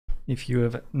If you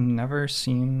have never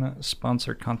seen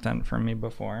sponsored content from me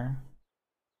before,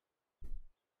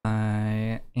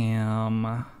 I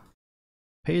am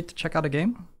paid to check out a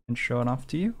game and show it off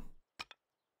to you.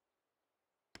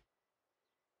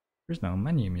 There's no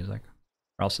menu music,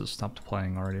 or else it stopped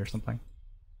playing already or something.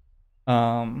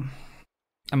 I'm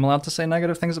allowed to say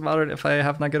negative things about it if I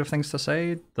have negative things to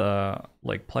say. The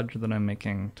pledge that I'm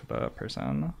making to the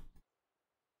person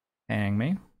paying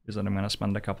me is that I'm going to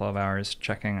spend a couple of hours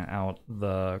checking out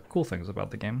the cool things about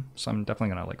the game. So I'm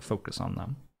definitely going to focus on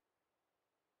them.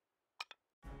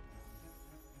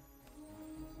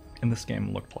 And this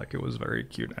game looked like it was very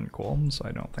cute and cool, so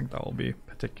I don't think that will be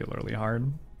particularly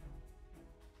hard.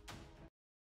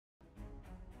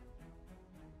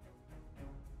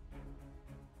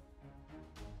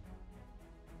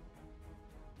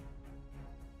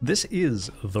 This is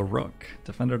the Rook.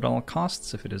 Defend at all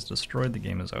costs. If it is destroyed, the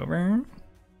game is over.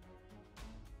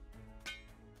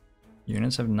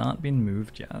 Units have not been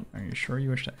moved yet. Are you sure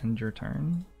you wish to end your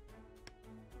turn?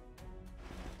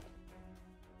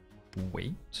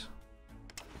 Wait.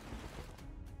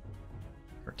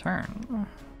 Your turn.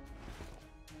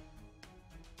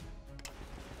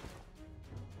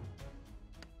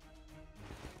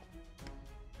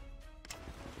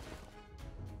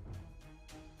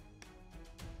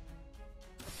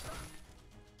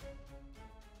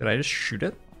 Did I just shoot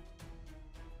it?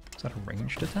 Is that a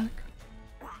ranged attack?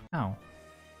 Ow.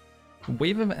 A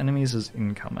wave of enemies is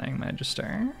incoming,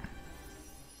 Magister.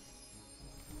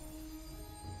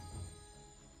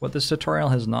 What this tutorial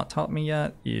has not taught me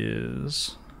yet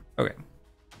is... Okay.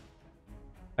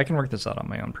 I can work this out on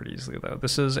my own pretty easily, though.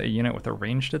 This is a unit with a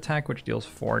ranged attack, which deals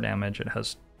 4 damage. It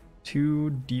has 2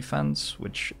 defense,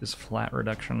 which is flat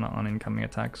reduction on incoming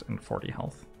attacks, and 40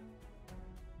 health.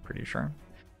 Pretty sure.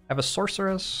 I have a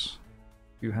sorceress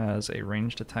who has a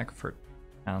ranged attack for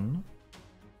 10.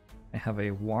 I have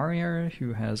a warrior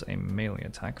who has a melee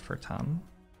attack for 10.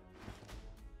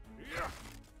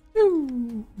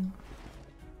 Ooh.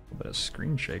 A bit of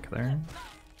screen shake there.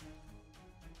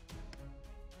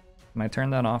 And I turn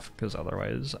that off because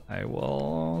otherwise I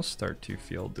will start to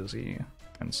feel dizzy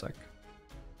and sick.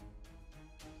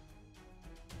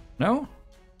 No?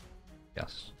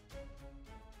 Yes.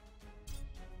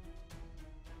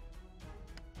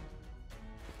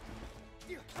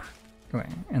 Okay,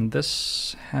 and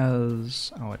this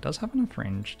has... Oh, it does have enough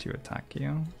range to attack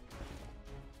you.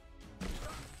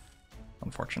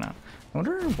 Unfortunate. I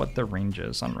wonder what the range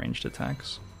is on ranged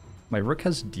attacks. My Rook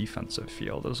has defensive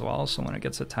field as well, so when it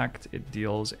gets attacked, it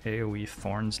deals AoE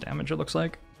thorns damage, it looks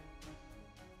like.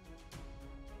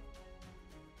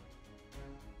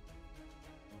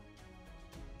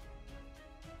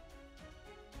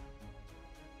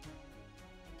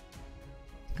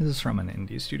 This is from an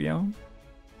indie studio.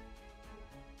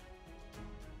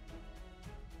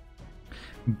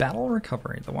 Battle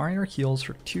recovery. The warrior heals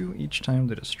for 2 each time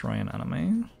they destroy an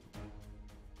enemy.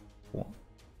 Cool.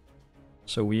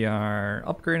 So we are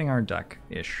upgrading our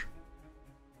deck-ish.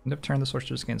 End of turn, the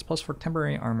sorceress gains +4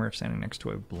 temporary armor if standing next to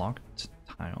a blocked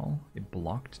tile. A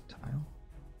blocked tile?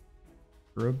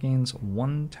 The rogue gains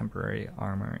 1 temporary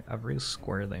armor every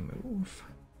square they move.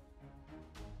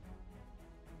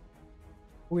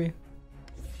 The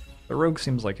rogue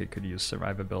seems like it could use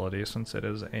survivability since it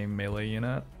is a melee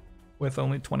unit with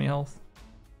only 20 health.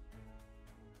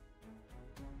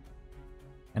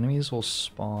 Enemies will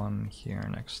spawn here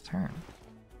next turn.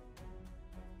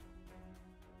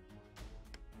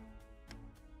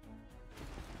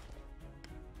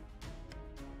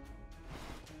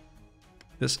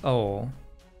 This, oh,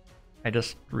 I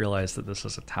just realized that this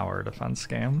is a tower defense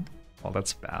game. Well,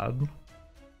 that's bad.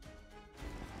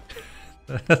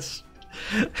 That's...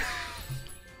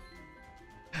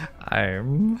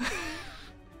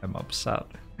 I'm upset.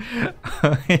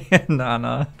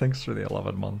 Nana, thanks for the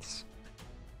 11 months.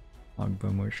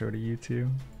 Ogbomo show to you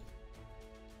too.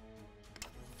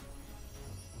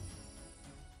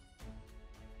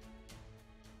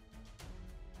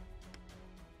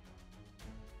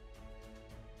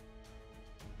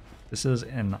 This is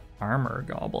an armor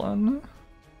goblin.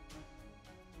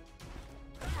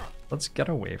 Let's get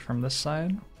away from this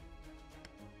side.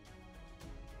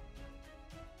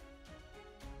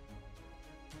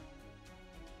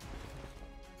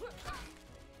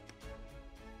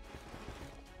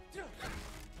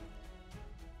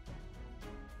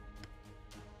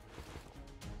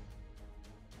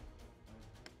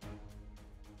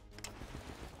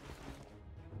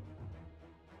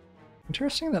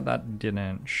 Interesting that that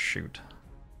didn't shoot.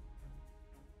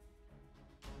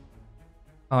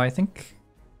 Oh, I think...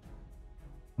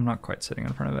 I'm not quite sitting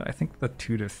in front of it. I think the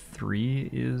 2 to 3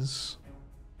 is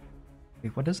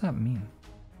Wait, what does that mean?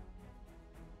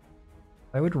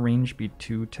 Why would range be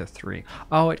 2 to 3?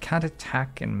 Oh, it can't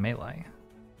attack in melee.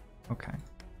 Okay,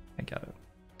 I get it.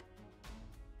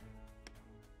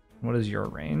 What is your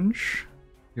range?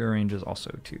 Your range is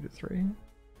also 2 to 3.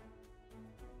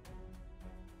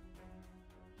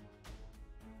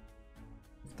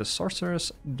 If the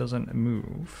sorceress doesn't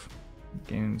move, it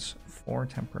gains 4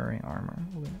 temporary armor.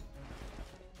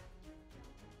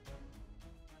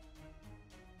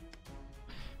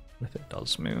 If it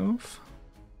does move,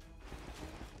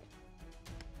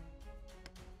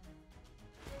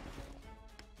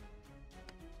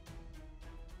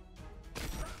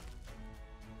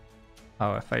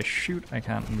 oh, if I shoot, I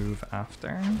can't move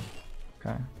after.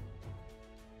 Okay.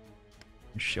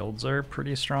 Shields are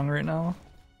pretty strong right now.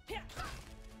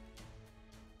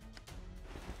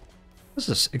 What's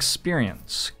this?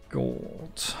 Experience.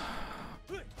 Gold.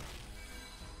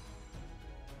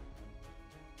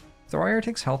 If the warrior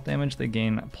takes health damage, they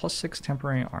gain +6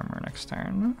 temporary armor next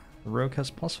turn. The rogue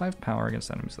has +5 power against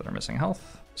enemies that are missing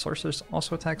health. Sorceress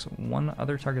also attacks one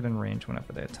other target in range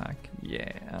whenever they attack.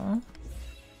 Yeah.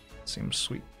 Seems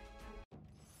sweet.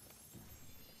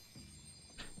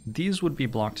 These would be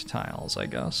blocked tiles, I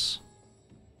guess.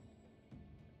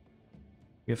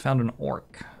 We have found an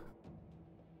orc.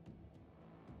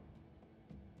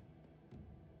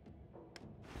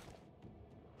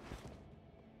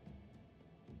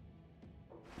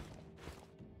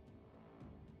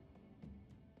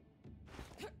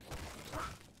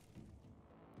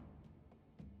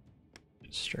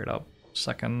 Straight up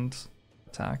second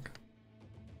attack.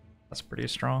 That's pretty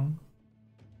strong.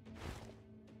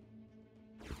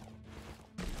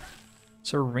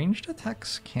 So ranged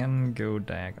attacks can go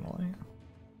diagonally.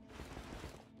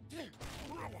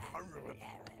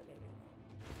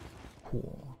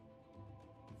 Cool.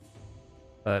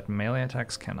 But melee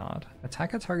attacks cannot.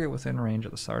 Attack a target within range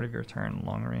at the start of your turn.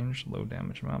 Long range, low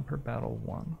damage amount per battle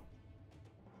 1.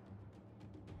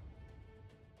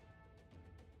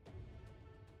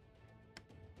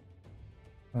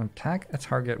 Attack a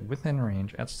target within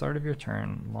range at start of your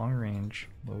turn. Long range,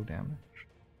 low damage.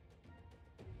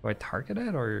 Do I target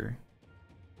it or?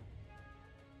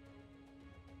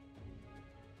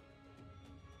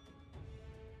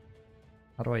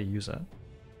 How do I use it?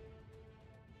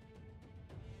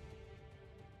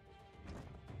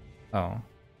 Oh.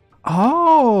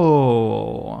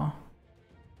 Oh!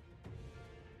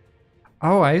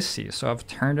 Oh, I see. So I've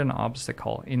turned an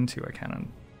obstacle into a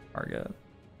cannon target.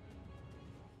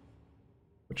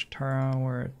 Which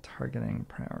tower targeting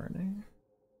priority?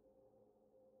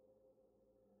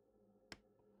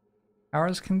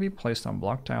 Arrows can be placed on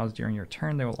block tiles during your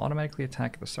turn. They will automatically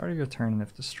attack at the start of your turn, and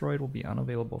if destroyed, will be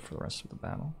unavailable for the rest of the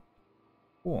battle.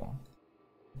 Cool.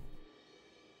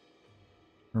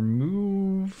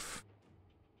 Remove.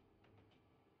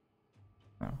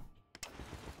 Oh.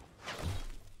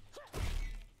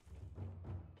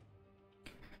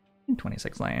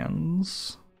 26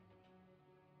 lands.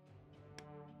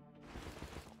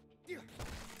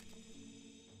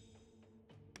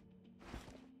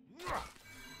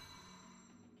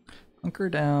 Hunker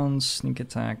down, sneak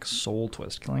attack, soul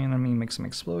twist. Killing an enemy makes them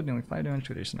explode, dealing 5 damage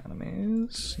to adjacent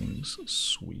enemies. Seems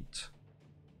sweet.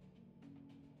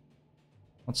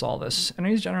 What's all this?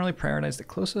 Enemies generally prioritize the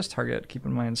closest target. Keep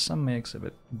in mind some may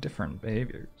exhibit different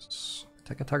behaviors.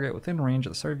 Attack a target within range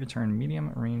at the start of your turn.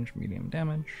 Medium range, medium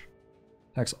damage.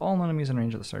 Attacks all enemies in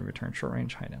range at the start of your turn. Short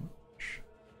range, high damage.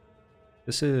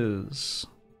 This is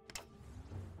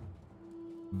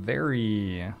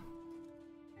very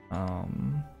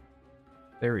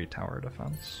tower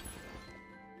defense.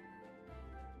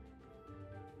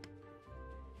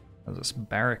 As this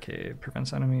barricade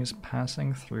prevents enemies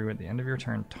passing through at the end of your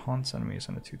turn, taunts enemies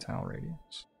in a 2-tile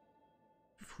radius.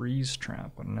 Freeze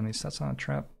trap. When an enemy sets on a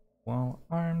trap while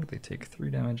armed, they take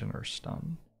 3 damage and are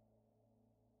stunned.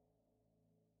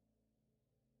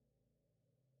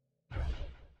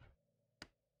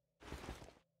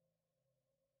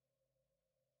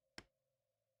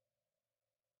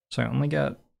 So I only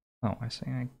get, oh, I see,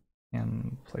 I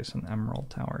can place an emerald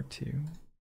tower too.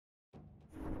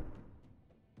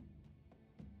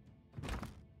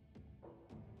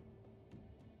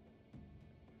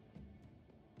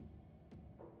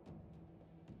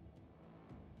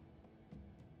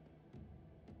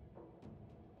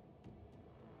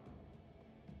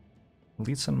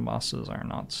 Elites and bosses are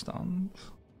not stunned.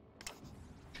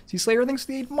 See, Slayer thinks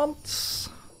the 8 months.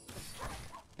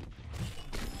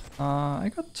 I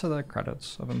got to the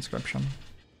credits of Inscription.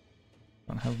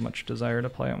 Don't have much desire to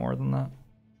play it more than that.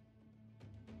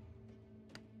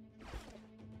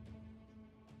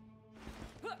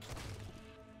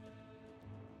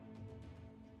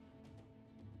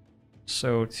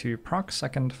 So to proc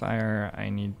second fire, I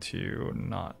need to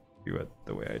not do it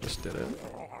the way I just did it.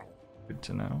 Good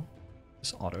to know.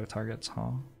 This auto targets,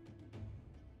 huh?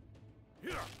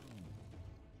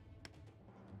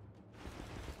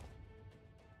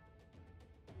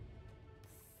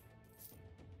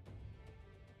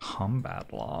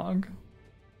 Combat log.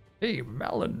 Hey,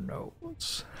 melon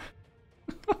notes.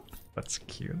 That's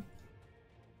cute.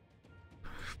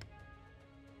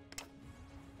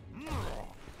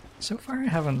 So far I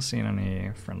haven't seen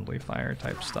any friendly fire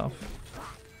type stuff.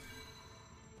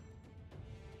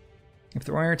 If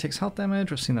the warrior takes health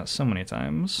damage, we've seen that so many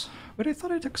times. But I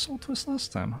thought I took Soul Twist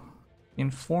last time.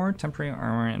 Gain 4 temporary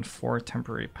armor and 4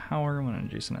 temporary power when an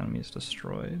adjacent enemy is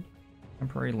destroyed.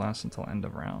 Temporary lasts until end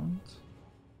of round.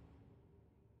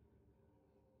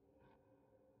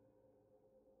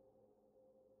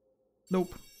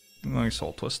 Nope. I'm going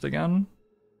Soul Twist again.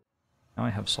 Now I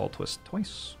have Soul Twist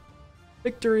twice.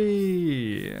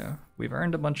 Victory! We've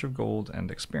earned a bunch of gold and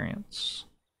experience.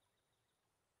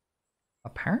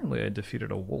 Apparently I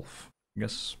defeated a wolf. I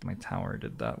guess my tower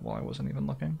did that while I wasn't even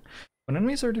looking. When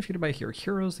enemies are defeated by your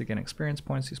heroes, they gain experience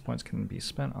points. These points can be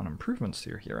spent on improvements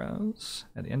to your heroes.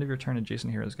 At the end of your turn,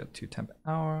 adjacent heroes get 2 temp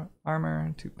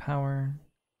armor, 2 power.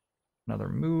 Another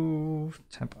move,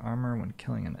 temp armor when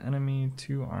killing an enemy,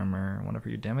 2 armor. Whenever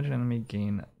you damage an enemy,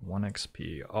 gain 1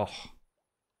 XP. Oh.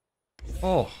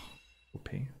 Oh.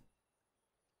 OP. Is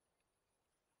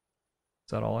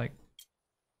that all like...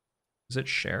 Is it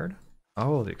shared?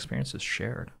 Oh, the experience is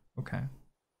shared. Okay.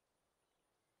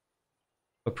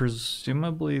 But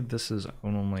presumably this is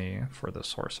only for the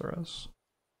sorceress.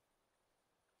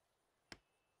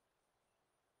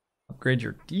 Upgrade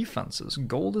your defenses.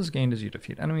 Gold is gained as you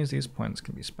defeat enemies. These points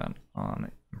can be spent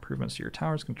on improvements to your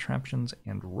towers, contraptions,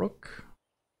 and Rook.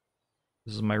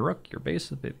 This is my Rook. Your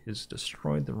base of it is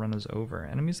destroyed. The run is over.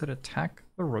 Enemies that attack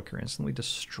the Rook are instantly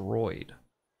destroyed.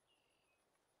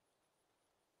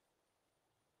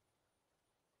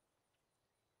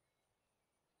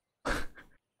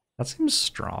 That seems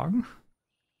strong.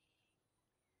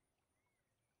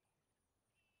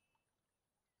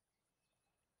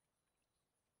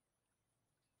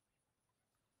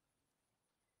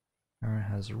 Armor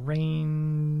has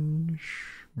range.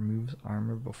 Removes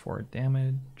armor before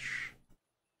damage.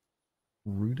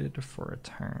 Rooted for a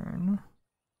turn.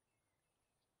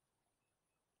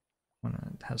 When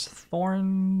it has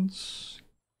thorns,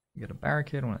 you get a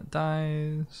barricade when it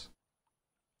dies.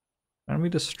 When enemy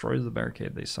destroys the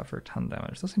barricade, they suffer 10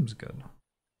 damage. That seems good.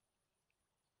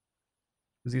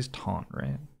 Because these taunt,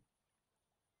 right?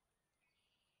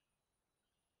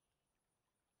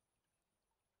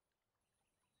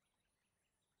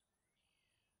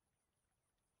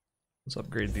 Let's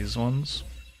upgrade these ones.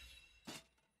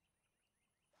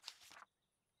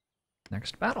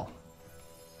 Next battle.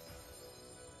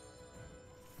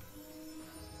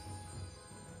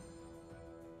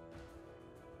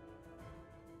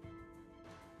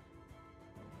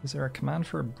 Is there a command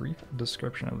for a brief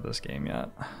description of this game yet?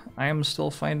 I am still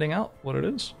finding out what it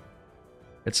is.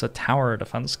 It's a tower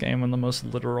defense game in the most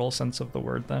literal sense of the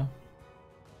word, though.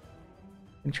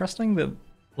 Interesting that,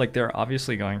 like, they're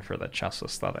obviously going for the chess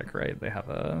aesthetic, right? They have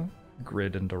a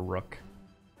grid into Rook,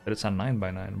 but it's a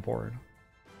 9x9 board.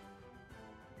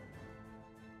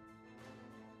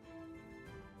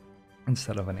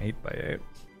 Instead of an 8x8.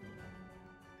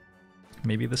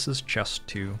 Maybe this is chess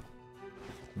 2.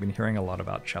 I've been hearing a lot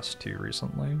about chess 2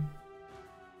 recently.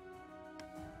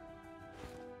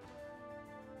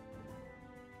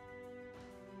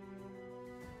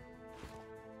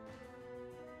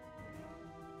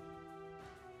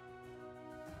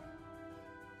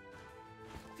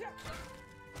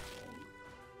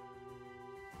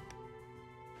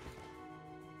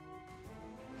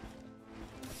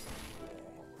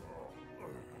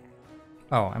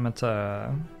 Oh, I meant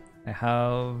to... I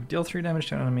have deal 3 damage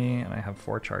to an enemy, and I have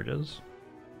 4 charges.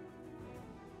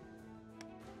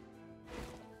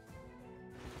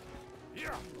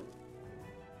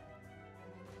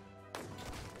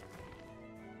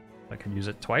 I could use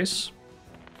it twice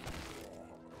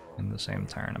in the same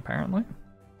turn, apparently.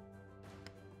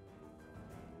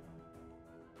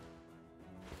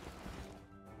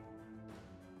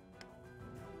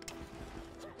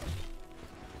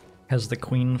 Has the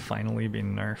queen finally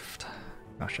been nerfed?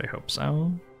 Gosh, I hope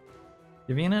so.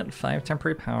 Giving it 5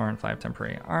 temporary power and 5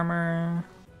 temporary armor.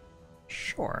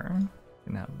 Sure, you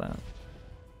can have that.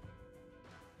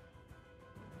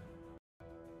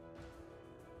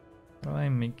 How do I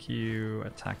make you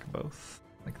attack both?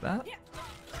 Like that?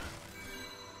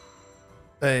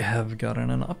 I have gotten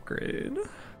an upgrade.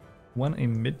 When a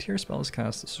mid-tier spell is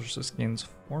cast, the sorceress gains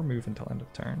 4 move until end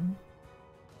of turn.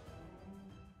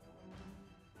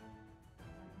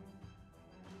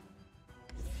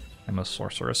 I'm a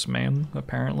sorceress main,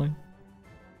 apparently.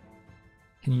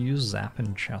 Can you use zap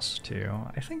in chess too?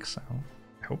 I think so.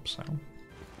 I hope so.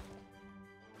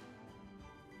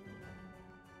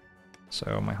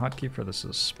 So my hotkey for this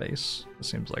is space. This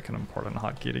seems like an important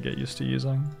hotkey to get used to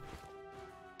using.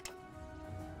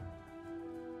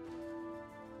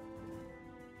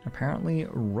 Apparently,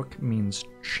 rook means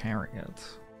chariot.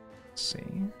 Let's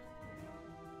see.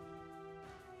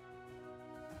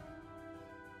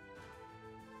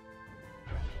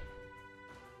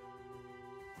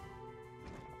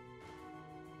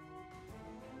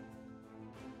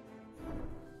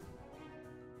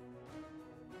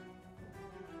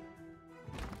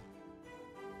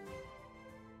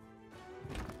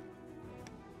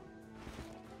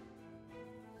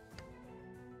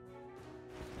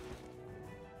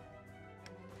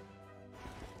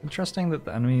 Interesting that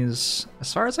the enemies,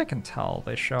 as far as I can tell,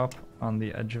 they show up on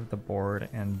the edge of the board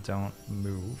and don't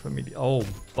move immediately. Oh,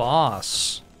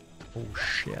 boss! Oh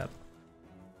shit.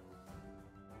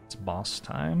 It's boss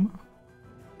time.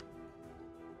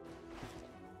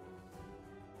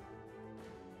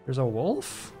 There's a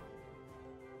wolf?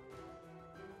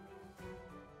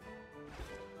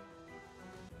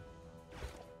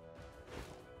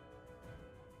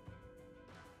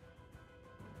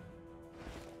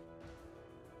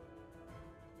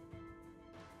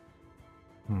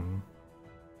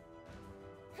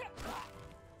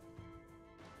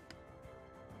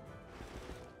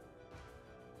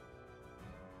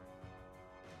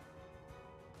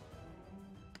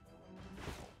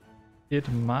 Did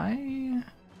my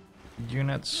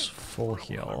units full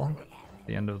heal at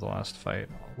the end of the last fight?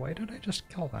 Why did I just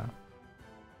kill that?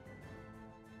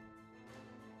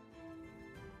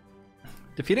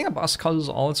 Defeating a boss causes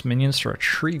all its minions to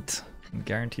retreat and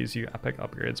guarantees you epic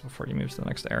upgrades before you move to the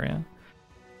next area.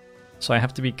 So I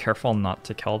have to be careful not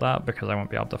to kill that because I won't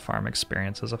be able to farm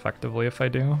experiences effectively if I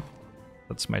do.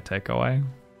 That's my takeaway.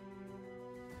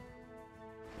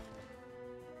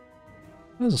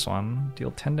 What is this one? Deal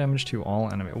 10 damage to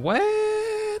all enemy. What?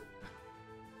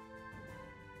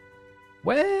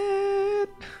 What?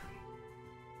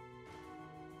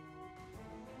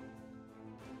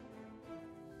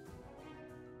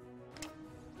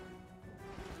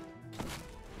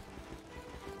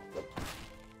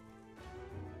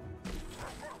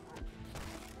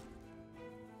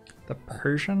 The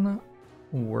Persian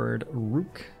word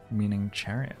Rook meaning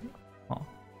chariot. Oh.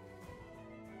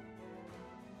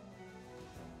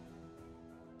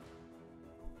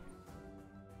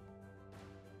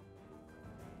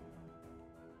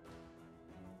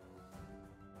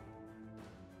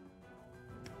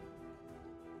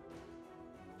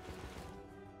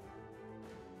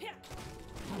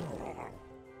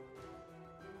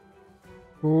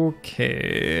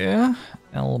 Okay,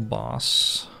 L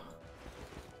boss.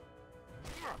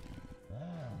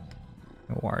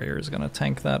 The warrior is gonna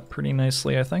tank that pretty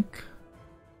nicely, I think.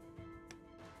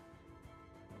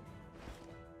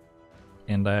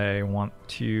 And I want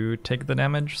to take the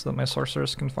damage so that my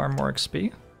sorceress can farm more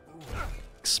XP.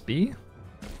 XP?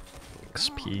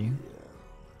 XP.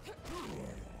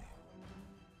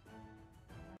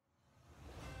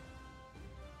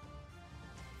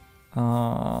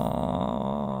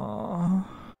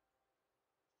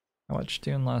 I watched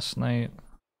Dune last night.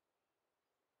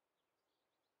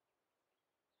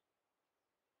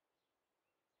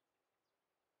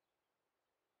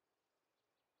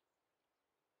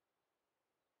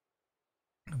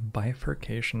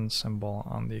 Bifurcation symbol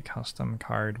on the custom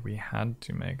card we had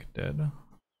to make did. I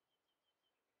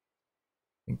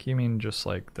think you mean just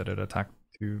like, did it attack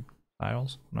two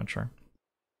tiles? I'm not sure.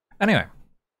 Anyway,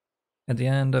 at the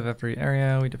end of every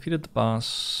area, we defeated the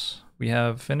boss. We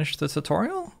have finished the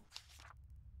tutorial?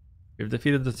 We've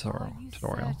defeated the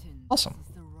tutorial. Awesome.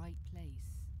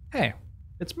 Hey,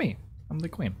 it's me. I'm the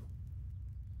queen.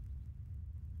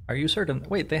 Are you certain?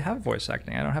 Wait, they have voice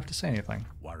acting. I don't have to say anything.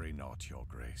 Worry not, Your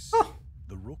Grace. Oh.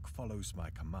 The Rook follows my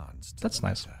commands to That's the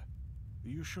nice. letter.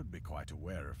 You should be quite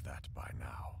aware of that by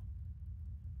now.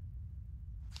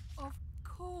 Of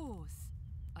course.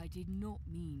 I did not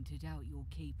mean to doubt your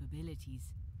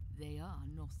capabilities. They are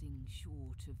nothing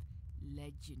short of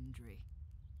legendary.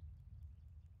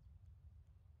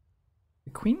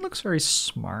 The queen looks very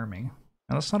smarmy.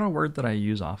 And that's not a word that I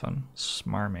use often.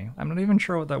 Smarmy. I'm not even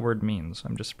sure what that word means.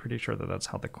 I'm just pretty sure that that's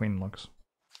how the queen looks.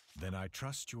 Then I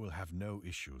trust you will have no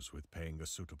issues with paying a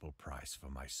suitable price for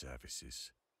my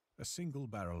services. A single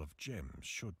barrel of gems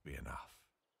should be enough.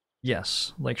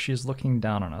 Yes, like she's looking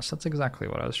down on us. That's exactly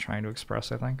what I was trying to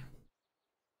express, I think.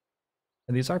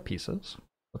 And these are pieces.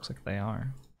 Looks like they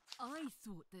are. I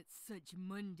thought that such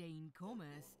mundane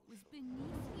commerce was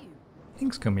beneath you.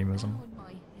 Thanks, Komimism. Bowed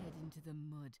my head into the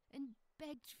mud and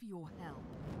begged for your help.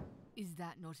 Is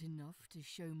that not enough to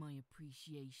show my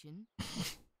appreciation?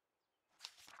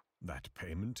 That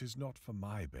payment is not for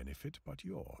my benefit, but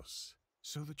yours,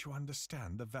 so that you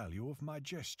understand the value of my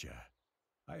gesture.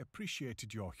 I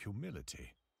appreciated your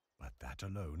humility, but that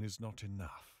alone is not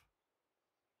enough.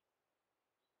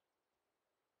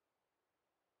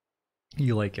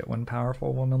 You like it when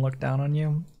powerful women look down on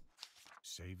you?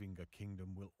 Saving a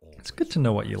kingdom will always It's good to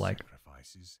know what you like.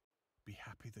 Sacrifices. Be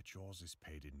happy that yours is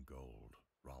paid in gold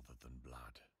rather than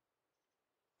blood.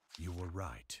 You were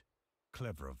right.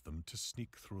 Clever of them to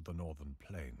sneak through the northern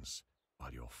plains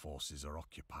while your forces are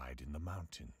occupied in the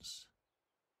mountains.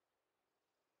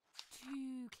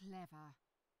 Too clever.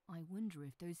 I wonder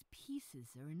if those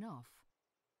pieces are enough.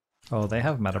 Oh, they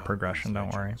have meta Doubt progression, these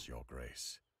don't worry. legends, Your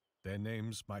Grace. Their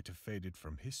names might have faded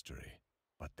from history,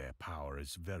 but their power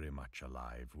is very much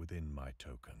alive within my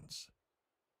tokens.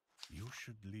 You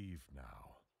should leave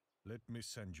now. Let me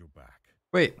send you back.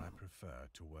 Wait, I prefer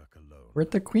to work alone.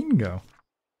 where'd the queen go?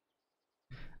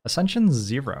 Ascension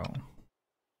 0.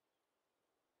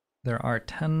 There are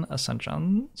 10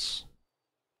 ascensions.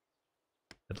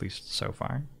 At least so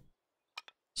far.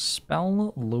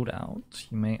 Spell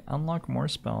loadout. You may unlock more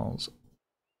spells.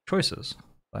 Choices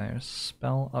by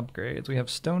spell upgrades. We have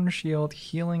Stone Shield,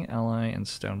 Healing Ally, and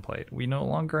Stone Plate. We no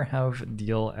longer have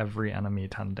deal every enemy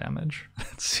 10 damage.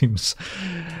 It seems...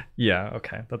 Yeah,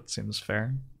 okay, that seems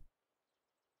fair.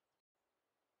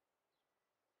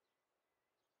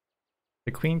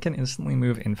 The queen can instantly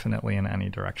move infinitely in any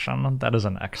direction. That is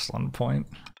an excellent point.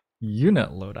 Unit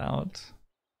loadout.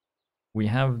 We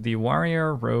have the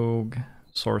warrior, rogue,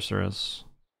 sorceress.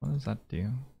 What does that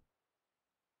do?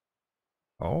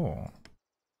 Oh.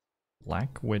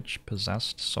 Black witch,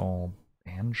 possessed soul,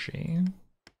 banshee.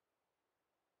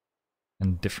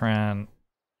 And different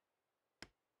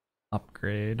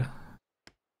upgrade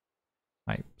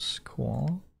types.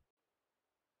 Cool.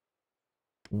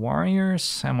 Warrior,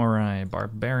 samurai,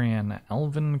 barbarian,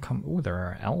 elven. Ooh, there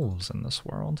are elves in this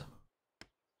world.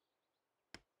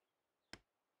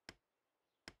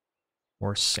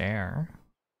 Corsair.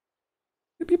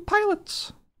 Could be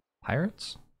pilots.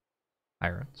 Pirates?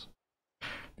 Pirates.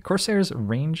 The Corsair's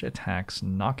range attacks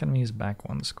knock enemies back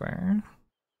 1 square.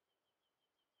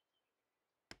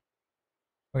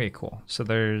 Okay, cool. So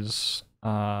there's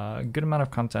a good amount of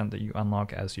content that you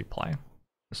unlock as you play.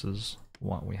 This is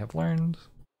what we have learned.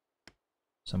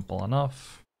 Simple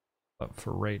enough. But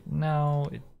for right now,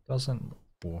 it doesn't...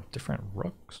 Ooh, different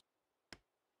rooks.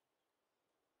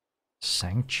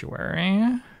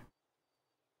 Sanctuary.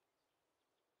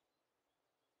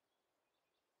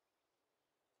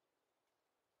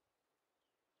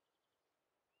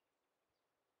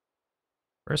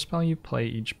 First spell you play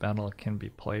each battle can be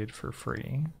played for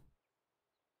free.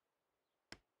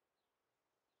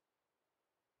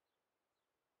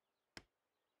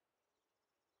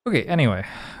 Okay, anyway,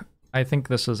 I think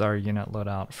this is our unit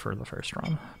loadout for the first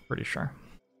run, pretty sure.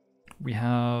 We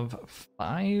have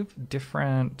 5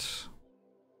 different,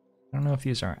 I don't know if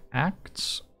these are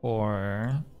acts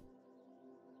or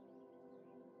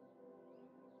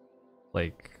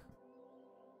like,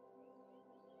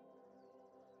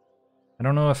 I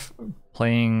don't know if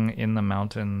playing in the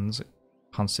mountains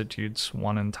constitutes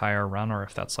one entire run or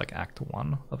if that's like act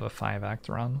 1 of a 5-act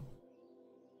run.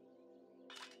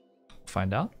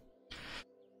 Find out.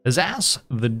 Azaz,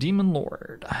 the Demon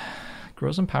Lord.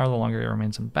 Grows in power the longer he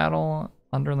remains in battle.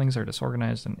 Underlings are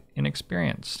disorganized and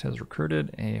inexperienced. Has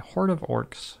recruited a horde of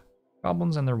orcs,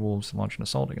 goblins, and their wolves to launch an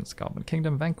assault against the Goblin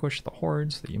Kingdom. Vanquish the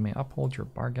hordes that you may uphold your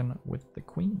bargain with the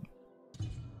Queen.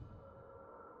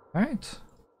 Alright.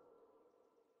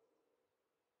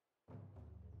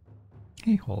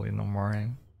 Hey, holy no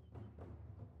more.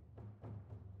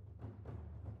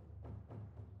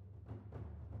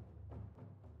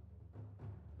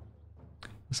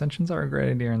 Ascensions are a great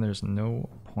idea and there's no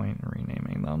point in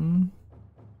renaming them.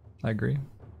 I agree.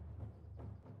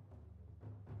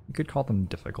 You could call them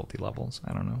difficulty levels,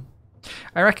 I don't know.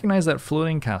 I recognize that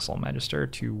floating castle, Magister.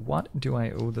 To what do I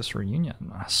owe this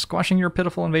reunion? Squashing your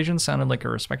pitiful invasion sounded like a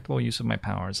respectable use of my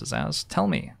powers. Azaz, tell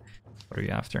me, what are you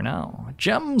after now?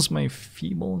 Gems, my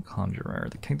feeble conjurer.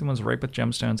 The kingdom is ripe with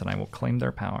gemstones and I will claim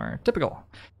their power. Typical.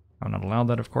 I will not allow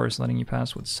that, of course. Letting you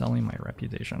pass would sully my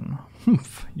reputation.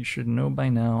 Humph, you should know by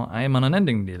now. I am an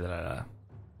unending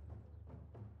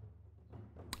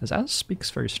Azaz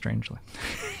speaks very strangely.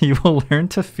 You will learn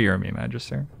to fear me,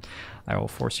 Magister. I will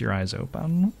force your eyes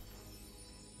open.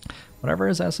 Whatever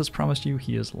Azaz has promised you,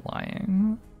 he is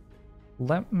lying.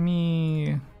 Let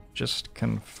me just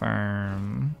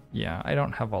confirm. Yeah, I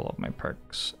don't have all of my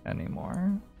perks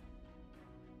anymore.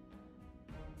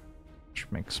 Which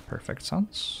makes perfect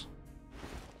sense.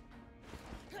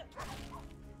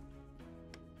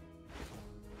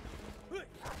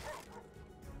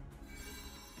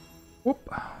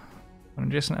 Whoop. When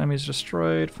adjacent enemy is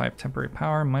destroyed, 5 temporary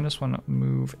power, -1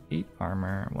 move, 8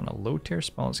 armor. When a low tier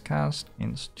spell is cast,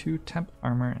 gains 2 temp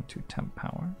armor and 2 temp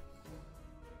power.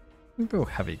 We'll go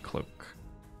heavy cloak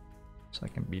so I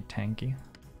can be tanky.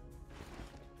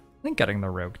 I think getting the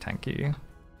rogue tanky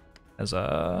as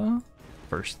a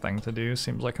first thing to do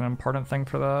seems like an important thing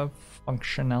for the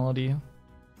functionality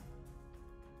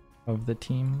of the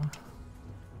team.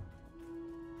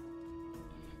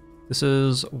 This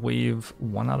is wave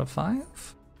 1 out of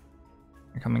 5.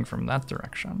 You're coming from that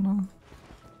direction.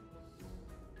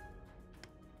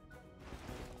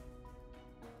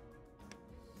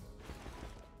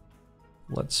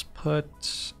 Let's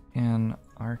put an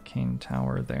arcane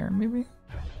tower there, maybe?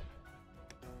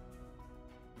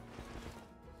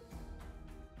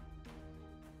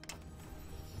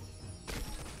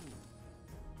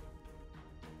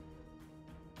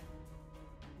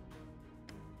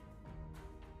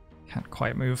 Can't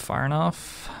quite move far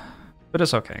enough, but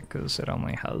it's okay because it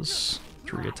only has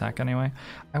 3 attack anyway.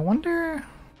 I wonder...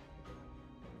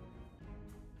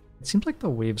 It seems like the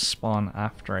waves spawn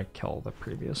after I kill the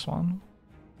previous one,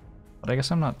 but I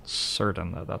guess I'm not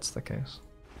certain that that's the case.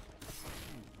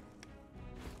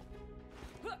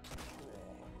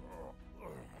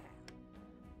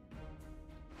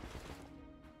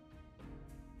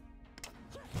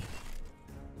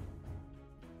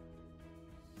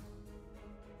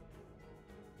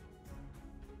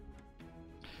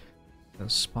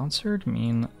 Does sponsored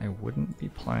mean I wouldn't be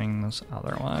playing this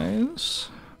otherwise?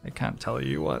 I can't tell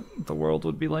you what the world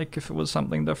would be like if it was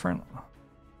something different.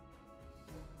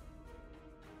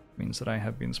 It means that I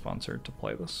have been sponsored to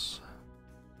play this.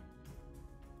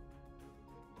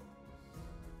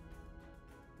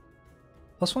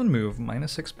 +1 move,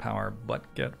 -6 power,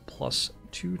 but get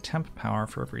 +2 temp power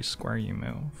for every square you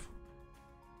move.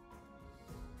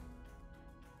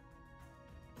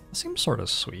 That seems sort of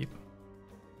sweet.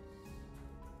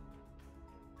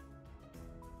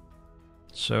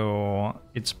 So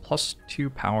it's +2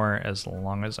 power as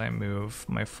long as I move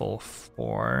my full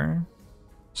 4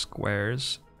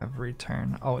 squares every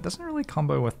turn. Oh, it doesn't really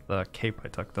combo with the cape I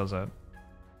took, does it?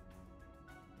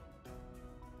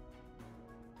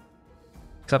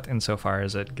 Except insofar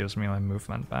as it gives me my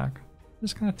movement back. I'm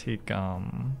just gonna take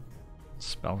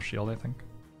Spell Shield, I think.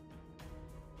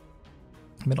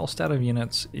 Middle stat of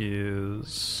units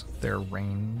is their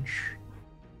range.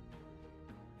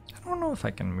 I don't know if I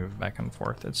can move back and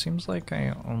forth. It seems like I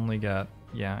only get,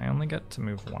 yeah, I only get to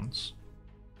move once.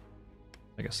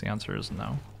 I guess the answer is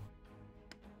no.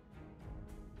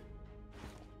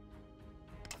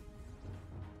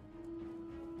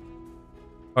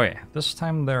 Okay, this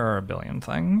time there are a billion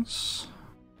things.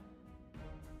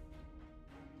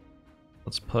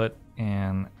 Let's put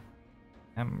an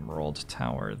emerald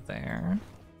tower there.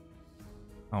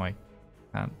 Oh, I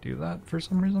can't do that for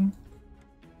some reason.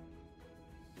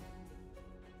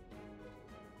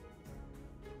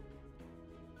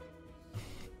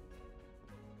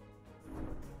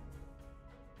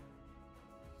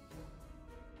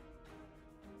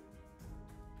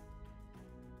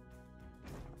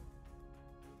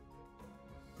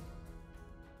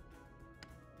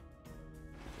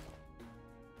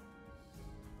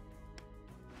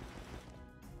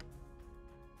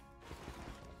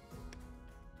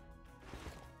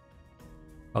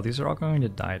 Oh, these are all going to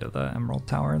die to the Emerald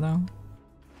Tower, though.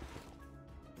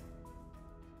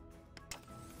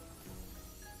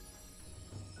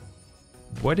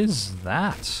 What is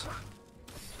that?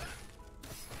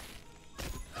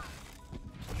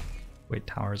 Wait,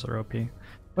 towers are OP.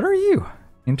 What are you?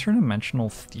 Interdimensional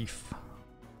Thief.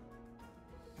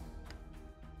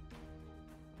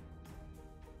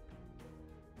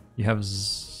 You have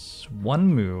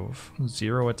 1 move,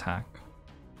 0 attack.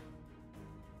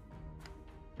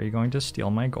 Are you going to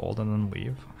steal my gold and then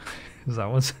leave? Is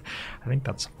that what's... I think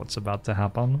that's what's about to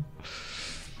happen.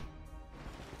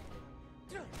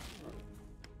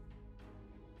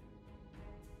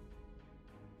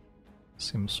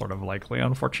 Seems sort of likely,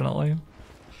 unfortunately.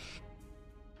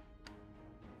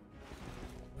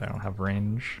 I don't have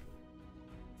range.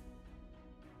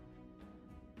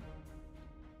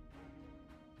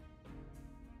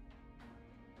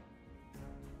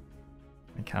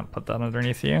 I can't put that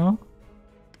underneath you.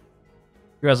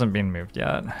 Who hasn't been moved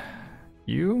yet?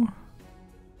 You?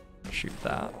 Shoot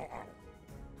that.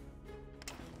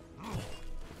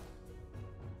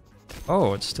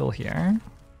 Oh, it's still here?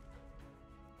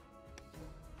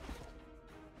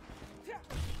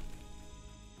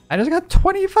 I just got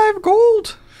 25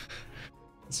 gold!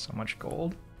 So much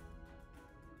gold.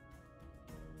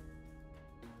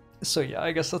 So yeah,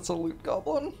 I guess that's a loot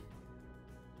goblin.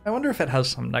 I wonder if it has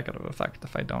some negative effect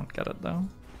if I don't get it though.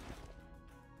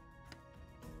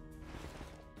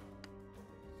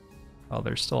 Oh,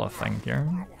 there's still a thing here.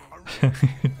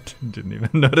 Didn't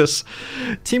even notice.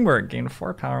 Teamwork. Gain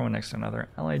 4 power when next to another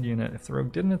allied unit. If the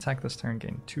rogue didn't attack this turn,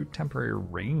 gain 2 temporary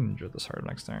range of the sword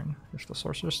next turn. If the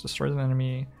sorceress destroys an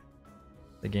enemy,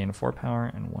 they gain 4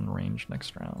 power and 1 range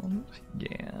next round.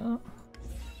 Yeah.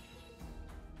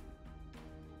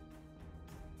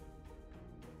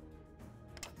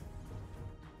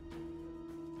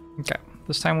 Okay,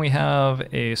 this time we have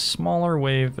a smaller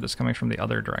wave that is coming from the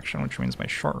other direction, which means my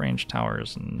short range tower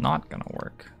is not gonna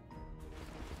work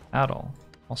at all.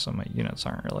 Also, my units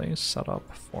aren't really set up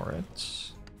for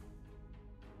it.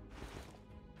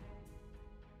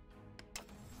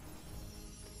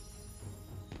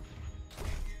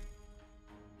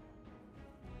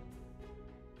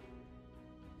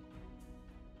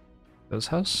 Those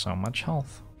have so much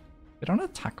health. They don't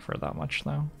attack for that much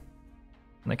though.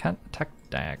 And they can't attack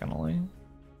diagonally.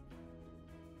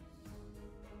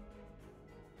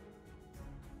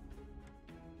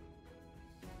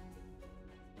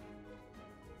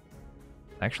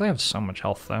 I actually have so much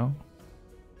health though.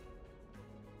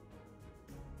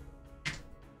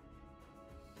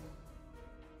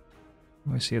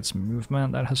 Let me see its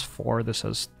movement. That has 4, this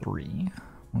has 3.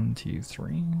 1, 2,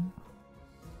 3.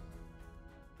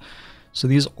 So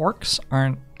these orcs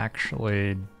aren't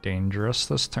actually dangerous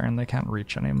this turn. They can't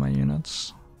reach any of my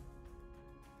units.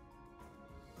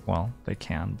 Well, they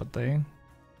can, but they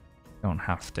don't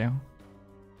have to.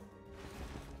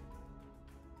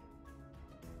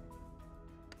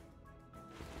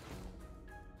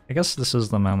 I guess this is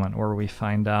the moment where we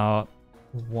find out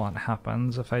what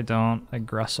happens if I don't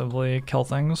aggressively kill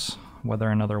things, whether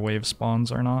another wave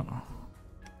spawns or not.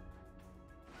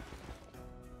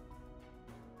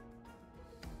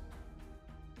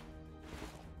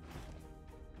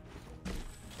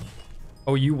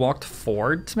 Oh, you walked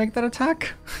forward to make that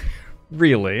attack?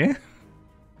 Really?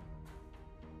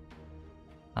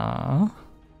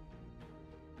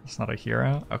 It's not a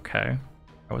hero? Okay.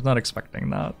 I was not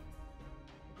expecting that.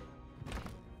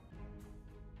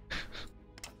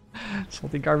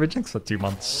 Salty garbage X for 2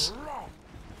 months.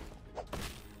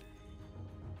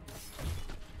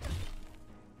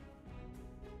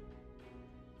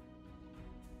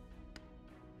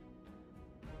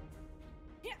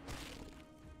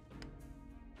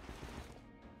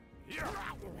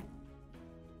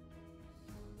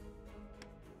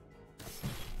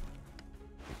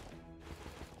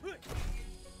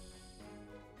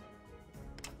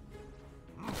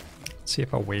 See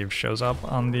if a wave shows up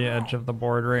on the edge of the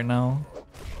board right now.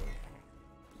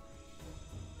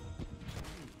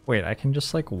 Wait, I can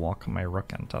just like walk my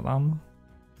rook into them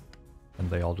and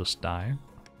they all just die.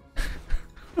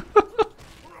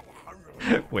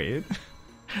 Wait,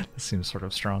 this seems sort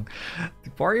of strong.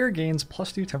 The warrior gains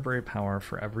 +2 temporary power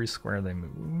for every square they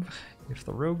move. If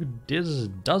the rogue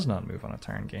does not move on a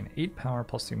turn, gain 8 power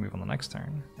 +2 move on the next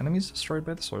turn. Enemies destroyed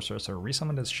by the sorceress are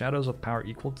resummoned as shadows with power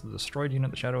equal to the destroyed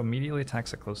unit. The shadow immediately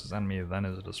attacks the closest enemy, then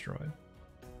is destroyed.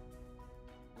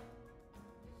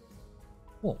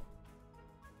 Cool.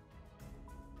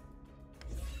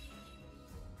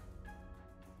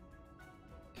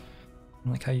 I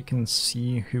like how you can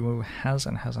see who has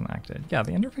and hasn't acted. Yeah,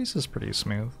 the interface is pretty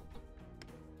smooth.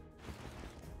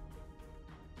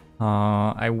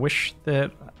 I wish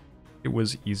that it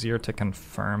was easier to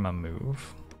confirm a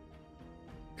move,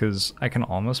 because I can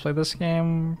almost play this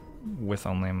game with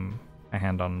only a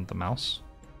hand on the mouse.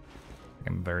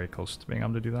 I'm very close to being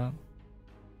able to do that.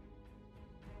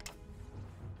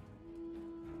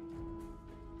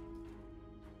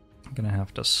 I'm gonna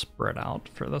have to spread out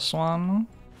for this one.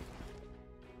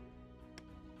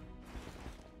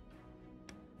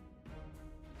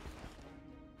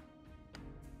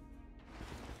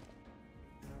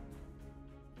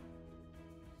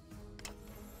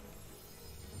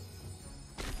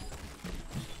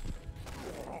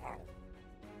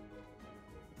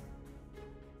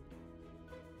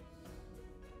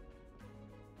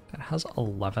 Has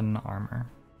 11 armor.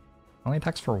 Only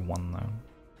attacks for 1 though.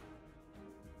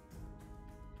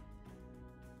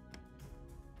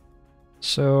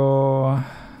 So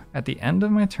at the end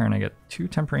of my turn I get 2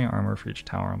 temporary armor for each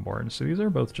tower on board. So these are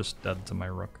both just dead to my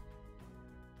rook.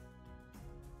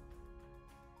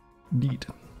 Neat.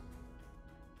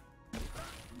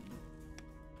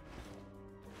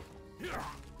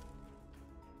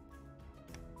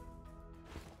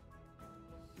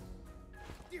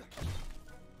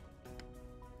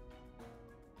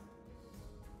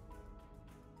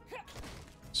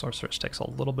 Sorceress takes a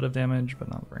little bit of damage, but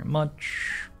not very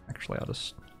much. Actually, I'll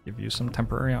just give you some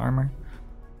temporary armor.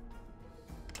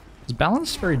 It's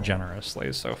balanced very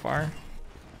generously so far.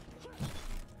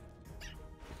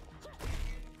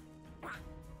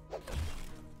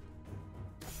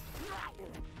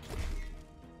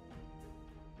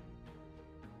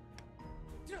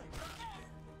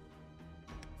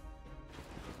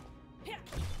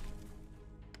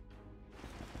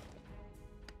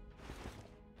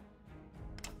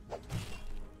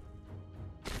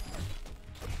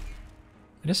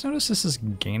 I just noticed this is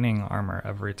gaining armor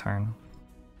every turn.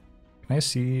 Can I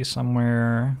see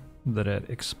somewhere that it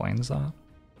explains that?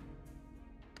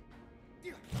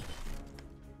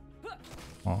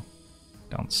 Well,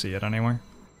 don't see it anywhere.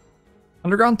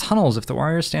 Underground tunnels. If the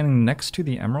warrior is standing next to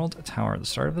the Emerald Tower at the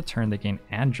start of the turn, they gain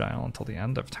Agile until the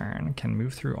end of turn. Can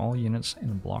move through all units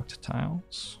in blocked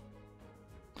tiles.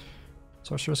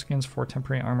 Sorceress gains 4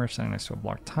 temporary armor standing next to a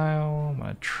blocked tile. When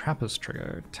a trap is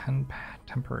triggered, 10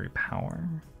 temporary power.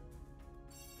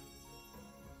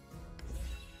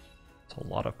 It's a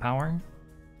lot of power.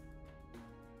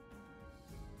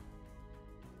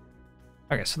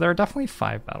 Okay, so there are definitely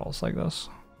 5 battles like this.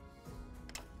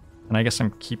 And I guess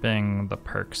I'm keeping the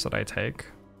perks that I take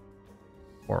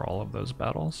for all of those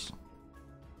battles.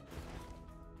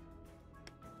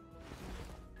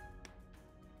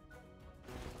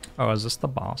 Oh, is this the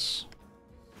boss?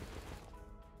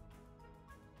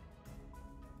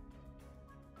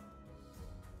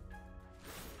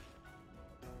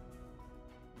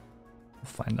 We'll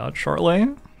find out shortly.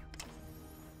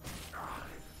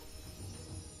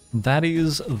 That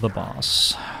is the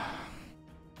boss.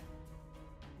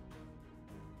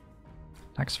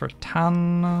 Attacks for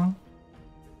 10.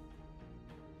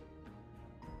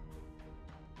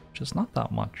 Which is not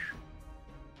that much.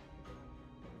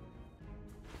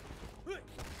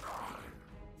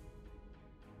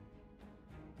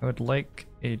 I would like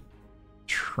a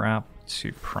trap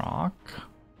to proc.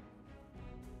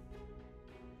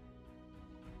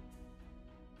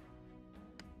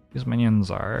 These minions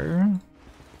are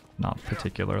not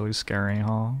particularly scary,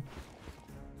 huh?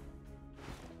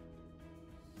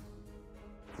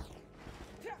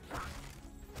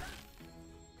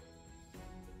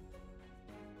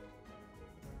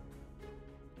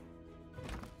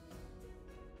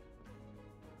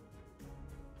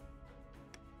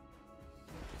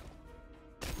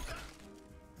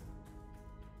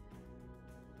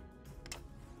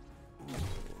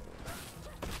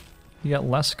 You get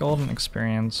less golden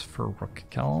experience for Rook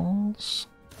kills.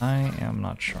 I am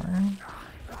not sure.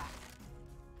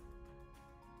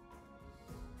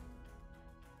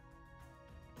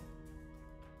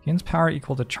 Gains power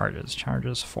equal to charges.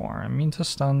 Charges 4. Immune to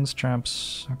stuns,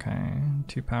 traps. Okay.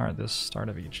 2 power at the start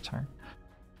of each turn.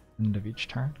 End of each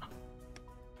turn.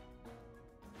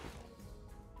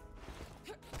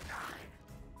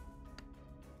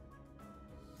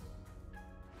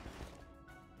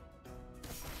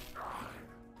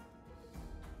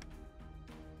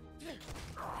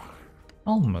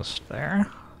 Almost there.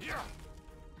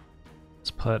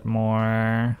 Let's put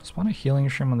more. Spawn a healing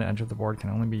shroom on the edge of the board. Can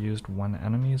only be used when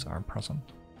enemies are present.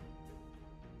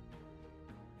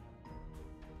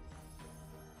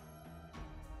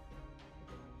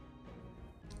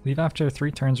 Leave after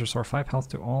 3 turns. Restore 5 health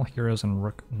to all heroes and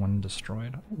Rook when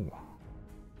destroyed. Ooh.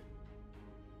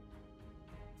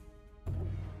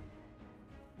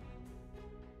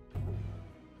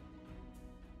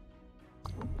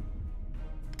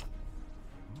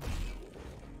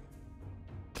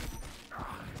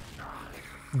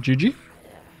 GG.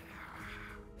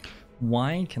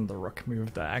 Why can the Rook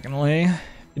move diagonally?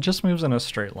 It just moves in a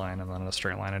straight line and then in a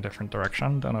straight line a different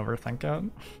direction. Don't overthink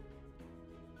it.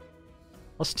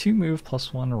 +2 move,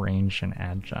 +1 range and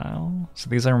agile. So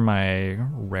these are my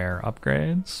rare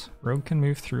upgrades. Rogue can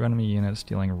move through enemy units,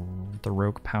 dealing the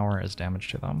rogue power as damage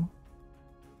to them.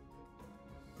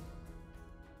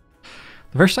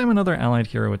 The first time another allied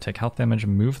hero would take health damage,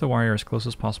 move the warrior as close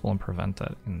as possible and prevent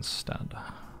it instead.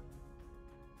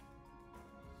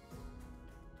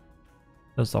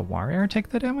 Does the warrior take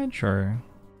the damage, or?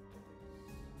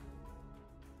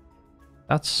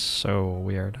 That's so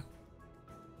weird.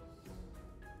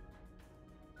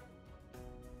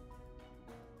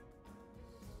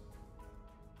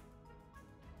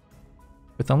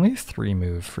 With only 3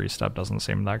 move, free step doesn't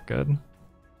seem that good.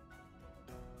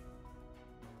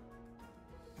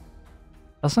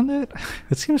 Doesn't it?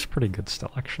 It seems pretty good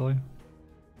still, actually.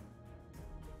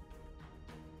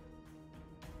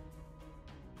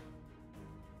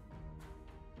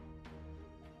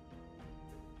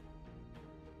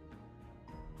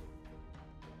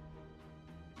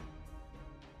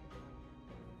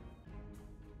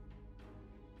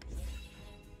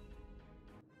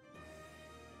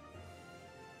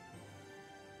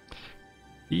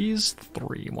 These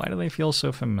three, why do they feel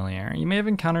so familiar? You may have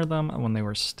encountered them when they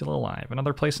were still alive,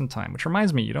 another place and time, which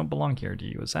reminds me, you don't belong here, do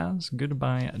you, Azaz?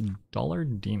 Goodbye, Dollar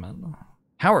Demon.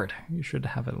 Howard, you should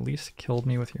have at least killed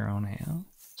me with your own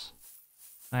hands.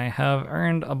 I have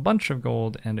earned a bunch of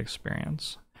gold and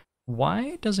experience.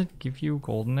 Why does it give you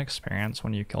golden experience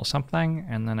when you kill something,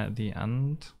 and then at the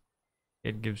end,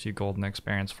 it gives you golden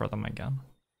experience for them again?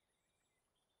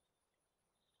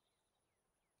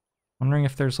 Wondering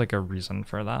if there's like a reason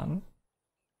for that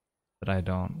I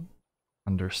don't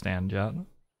understand yet.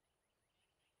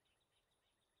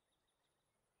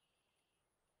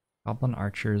 Goblin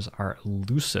archers are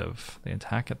elusive. They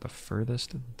attack at the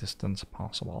furthest distance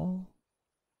possible.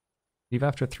 Leave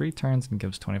after 3 turns and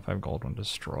gives 25 gold when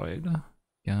destroyed.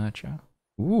 Gotcha.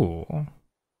 Ooh,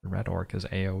 the red orc is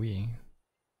AoE.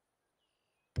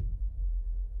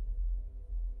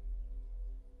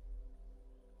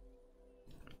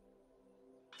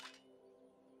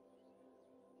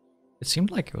 It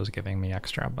seemed like it was giving me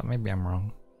extra, but maybe I'm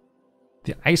wrong.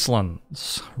 The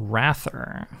Icelands,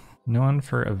 Rather, known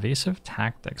for evasive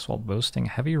tactics while boasting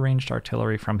heavy ranged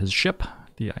artillery from his ship.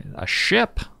 A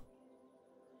ship?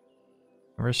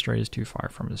 Never strays too far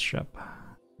from his ship.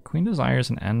 The Queen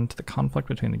desires an end to the conflict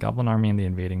between the Goblin army and the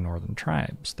invading northern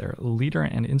tribes. Their leader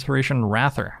and inspiration,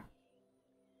 Rather,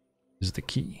 is the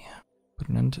key. Put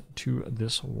an end to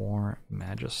this war,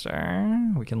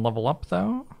 Magister. We can level up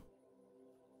though.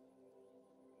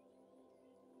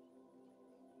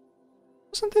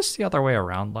 Wasn't this the other way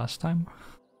around last time?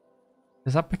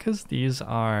 Is that because these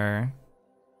are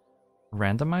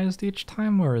randomized each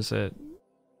time, or is it?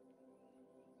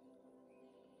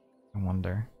 I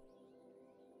wonder.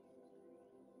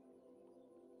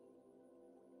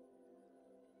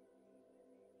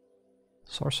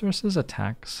 Sorceress's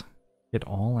attacks hit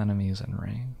all enemies in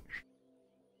range.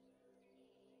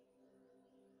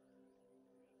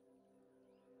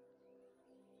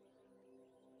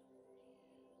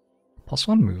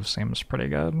 +1 move seems pretty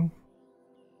good.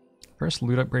 First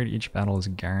loot upgrade each battle is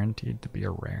guaranteed to be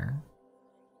a rare.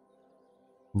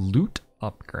 Loot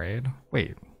upgrade?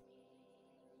 Wait.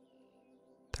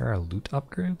 There are loot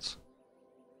upgrades?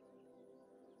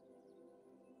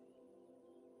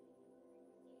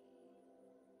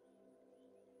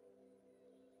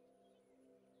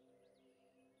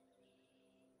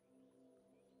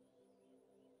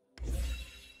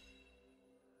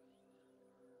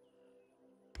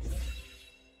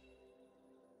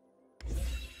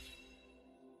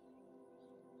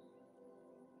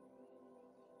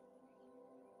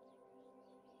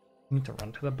 Need to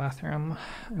run to the bathroom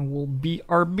and we'll be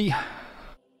RB.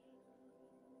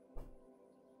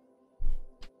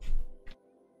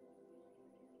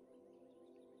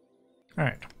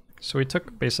 Alright, so we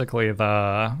took basically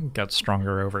the get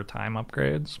stronger over time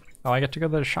upgrades. Oh, I get to go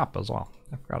to the shop as well.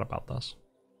 I forgot about this.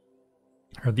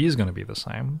 Are these going to be the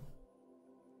same?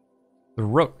 The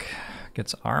Rook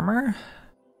gets armor.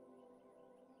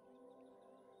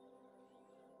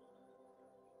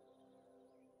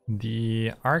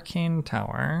 The Arcane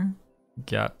Tower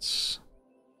gets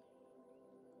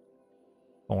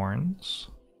thorns.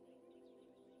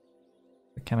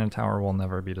 The Cannon Tower will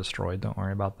never be destroyed, don't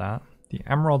worry about that. The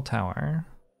Emerald Tower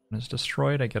is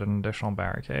destroyed, I get an additional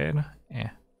barricade.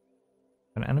 If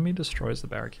an enemy destroys the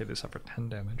barricade, they suffer 10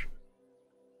 damage.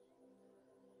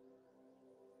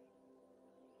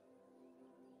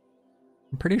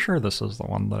 I'm pretty sure this is the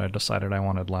one that I decided I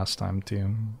wanted last time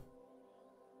too.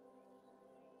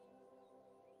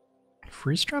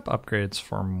 Freeze trap upgrades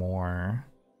for more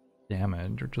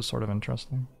damage, which is sort of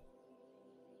interesting.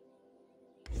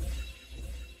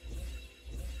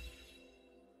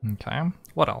 Okay,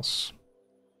 what else?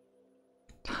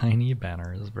 Tiny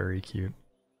banner is very cute.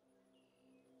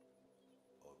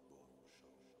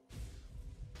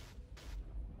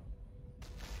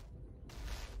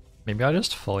 Maybe I'll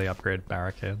just fully upgrade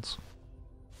barricades.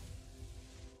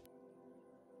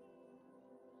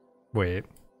 Wait.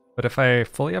 But if I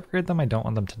fully upgrade them, I don't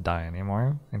want them to die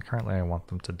anymore. And currently I want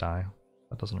them to die.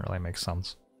 That doesn't really make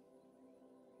sense.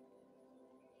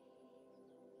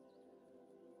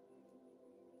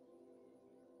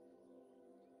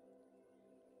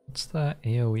 What's the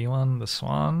AoE one? This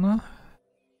one?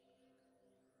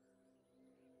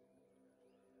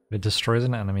 If it destroys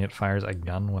an enemy, it fires a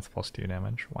gun with +2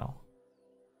 damage. Wow.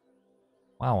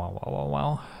 Wow, wow, wow, wow,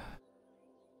 wow.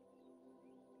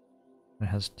 It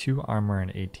has 2 armor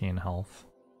and 18 health.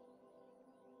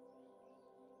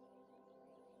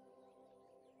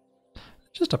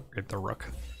 Just upgrade the Rook.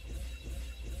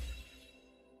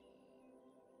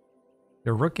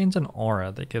 Your Rook gains an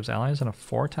aura that gives allies in a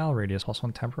 4-tile radius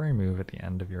 +1 temporary move at the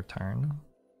end of your turn.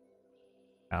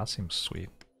 Yeah, that seems sweet.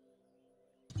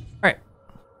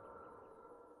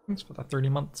 Thanks for the 30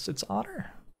 months, it's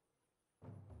Otter.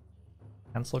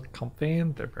 Pants look comfy,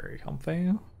 they're very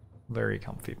comfy. Very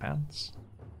comfy pants.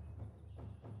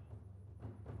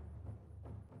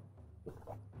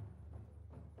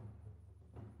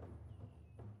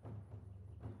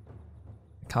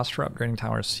 Cost for upgrading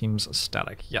towers seems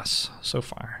static. Yes, so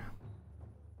far.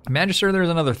 Magister, there's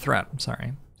another threat. I'm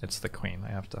sorry. It's the queen.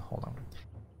 I have to hold on.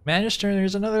 Magister,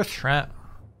 there's another threat.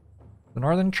 The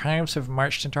northern tribes have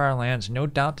marched into our lands, no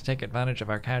doubt to take advantage of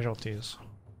our casualties.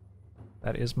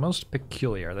 That is most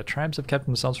peculiar. The tribes have kept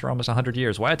themselves for almost 100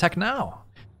 years. Why attack now?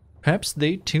 Perhaps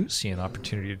they too see an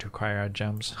opportunity to acquire our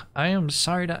gems. I am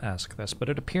sorry to ask this, but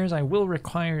it appears I will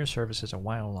require your services a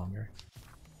while longer.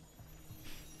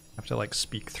 I have to like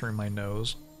speak through my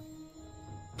nose.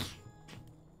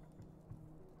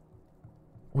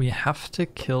 We have to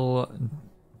kill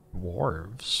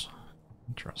dwarves.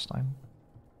 Interesting.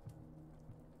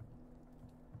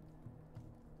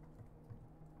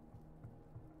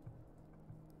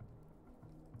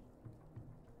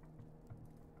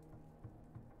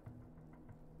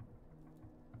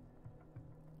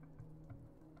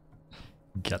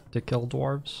 Get to kill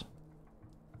dwarves?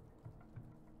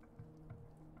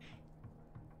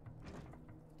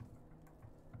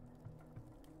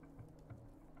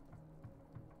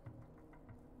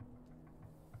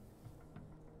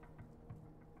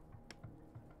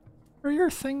 Are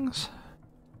your things?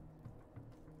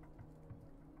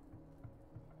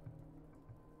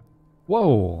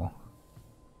 Whoa.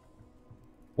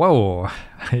 Whoa.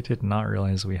 I did not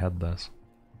realize we had this.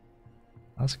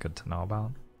 That's good to know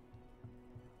about.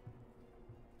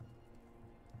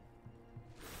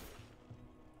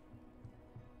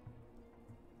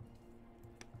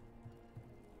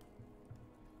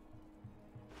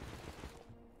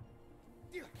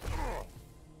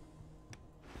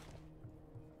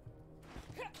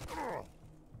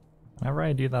 Whenever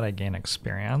I do that, I gain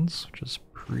experience, which is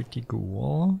pretty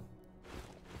cool.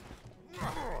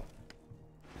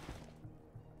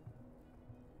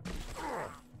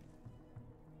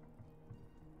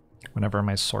 Whenever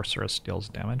my sorceress deals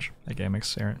damage, I gain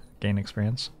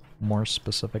experience. More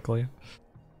specifically.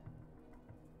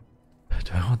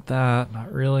 Do I want that?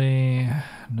 Not really.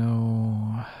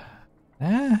 No.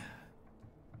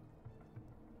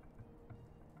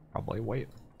 Probably wait.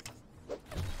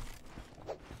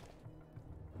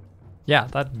 Yeah,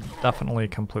 that definitely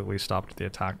completely stopped the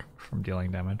attack from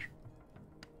dealing damage.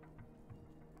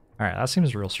 Alright, that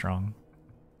seems real strong.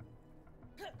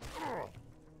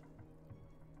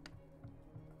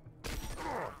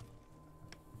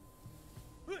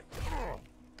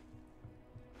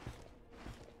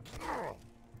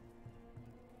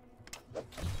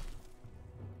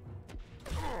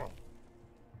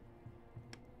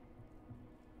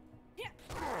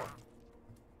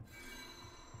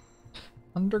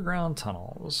 Underground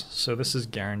tunnels. So this is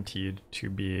guaranteed to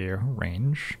be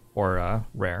range or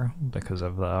rare because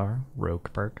of the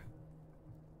rogue perk.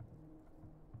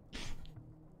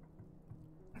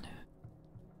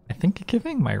 I think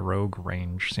giving my rogue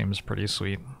range seems pretty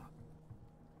sweet.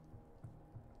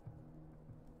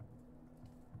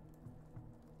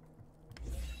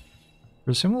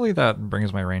 Presumably that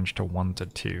brings my range to 1 to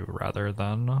 2 rather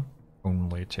than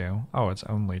only 2. Oh, it's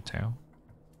only 2.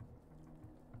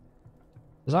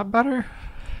 Is that better?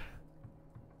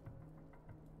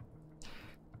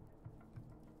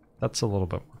 That's a little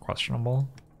bit more questionable.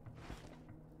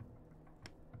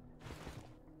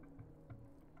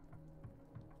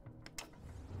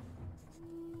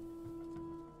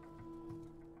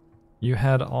 You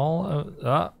had all of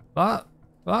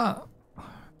the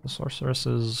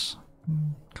sorceress's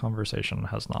conversation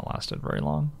has not lasted very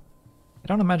long. I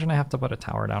don't imagine I have to put a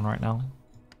tower down right now.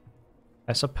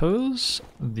 I suppose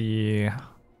the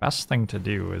best thing to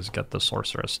do is get the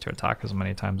sorceress to attack as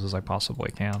many times as I possibly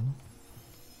can.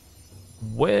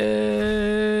 What?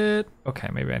 Okay,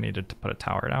 maybe I needed to put a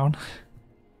tower down.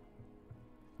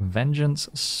 Vengeance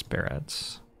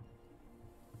Spirits.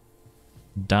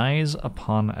 Dies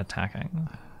upon attacking.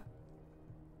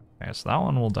 Okay, so that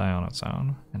one will die on its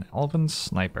own. An Elven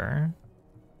Sniper.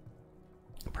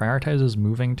 Prioritizes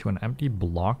moving to an empty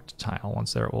blocked tile.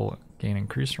 Once there, it will gain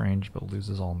increased range but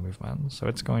loses all movement. So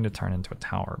it's going to turn into a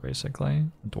tower, basically.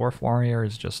 A Dwarf Warrior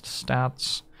is just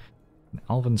stats. An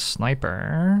Elven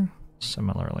Sniper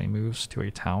similarly moves to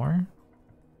a tower.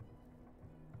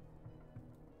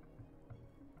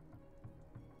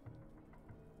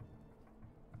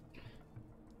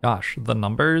 Gosh, the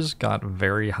numbers got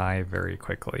very high very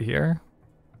quickly here.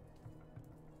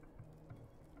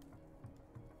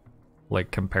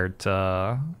 Like compared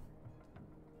to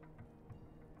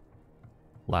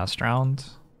last round.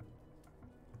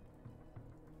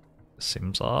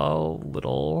 Seems a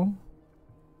little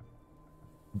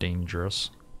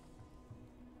dangerous.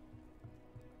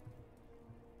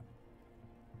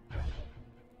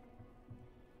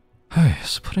 Okay,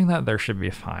 so putting that there should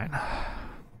be fine.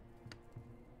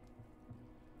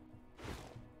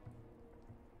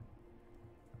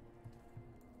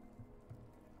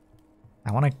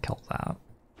 I want to kill that.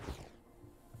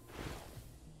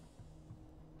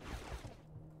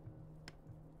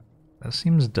 This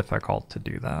seems difficult to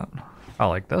do that. Oh,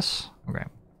 like this? Okay.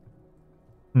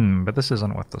 But this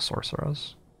isn't with the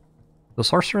sorceress. The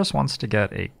sorceress wants to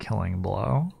get a killing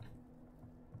blow.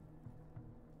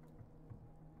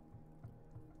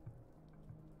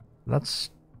 That's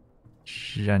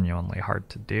genuinely hard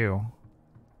to do.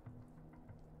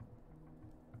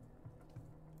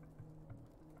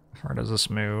 How far does this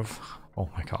move? Oh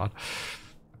my god.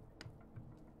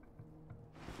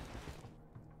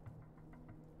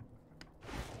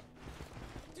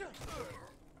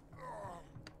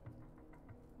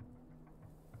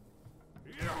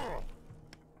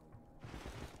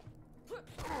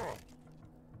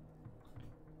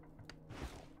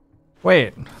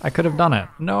 Wait, I could have done it.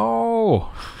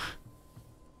 No!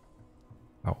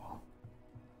 Oh.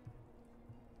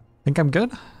 Think I'm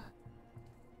good?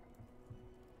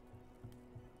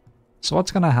 So what's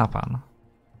gonna happen?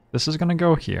 This is gonna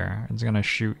go here. It's gonna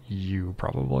shoot you,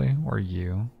 probably. Or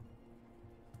you.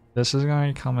 This is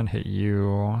gonna come and hit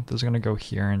you. This is gonna go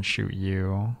here and shoot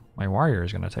you. My warrior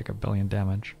is gonna take 1 billion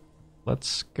damage.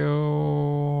 Let's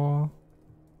go...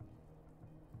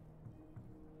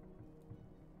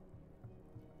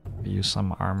 use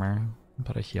some armor.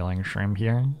 Put a healing shrimp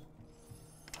here.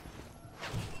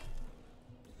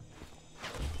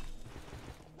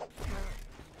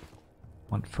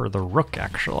 Went for the rook,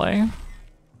 actually.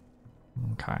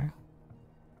 Okay.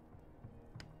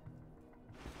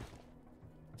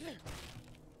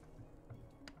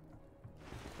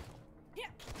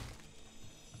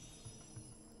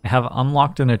 I have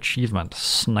unlocked an achievement,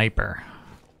 Sniper.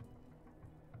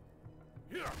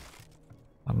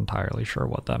 Not entirely sure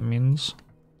what that means.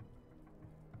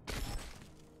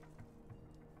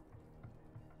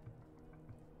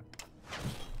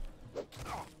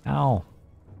 Ow.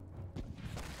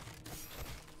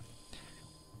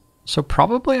 So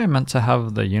probably I meant to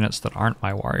have the units that aren't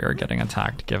my warrior getting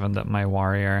attacked, given that my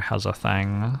warrior has a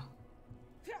thing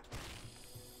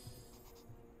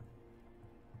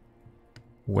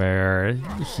where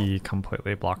he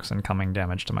completely blocks incoming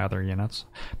damage to my other units.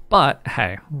 But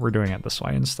hey, we're doing it this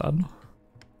way instead.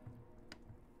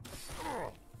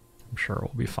 I'm sure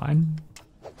we'll be fine.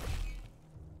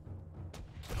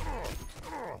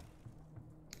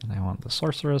 And I want the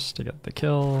sorceress to get the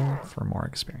kill for more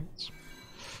experience.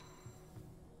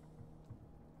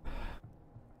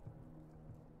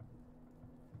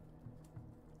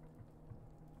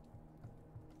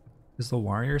 Is the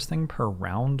warrior's thing per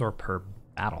round or per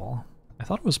battle? I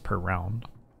thought it was per round.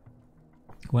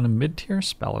 When a mid-tier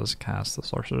spell is cast, the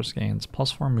sorceress gains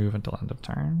 +4 move until end of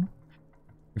turn.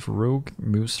 If rogue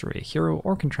moves through a hero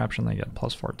or contraption, they get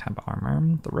 +4 temp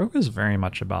armor. The rogue is very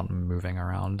much about moving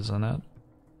around, isn't it?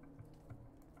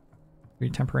 3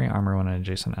 temporary armor when an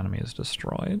adjacent enemy is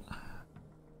destroyed.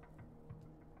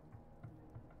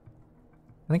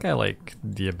 I think I like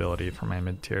the ability for my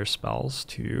mid-tier spells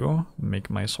to make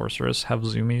my sorceress have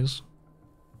zoomies.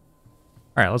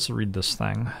 Alright, let's read this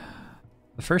thing.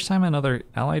 The first time another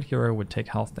allied hero would take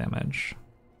health damage.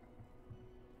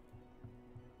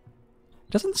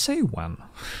 It doesn't say when.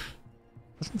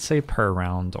 It doesn't say per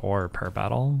round or per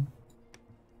battle.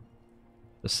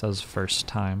 This says first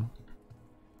time.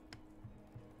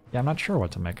 Yeah, I'm not sure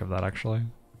what to make of that, actually.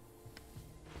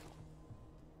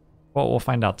 Well, we'll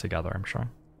find out together, I'm sure.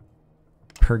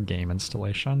 Per game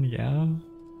installation, yeah.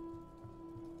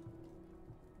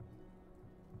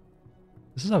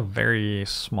 This is a very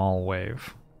small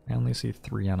wave. I only see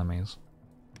 3 enemies.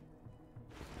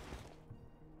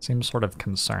 Seems sort of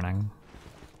concerning.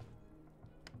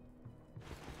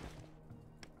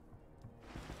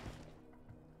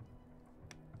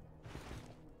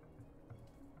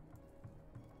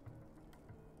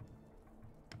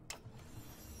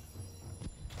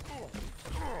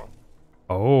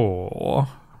 Oh.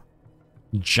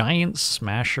 Giant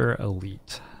Smasher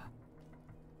Elite.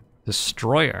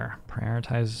 Destroyer.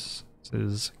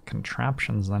 Prioritizes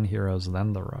contraptions, then heroes,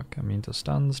 then the rook. Immune to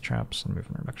stuns, traps, and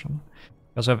movement reduction.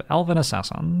 We also have Elven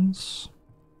Assassins.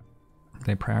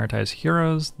 They prioritize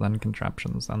heroes, then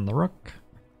contraptions, then the rook.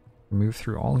 Move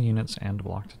through all units and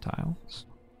blocked tiles.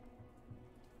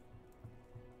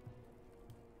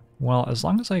 Well, as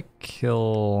long as I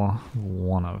kill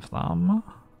one of them,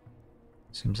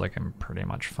 seems like I'm pretty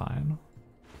much fine.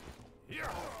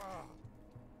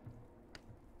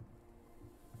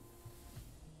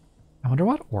 I wonder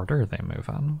what order they move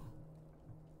in.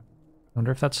 I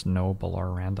wonder if that's noble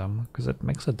or random, because it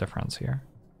makes a difference here.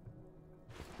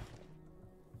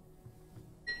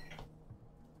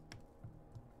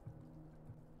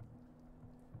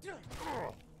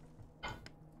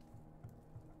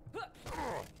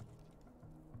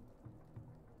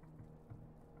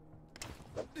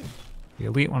 The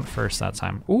elite went first that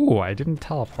time. Ooh, I didn't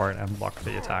teleport and block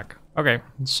the attack. Okay,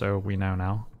 so we know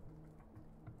now.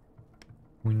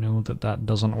 We know that that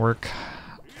doesn't work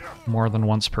more than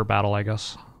once per battle, I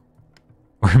guess.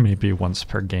 Or maybe once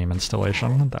per game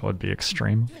installation. That would be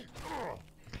extreme.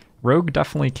 Rogue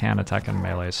definitely can attack in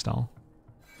melee still.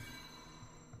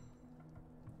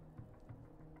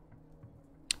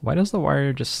 Why does the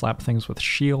warrior just slap things with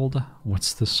shield?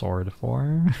 What's the sword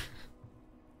for?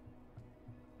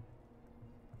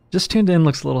 Just Tuned In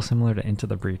looks a little similar to Into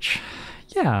the Breach.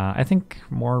 Yeah, I think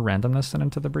more randomness than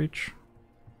Into the Breach.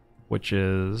 Which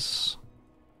is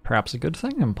perhaps a good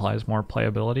thing. Implies more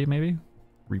playability, maybe?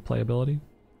 Replayability.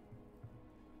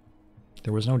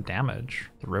 There was no damage.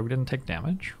 The rogue didn't take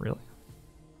damage? Really?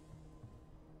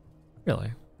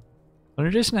 Really? When an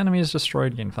adjacent enemy is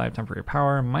destroyed, gain 5 temporary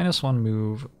power, -1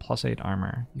 move, +8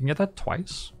 armor. You can get that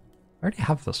twice? I already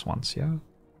have this once, yeah.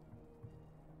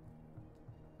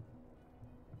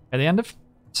 At the end of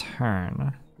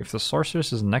turn, if the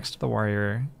sorceress is next to the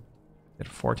warrior, get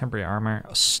 4 temporary armor,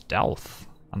 stealth,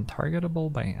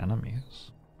 untargetable by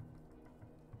enemies.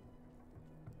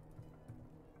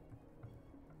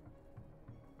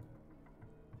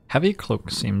 Heavy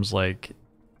cloak seems like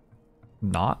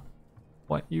not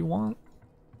what you want.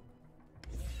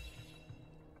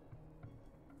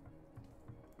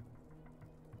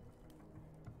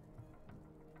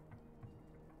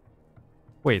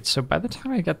 Wait, so by the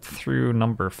time I get through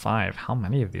number 5, how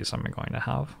many of these am I going to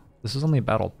have? This is only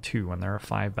battle 2 and there are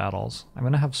 5 battles. I'm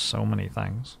going to have so many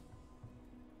things.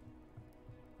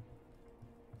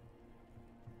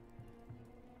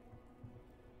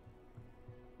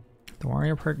 The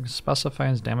warrior perk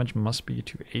specifies damage must be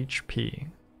to HP.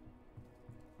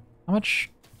 How much?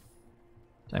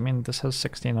 I mean, this has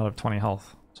 16 out of 20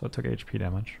 health, so it took HP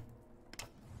damage.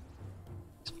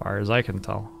 As far as I can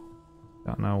tell.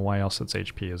 Don't know why else its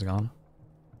HP is gone.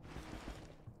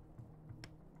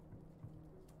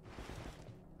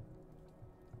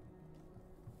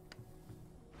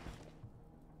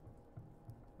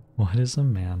 What is a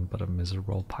man but a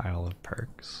miserable pile of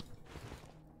perks?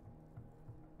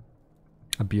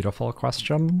 A beautiful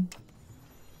question.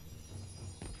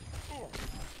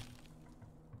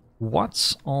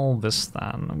 What's all this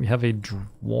then? We have a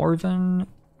dwarven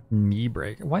knee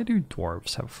break. Why do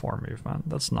dwarves have 4 movement?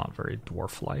 That's not very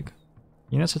dwarf-like.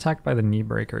 Units attacked by the knee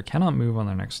breaker cannot move on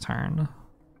their next turn.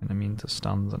 And immune to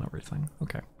stuns and everything.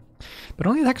 Okay. But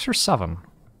only attacks for 7.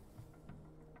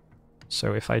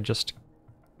 So if I just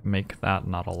make that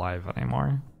not alive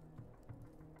anymore,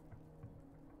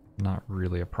 not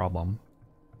really a problem.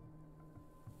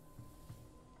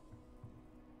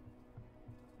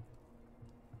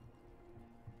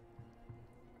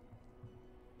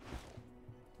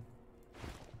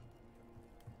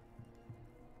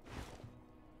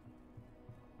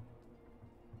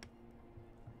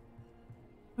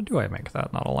 How do I make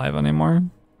that not alive anymore?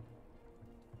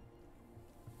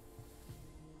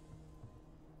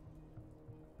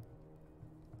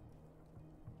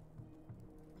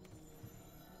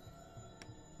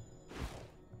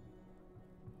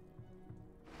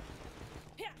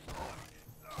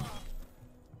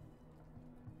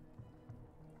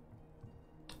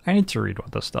 I need to read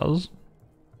what this does.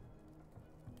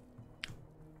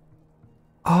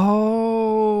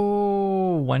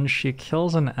 Oh, when she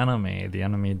kills an enemy, the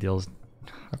enemy deals...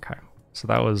 Okay, so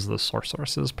that was the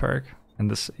sorceress's perk, and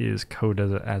this is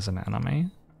coded as an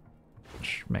enemy,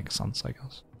 which makes sense, I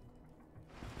guess.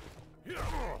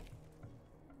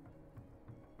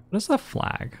 What is the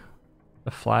flag?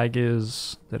 The flag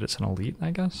is that it's an elite,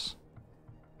 I guess?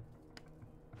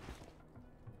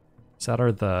 Is that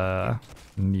or the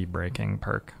knee breaking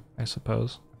perk, I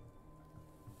suppose?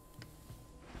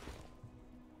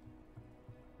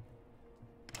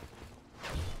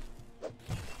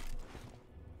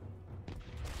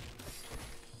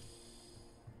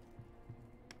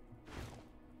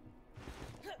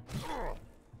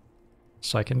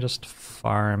 So I can just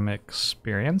farm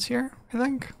experience here, I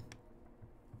think?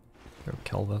 Go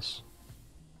kill this.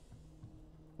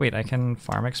 Wait, I can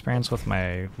farm experience with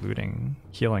my looting,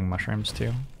 healing mushrooms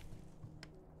too.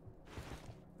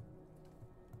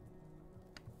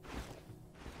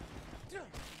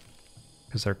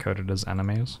 Because they're coded as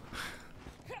enemies.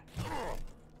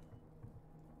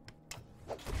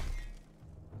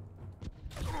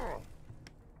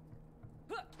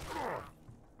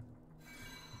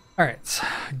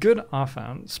 Good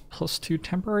offense. +2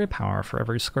 temporary power for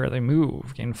every square they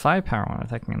move. Gain 5 power when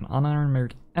attacking an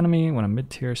unarmored enemy when a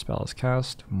mid-tier spell is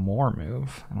cast. More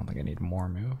move. I don't think I need more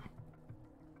move.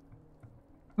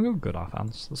 I'll go good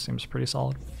offense. This seems pretty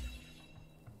solid.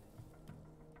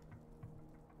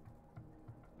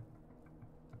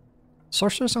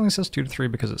 Sorceress only says 2 to 3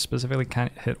 because it specifically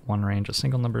can't hit one range. A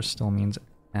single number still means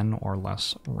N or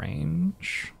less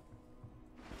range.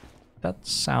 That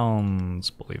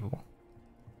sounds believable.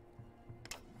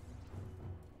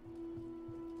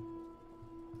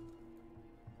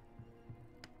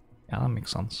 Yeah, that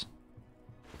makes sense.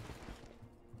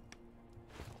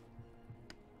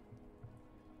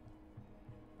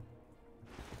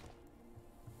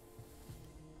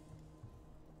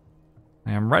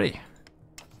 I am ready.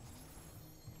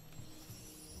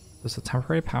 Does the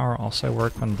temporary power also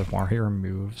work when the warrior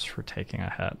moves for taking a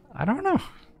hit? I don't know.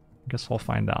 I guess we'll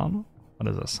find out. What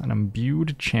is this? An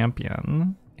imbued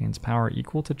champion gains power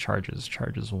equal to charges.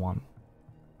 Charges 1.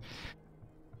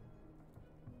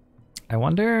 I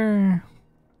wonder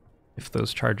if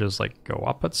those charges like go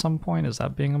up at some point. Is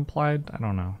that being implied? I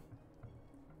don't know.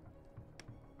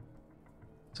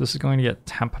 So this is going to get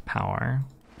temp power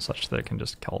such that it can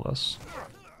just kill this.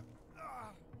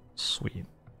 Sweet.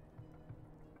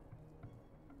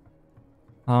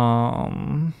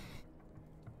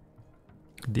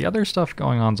 The other stuff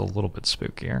going on is a little bit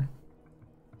spookier.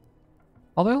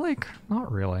 Although, like,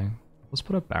 not really. Let's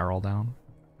put a barrel down.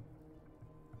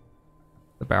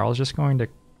 The barrel is just going to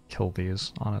kill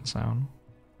these on its own.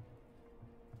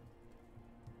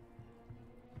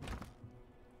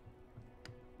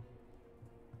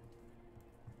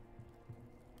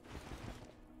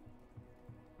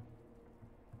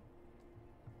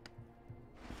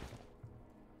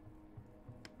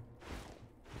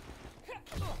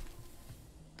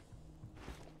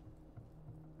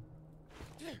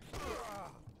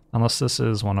 Unless this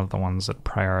is one of the ones that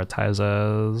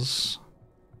prioritizes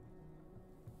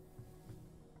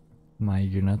my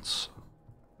units.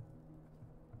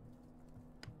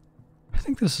 I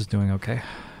think this is doing okay.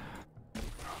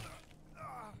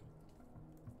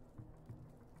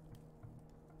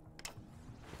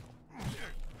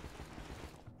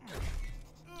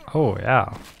 Oh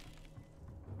yeah.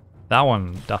 That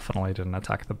one definitely didn't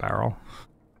attack the barrel.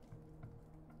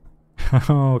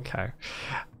 Okay.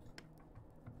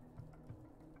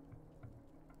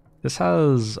 This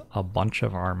has a bunch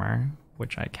of armor,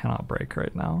 which I cannot break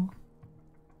right now.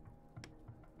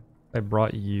 I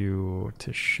brought you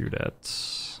to shoot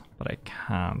it, but I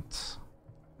can't.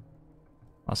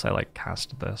 Unless I like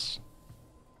cast this.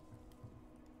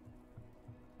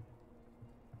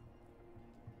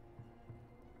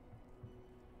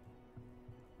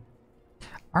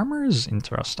 Armor is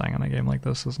interesting in a game like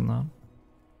this, isn't it?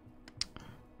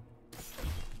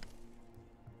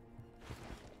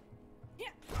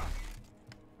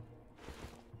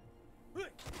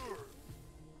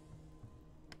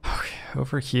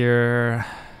 Over here,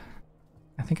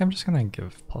 I think I'm just gonna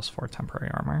give +4 temporary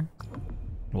armor.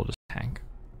 We'll just tank.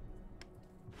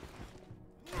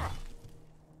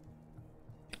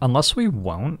 Unless we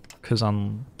won't, because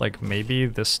on like maybe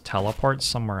this teleports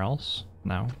somewhere else.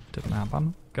 No, didn't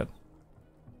happen. Good.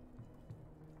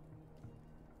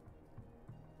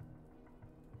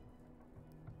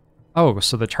 Oh,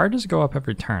 so the charges go up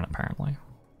every turn apparently.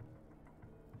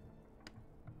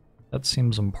 That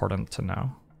seems important to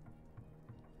know.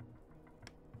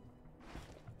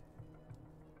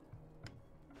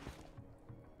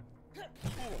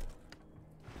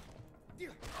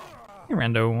 Hey,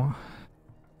 rando.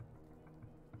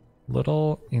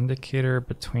 Little indicator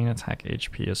between attack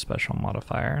HP is special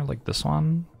modifier, like this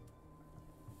one.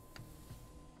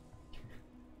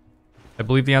 I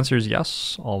believe the answer is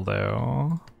yes,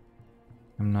 although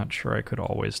I'm not sure I could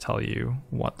always tell you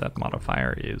what that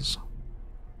modifier is.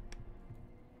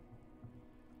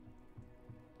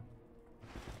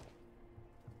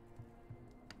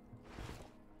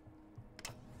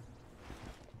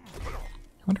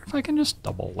 I wonder if I can just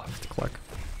double left click.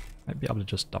 Might be able to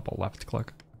just double left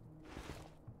click.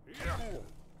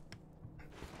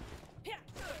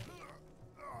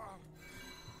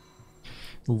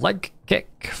 Leg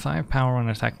kick, 5 power when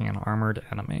attacking an armored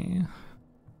enemy.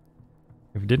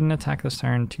 If you didn't attack this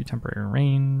turn, 2 temporary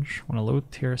range. When a low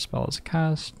tier spell is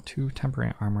cast, 2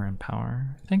 temporary armor and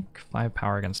power. I think 5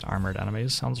 power against armored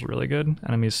enemies sounds really good.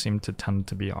 Enemies seem to tend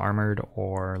to be armored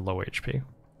or low HP. If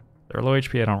they're low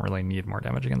HP, I don't really need more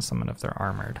damage against them, and if they're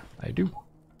armored, I do.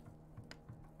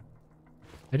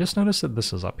 I just noticed that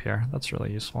this is up here. That's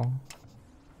really useful.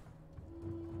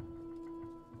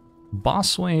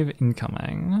 Boss wave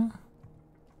incoming.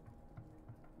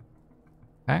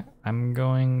 Okay, I'm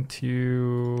going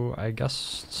to, I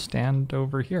guess, stand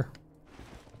over here.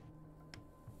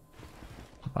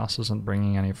 The boss isn't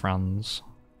bringing any friends.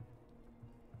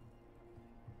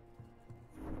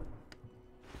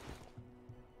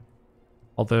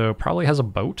 Although, probably has a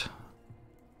boat.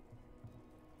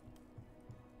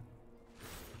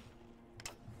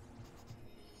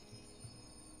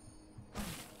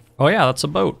 Oh yeah, that's a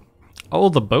boat. Oh,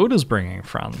 the boat is bringing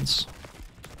friends.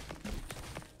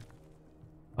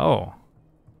 Oh,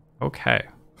 okay.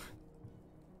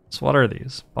 So what are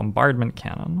these? Bombardment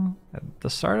cannon. At the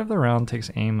start of the round,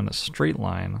 takes aim in a straight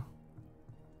line.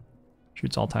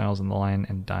 Shoots all tiles in the line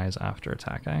and dies after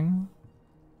attacking.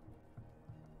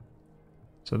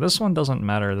 So this one doesn't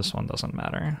matter, this one doesn't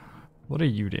matter. What do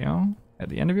you do? At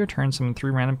the end of your turn, summon 3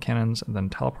 random cannons and then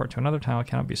teleport to another tile.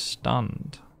 Cannot be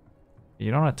stunned. You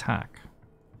don't attack.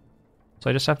 So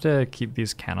I just have to keep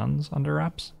these cannons under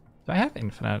wraps. Do I have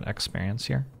infinite experience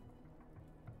here?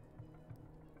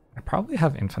 I probably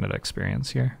have infinite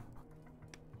experience here.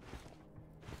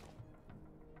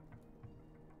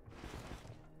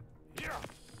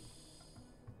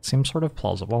 Seems sort of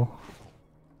plausible.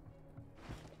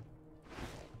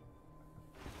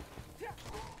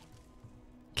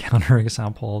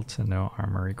 Counterexample to no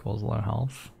armor equals low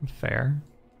health. Fair.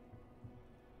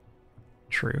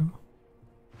 True.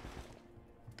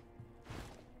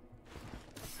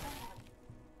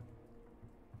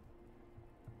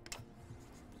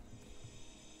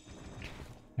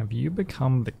 Have you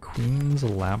become the Queen's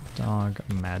Lapdog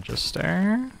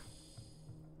Magister?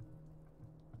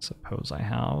 Suppose I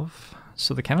have.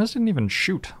 So the cannons didn't even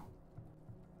shoot.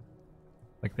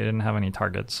 Like, they didn't have any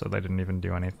targets, so they didn't even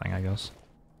do anything, I guess.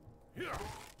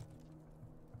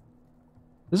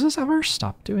 Does this ever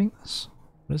stop doing this?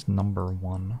 What is number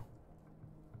 1?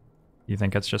 You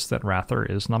think it's just that Rather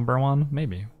is number 1?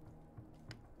 Maybe.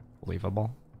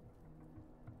 Believable.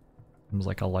 Seems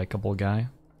like a likable guy.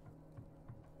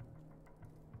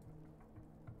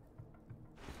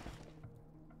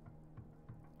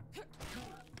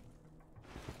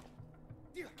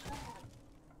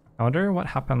 I wonder what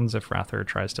happens if Rather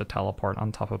tries to teleport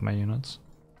on top of my units.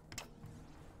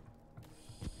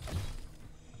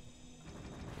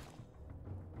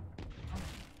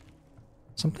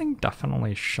 Something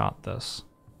definitely shot this.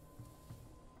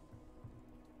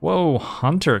 Whoa,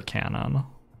 Hunter Cannon.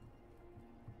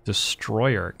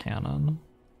 Destroyer Cannon.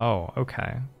 Oh,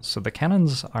 okay. So the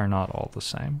cannons are not all the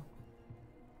same.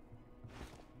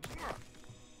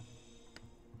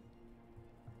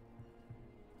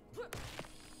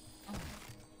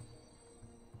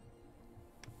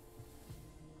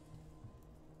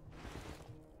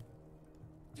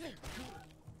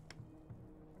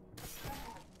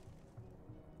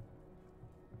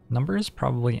 Number is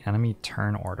probably enemy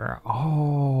turn order.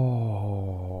 Oh.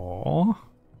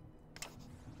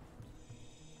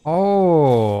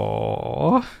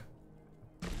 Oh.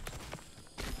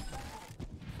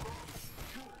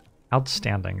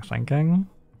 Outstanding thinking.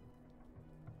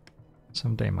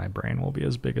 Someday my brain will be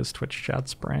as big as Twitch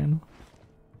chat's brain.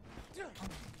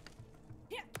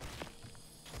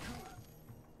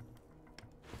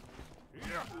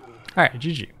 Alright,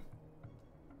 GG.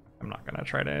 I'm not gonna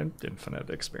try to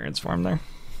infinite experience farm there.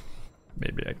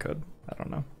 Maybe I could. I don't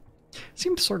know.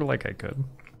 Seemed sort of like I could.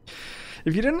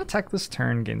 If you didn't attack this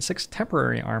turn, gain 6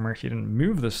 temporary armor. If you didn't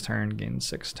move this turn, gain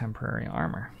 6 temporary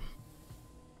armor.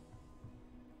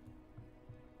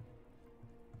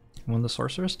 When the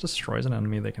sorceress destroys an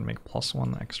enemy, they can make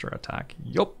 +1 extra attack.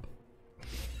 Yup.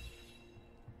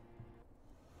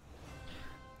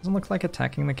 Doesn't look like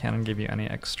attacking the cannon gave you any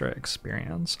extra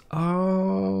experience.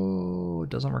 Oh, it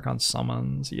doesn't work on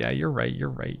summons. Yeah, you're right, you're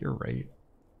right, you're right.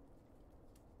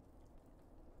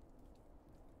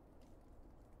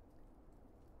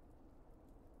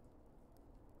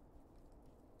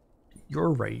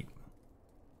 You're right.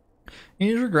 He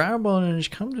is regrettable in his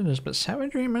comeliness, but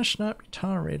savagery must not be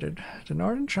tolerated. The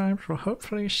northern tribes will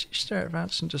hopefully cease their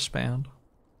advance and disband.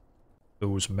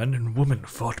 Those men and women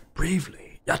fought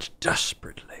bravely, yet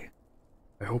desperately.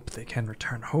 I hope they can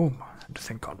return home and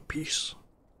think on peace.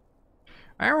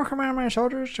 I will command my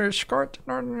soldiers to escort the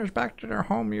northerners back to their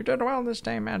home. You did well this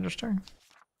day, Magister.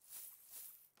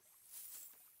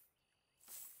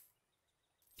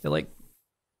 It like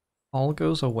all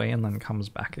goes away and then comes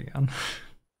back again.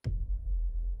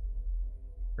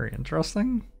 Very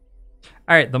interesting.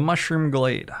 Alright, the Mushroom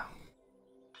Glade.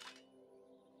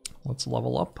 Let's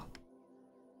level up.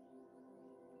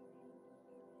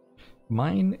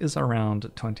 Mine is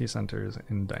around 20 centers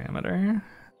in diameter.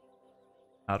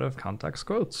 Out of context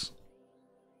quotes.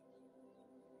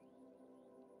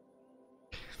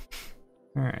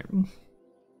 Alright.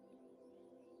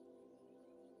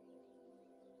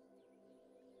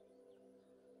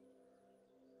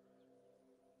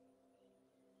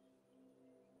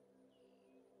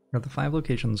 Are the 5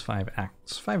 locations, 5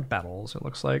 acts, 5 battles, it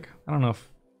looks like. I don't know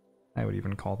if I would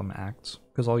even call them acts,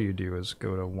 because all you do is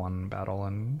go to 1 battle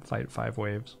and fight 5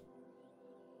 waves.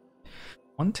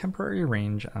 1 temporary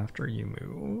range after you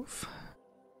move.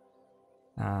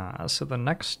 So the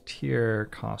next tier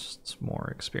costs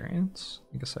more experience.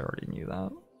 I guess I already knew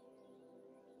that.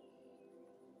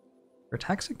 Your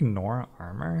attacks ignore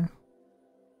armor?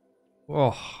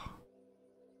 Oh.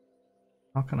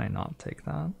 How can I not take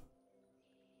that?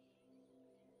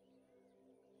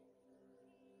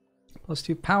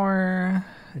 +2 power.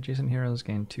 Adjacent heroes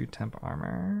gain 2 temp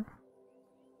armor.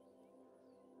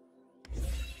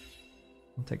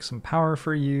 I'll take some power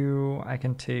for you. I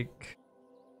can take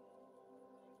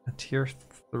a tier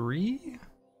 3?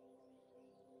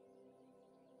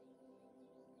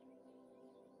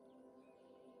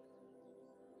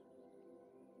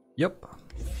 Yep.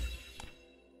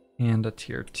 And a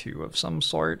tier 2 of some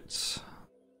sort.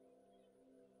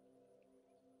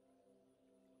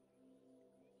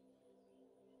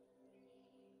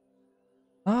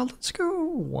 Let's go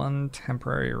 1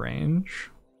 temporary range,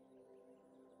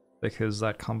 because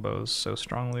that combos so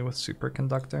strongly with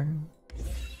Superconductor.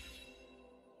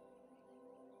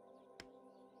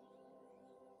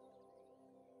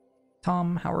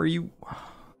 Tom, how are you?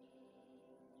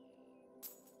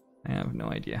 I have no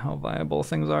idea how viable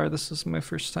things are. This is my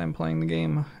first time playing the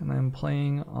game, and I'm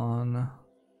playing on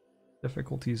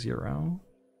difficulty 0.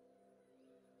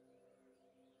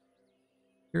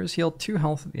 Heroes heal 2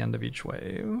 health at the end of each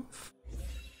wave.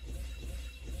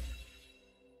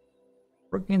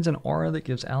 Rook gains an aura that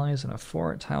gives allies in a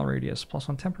 4 tile radius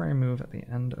 +1 temporary move at the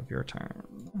end of your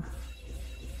turn.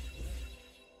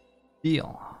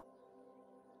 Deal.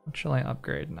 What shall I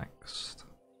upgrade next?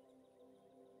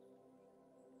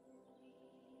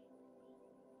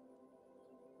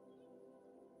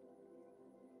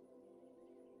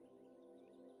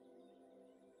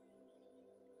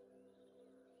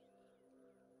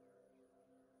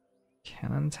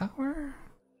 Cannon tower?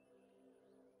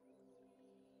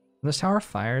 When this tower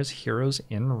fires, heroes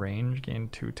in range gain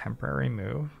 2 temporary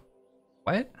move.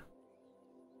 What?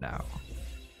 No.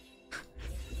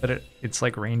 But it's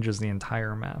like ranges the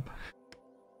entire map.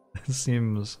 It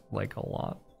seems like a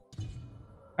lot.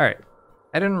 Alright.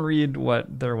 I didn't read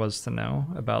what there was to know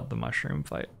about the mushroom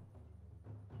fight.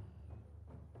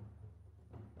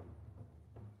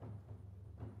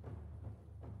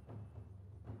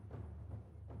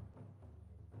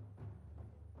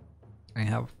 I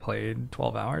have played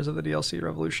 12 hours of the DLC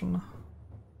Revolution.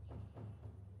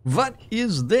 What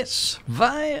is this?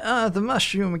 Why are the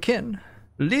mushroom kin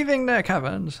leaving their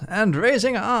caverns and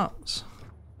raising arms?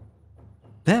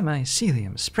 Their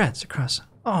mycelium spreads across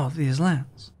all these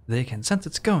lands. They can sense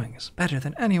its goings better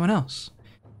than anyone else.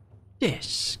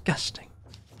 Disgusting.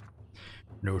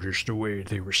 Notice the way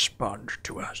they respond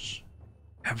to us.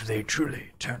 Have they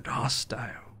truly turned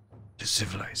hostile to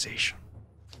civilization?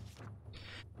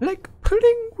 Like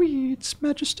pulling weeds,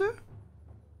 Magister.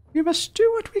 We must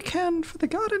do what we can for the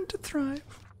garden to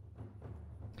thrive.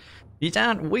 These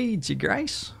aren't weeds, Your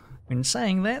Grace. In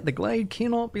saying that, the glade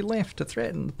cannot be left to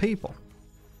threaten the people.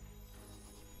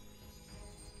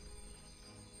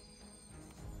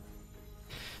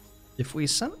 If we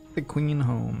sent the queen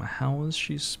home, how is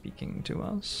she speaking to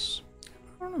us?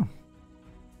 I don't know.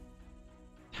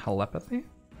 Telepathy?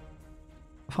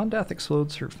 Upon death,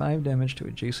 explodes for 5 damage to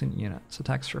adjacent units.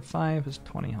 Attacks for 5 is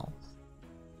 20 health.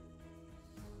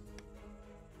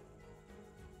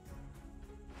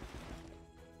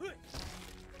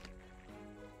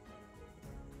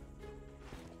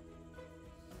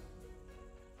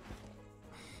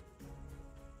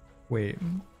 Wait.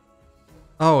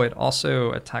 Oh, it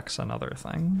also attacks another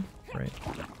thing, right?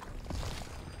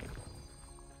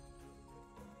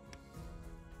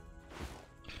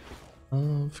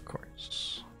 Of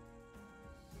course.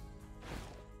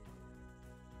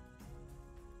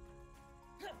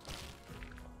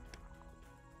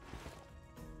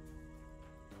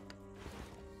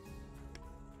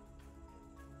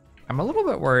 I'm a little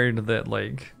bit worried that,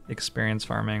 like, experience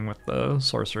farming with the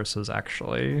sorceress is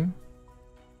actually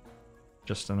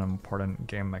just an important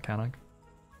game mechanic.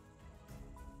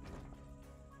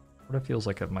 But it feels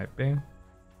like it might be.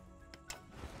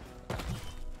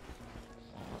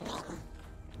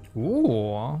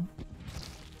 Ooh.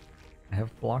 I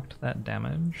have blocked that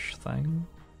damage thing.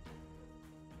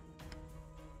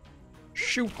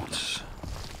 Shoot.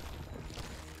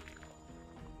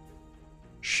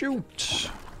 Shoot.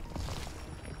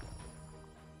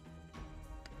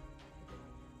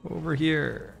 Over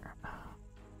here.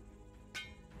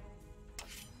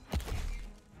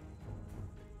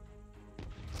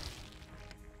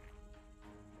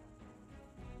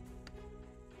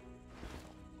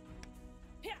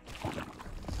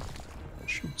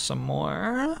 Shoot some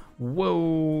more.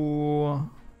 Whoa.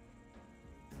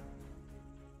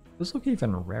 Those look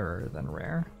even rarer than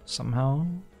rare, somehow.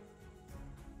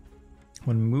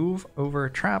 When move over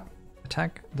trap,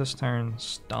 attack this turn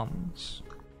stuns.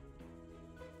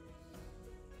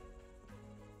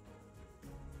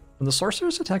 When the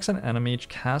sorceress attacks an enemy,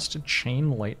 cast Chain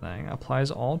Lightning,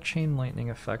 applies all Chain Lightning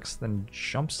effects, then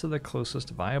jumps to the closest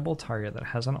viable target that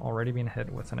hasn't already been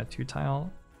hit within a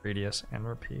 2-tile radius and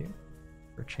repeat.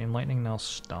 Your Chain Lightning now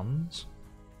stuns.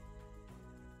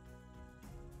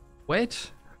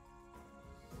 Wait.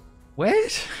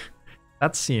 Wait?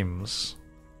 That seems...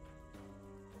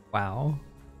 Wow.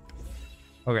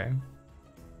 Okay.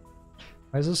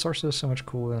 Why is the sorceress so much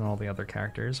cooler than all the other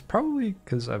characters? Probably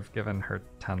because I've given her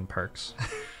 10 perks.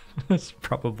 That's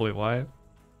probably why.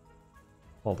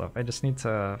 Hold up, I just need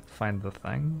to find the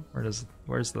thing.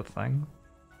 Where's the thing?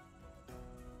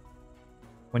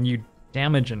 When you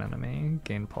damage an enemy,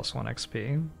 gain +1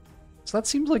 XP. So that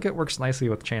seems like it works nicely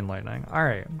with Chain Lightning.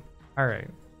 Alright, alright.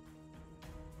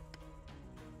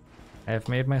 I have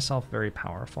made myself very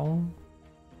powerful.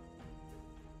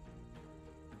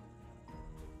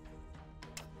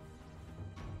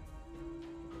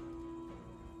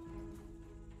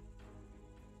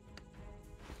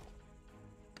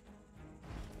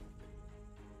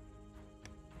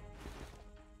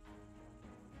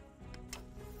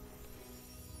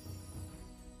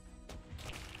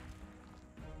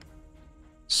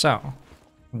 So,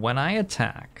 when I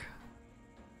attack,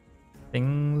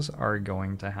 things are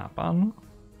going to happen.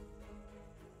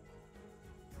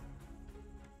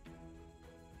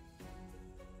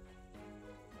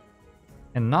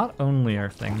 And not only are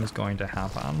things going to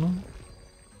happen,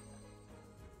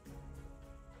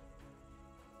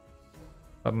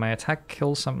 but my attack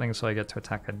kills something so I get to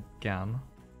attack again.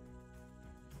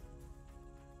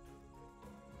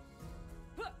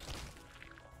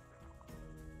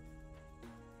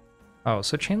 Oh,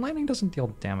 so Chain Lightning doesn't deal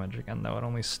damage again, though. It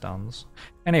only stuns.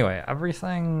 Anyway,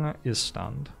 everything is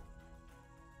stunned.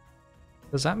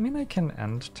 Does that mean I can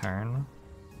end turn?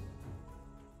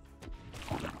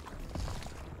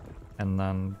 And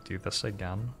then do this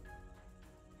again?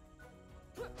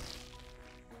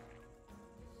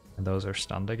 And those are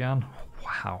stunned again?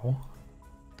 Wow.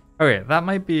 Okay, that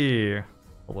might be a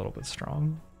little bit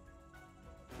strong.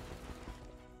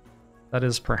 That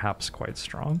is perhaps quite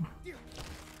strong.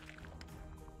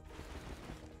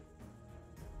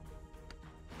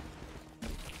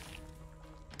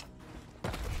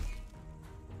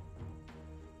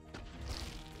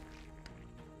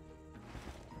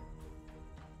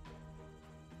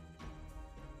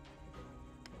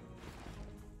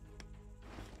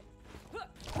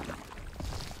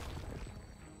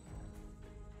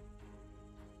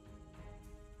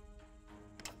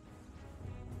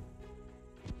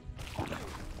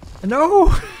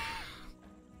 No!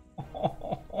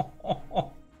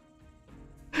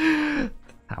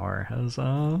 Tower has,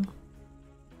 that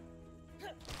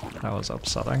was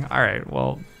upsetting. Alright,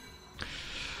 well.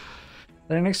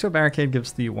 Then next to a barricade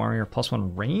gives the warrior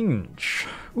 +1 range.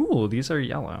 Ooh, these are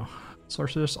yellow.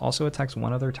 Sorceress also attacks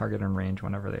one other target in range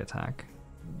whenever they attack.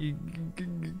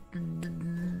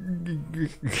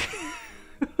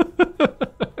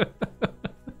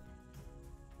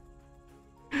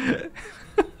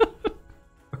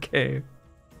 Okay.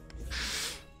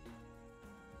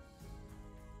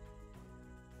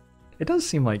 It does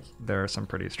seem like there are some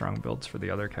pretty strong builds for the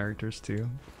other characters too,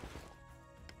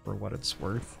 for what it's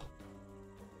worth.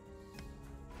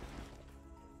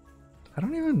 I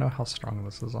don't even know how strong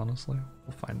this is, honestly.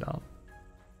 We'll find out.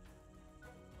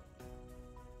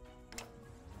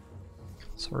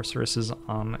 Sorceress is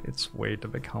on its way to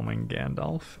becoming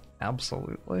Gandalf.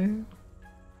 Absolutely.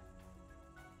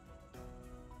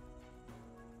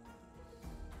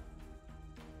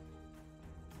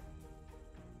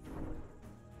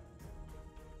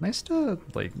 Nice to,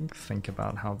 like, think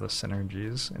about how the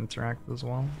synergies interact as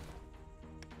well.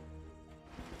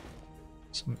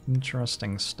 Some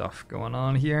interesting stuff going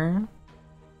on here.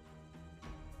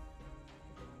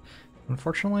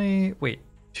 Unfortunately, wait,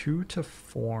 2 to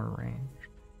 4 range.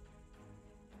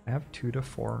 I have 2 to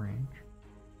 4 range.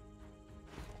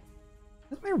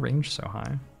 Why is my range so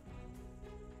high?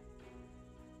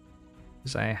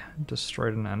 Because I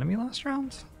destroyed an enemy last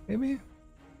round, maybe?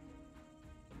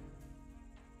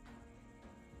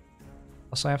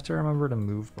 Also, I have to remember to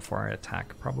move before I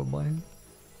attack, probably.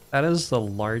 That is the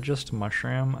largest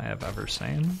mushroom I have ever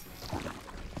seen.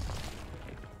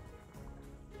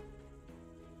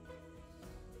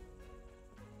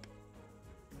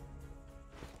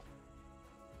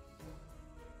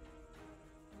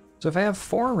 So if I have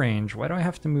 4 range, why do I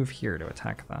have to move here to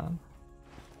attack that?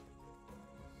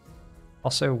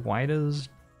 Also, why does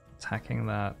attacking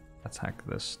that attack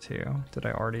this too? Did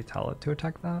I already tell it to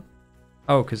attack that?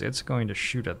 Oh, because it's going to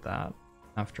shoot at that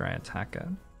after I attack it.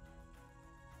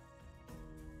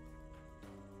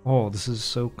 Oh, this is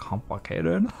so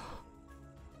complicated.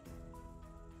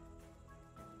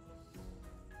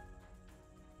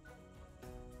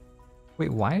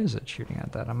 Wait, why is it shooting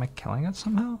at that? Am I killing it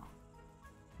somehow?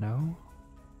 No?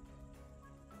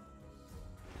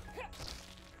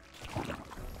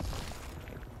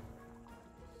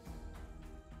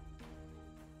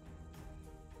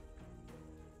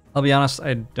 I'll be honest,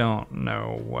 I don't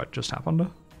know what just happened.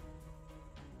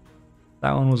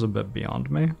 That one was a bit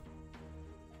beyond me.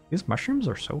 These mushrooms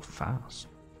are so fast.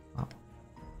 Wow.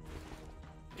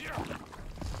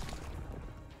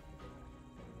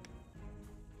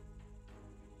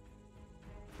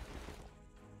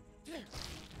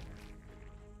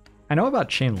 I know about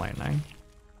chain lightning.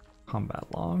 Combat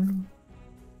log.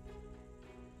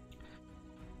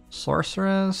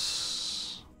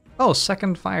 Sorceress. Oh,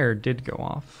 second fire did go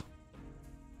off.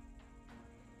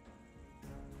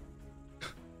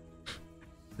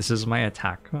 This is my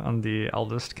attack on the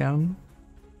eldest kin.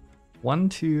 1,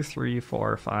 2, 3,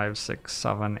 4, 5, 6,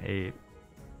 7, 8,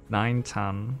 9,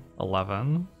 10,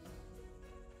 11,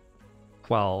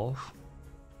 12,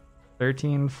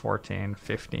 13, 14,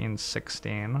 15,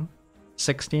 16.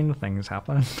 16 things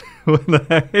happened when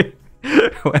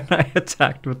I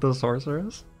attacked with the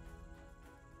sorceress.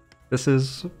 This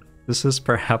is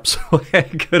perhaps why I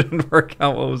couldn't work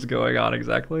out what was going on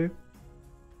exactly.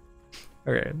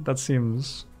 Okay, that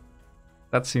seems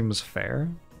fair.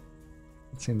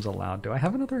 It seems allowed. Do I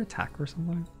have another attack or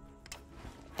something?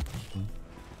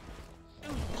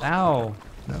 Ow!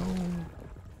 No.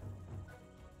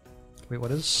 Wait, what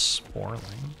is sporling?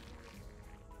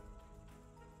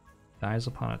 Dies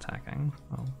upon attacking.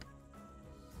 Oh.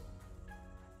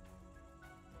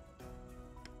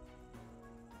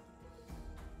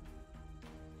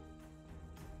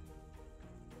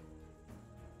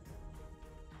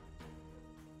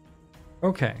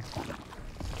 Okay.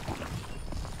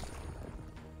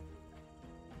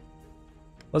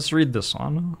 Let's read this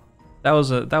one. That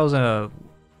was a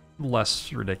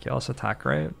less ridiculous attack,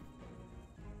 right?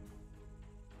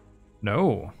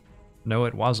 No. No,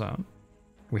 it wasn't.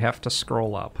 We have to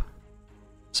scroll up.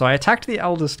 So I attacked the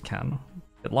eldest kin.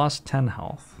 It lost 10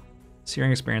 health.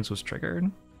 Searing experience was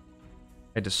triggered.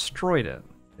 I destroyed it.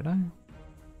 Did I?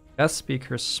 Death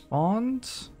Speaker spawned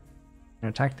and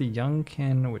attacked the young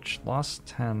kin, which lost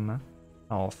 10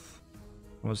 health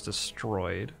and was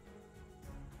destroyed.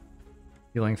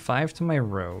 Dealing 5 to my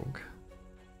rogue.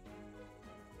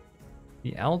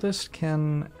 The eldest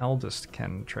kin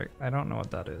trick. I don't know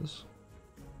what that is.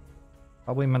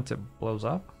 Probably meant it blows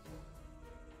up.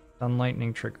 Stun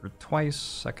lightning triggered twice,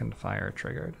 second fire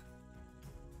triggered.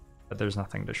 But there's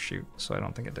nothing to shoot, so I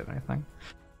don't think it did anything.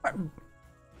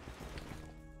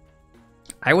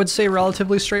 I would say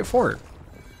relatively straightforward.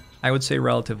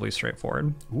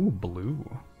 Ooh, blue.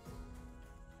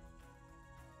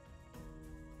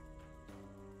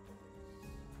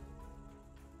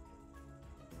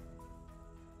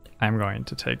 I'm going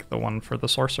to take the one for the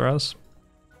sorceress.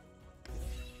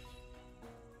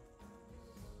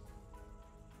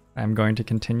 I'm going to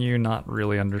continue not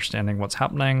really understanding what's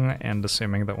happening and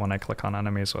assuming that when I click on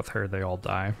enemies with her, they all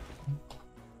die.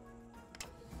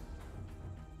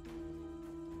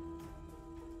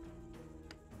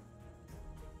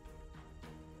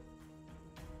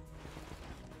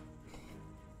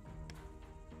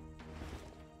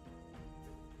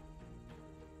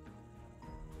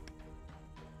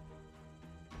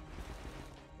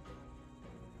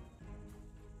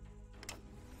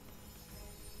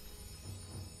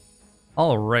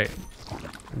 All right,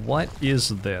 what is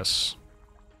this?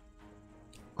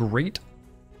 Great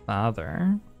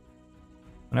Father.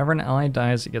 Whenever an ally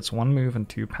dies, it gets 1 move and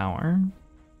 2 power.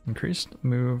 Increased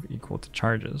move equal to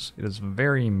charges. It is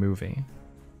very movie.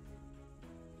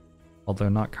 Although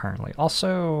not currently.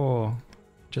 Also,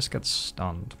 just gets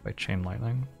stunned by chain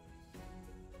lightning.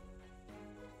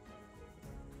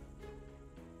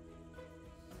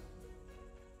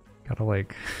 Gotta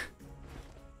like...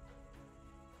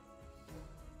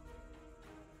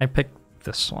 I picked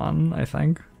this one, I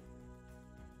think.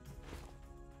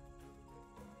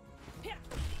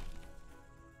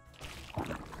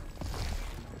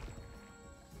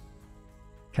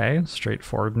 Okay,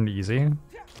 straightforward and easy.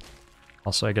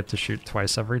 Also, I get to shoot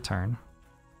twice every turn.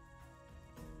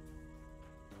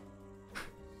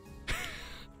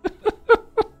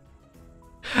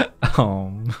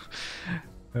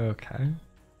 Okay.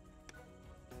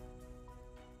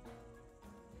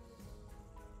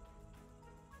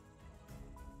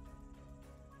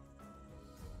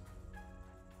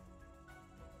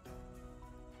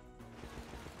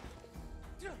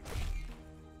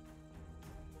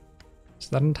 So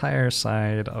that entire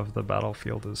side of the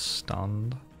battlefield is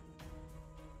stunned.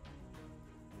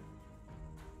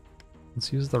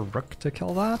 Let's use the Rook to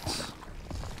kill that.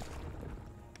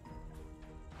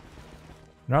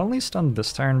 Not only stunned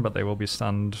this turn, but they will be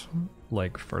stunned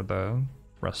like for the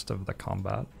rest of the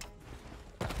combat.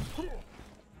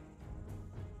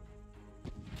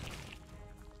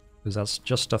 Because that's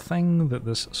just a thing that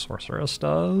this sorceress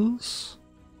does.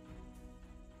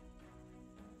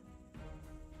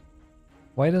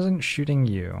 Why doesn't shooting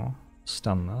you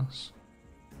stun this?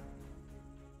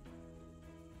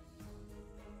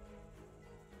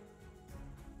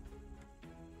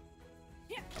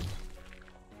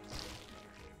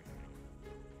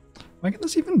 Why can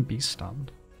this even be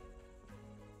stunned?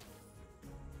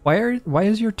 Why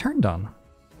is your turn done?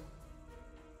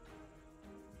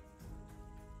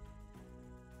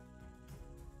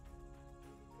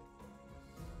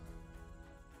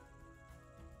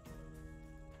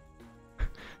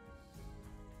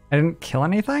 I didn't kill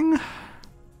anything,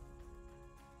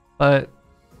 but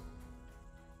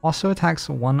also attacks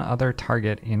one other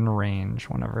target in range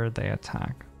whenever they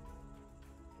attack.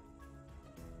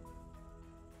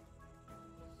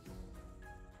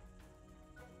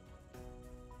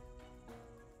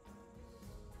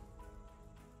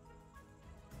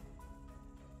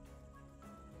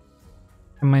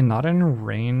 Am I not in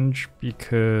range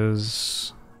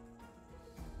because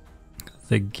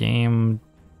the game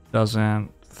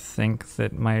doesn't think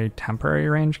that my temporary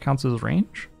range counts as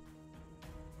range?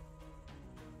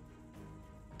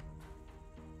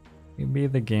 Maybe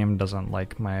the game doesn't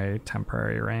like my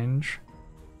temporary range.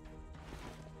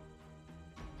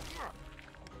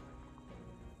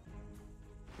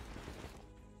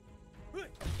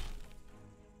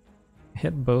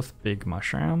 Hit both big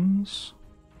mushrooms.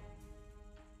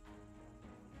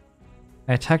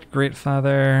 I attacked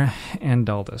Greatfather and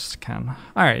Eldest Ken.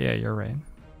 Alright, yeah, you're right.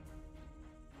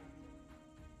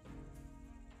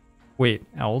 Wait,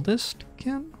 Eldest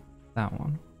Ken? That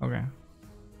one. Okay.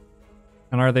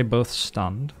 And are they both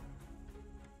stunned?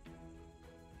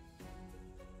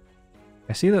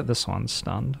 I see that this one's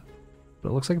stunned, but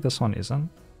it looks like this one isn't.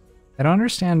 I don't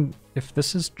understand if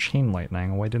this is Chain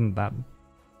Lightning, why didn't that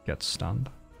get stunned?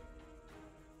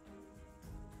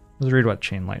 Let's read what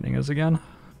Chain Lightning is again.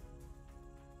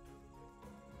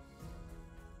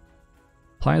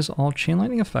 Applies all Chain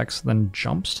Lightning effects, then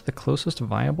jumps to the closest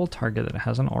viable target that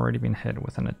hasn't already been hit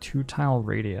within a 2-tile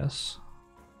radius.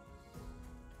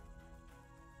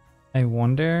 I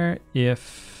wonder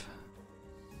if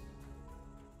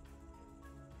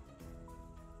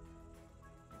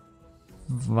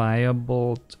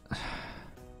viable...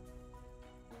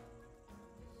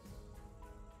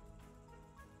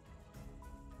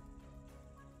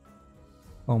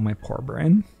 Oh, my poor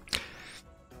brain.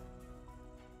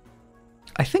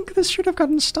 I think this should have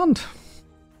gotten stunned.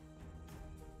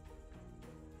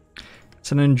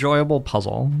 It's an enjoyable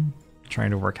puzzle, trying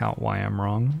to work out why I'm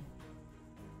wrong.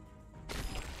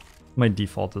 My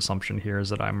default assumption here is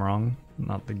that I'm wrong,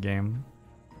 not the game.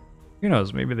 Who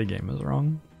knows, maybe the game is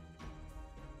wrong.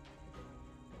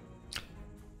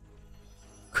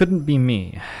 Couldn't be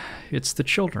me. It's the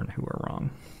children who are wrong.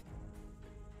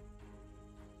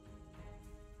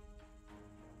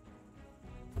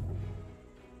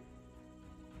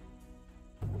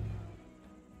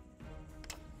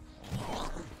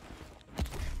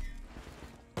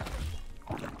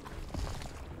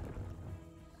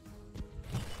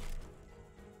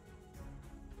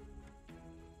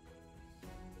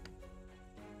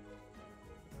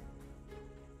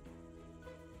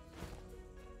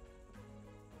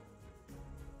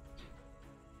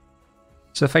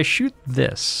 So if I shoot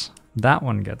this, that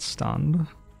one gets stunned.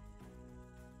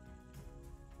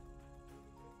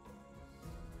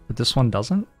 But this one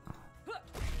doesn't?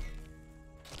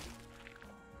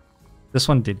 This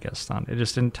one did get stunned. It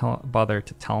just didn't bother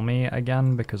to tell me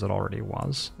again because it already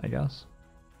was, I guess.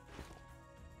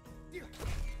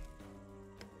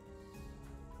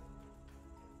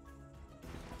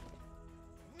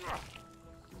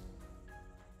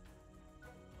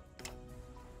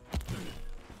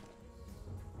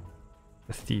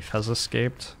 The thief has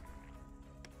escaped.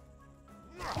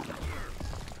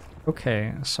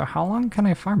 Okay, so how long can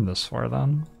I farm this for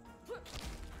then?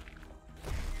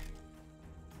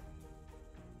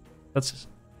 That's...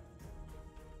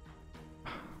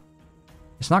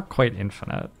 It's not quite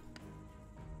infinite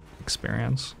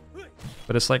experience,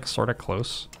 but it's like sort of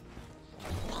close.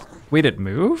 Wait, it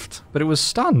moved? But it was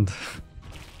stunned.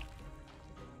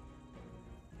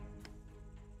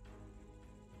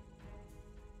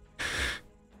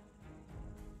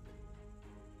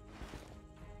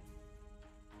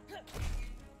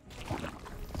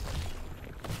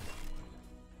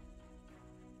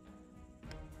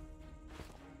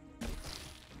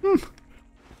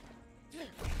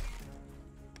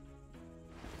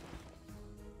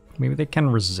 Maybe they can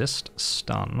resist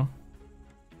stun.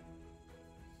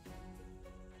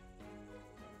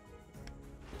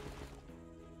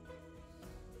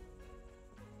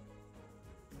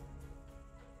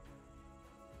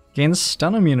 Gains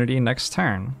stun immunity next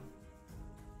turn.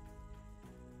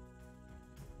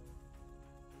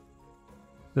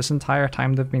 This entire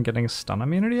time they've been getting stun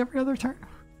immunity every other turn?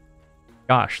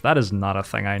 Gosh, that is not a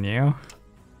thing I knew.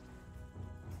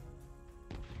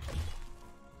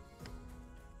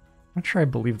 I'm not sure I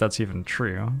believe that's even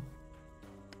true.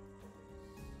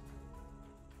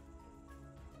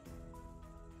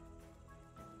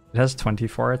 It has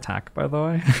 24 attack, by the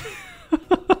way.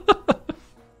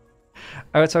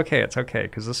 Oh, it's okay,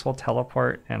 because this will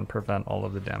teleport and prevent all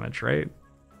of the damage, right?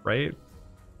 Right?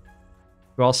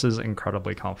 Who else is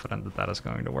incredibly confident that that is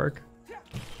going to work?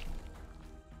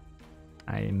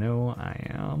 I know I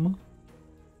am.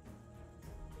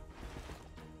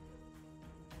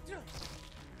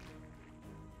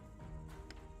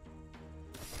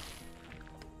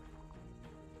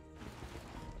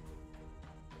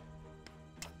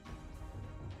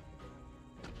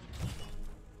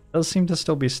 Does seem to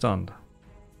still be stunned.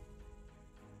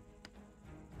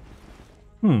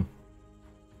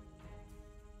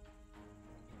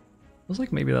 Feels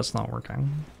like maybe that's not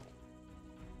working.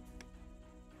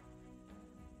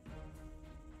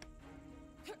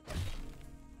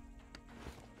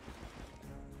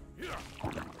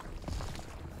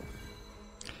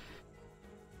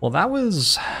 Well, that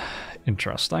was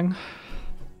interesting.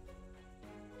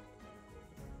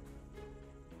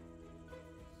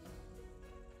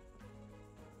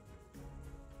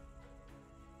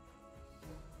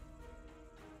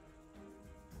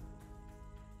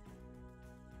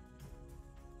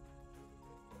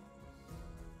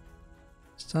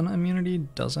 Stun immunity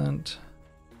doesn't...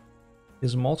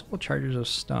 Is multiple charges of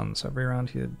stun, so every round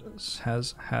he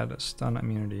has had stun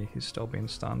immunity, he's still being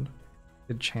stunned.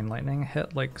 Did Chain Lightning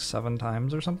hit like 7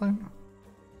 times or something?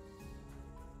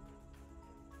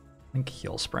 I think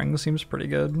Heal Spring seems pretty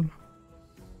good.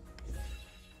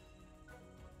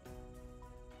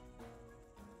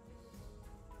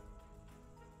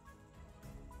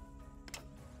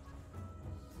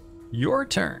 Your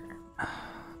turn.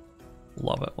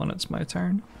 Love it when it's my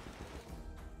turn.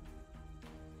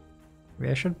 Maybe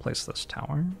I should place this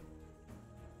tower.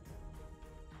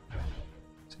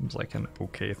 Seems like an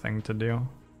okay thing to do.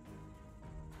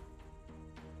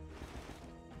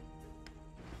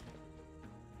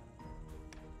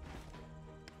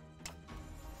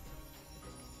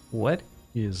 What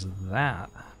is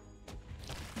that?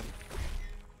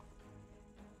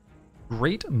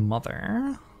 Great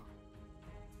Mother.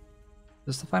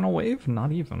 Is this the final wave?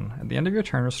 Not even. At the end of your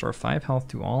turn, restore 5 health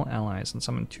to all allies and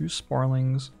summon 2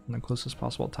 Sporlings in the closest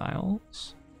possible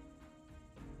tiles.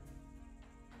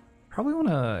 Probably want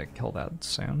to kill that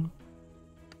soon.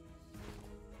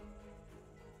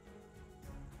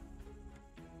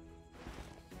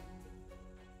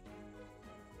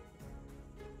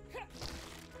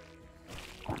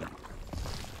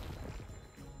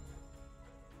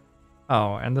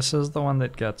 Oh, and this is the one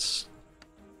that gets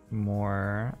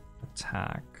more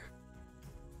attack.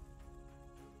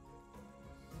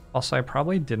 Also, I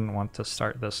probably didn't want to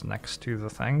start this next to the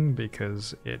thing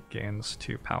because it gains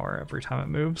 2 power every time it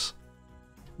moves.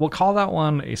 We'll call that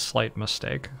one a slight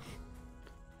mistake.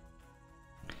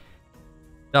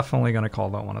 Definitely gonna call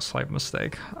that one a slight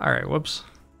mistake. Alright, whoops.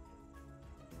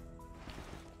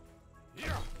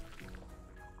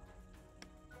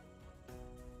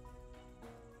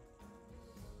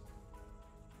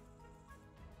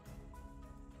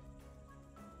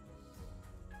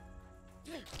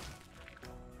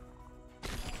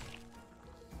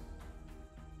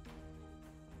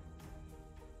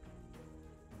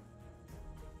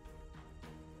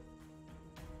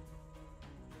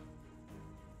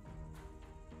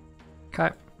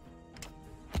 Okay.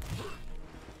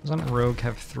 Doesn't Rogue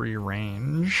have 3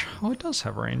 range? Oh, it does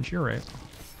have range, you're right.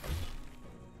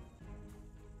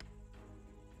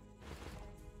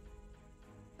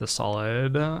 The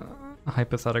solid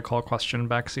hypothetical question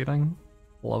backseating.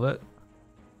 Love it.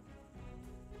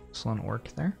 Excellent work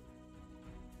there.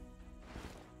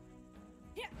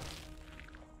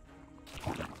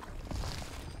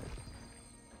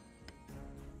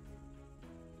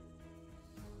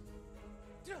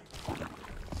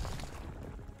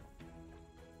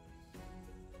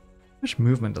 How much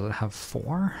movement does it have?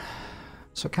 4?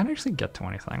 So it can't actually get to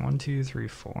anything. 1, 2, 3,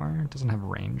 4. It doesn't have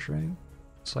range, right?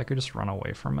 So I could just run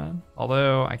away from it.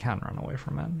 Although I can't run away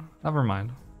from it. Never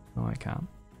mind. No, I can't.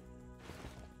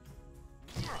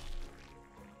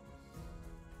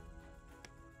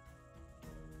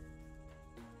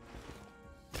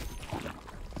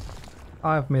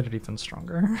 I've made it even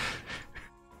stronger.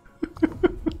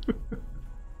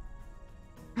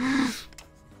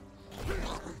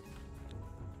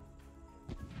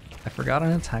 I forgot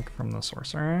an attack from the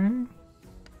sorcerer.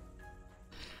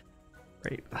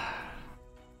 Great.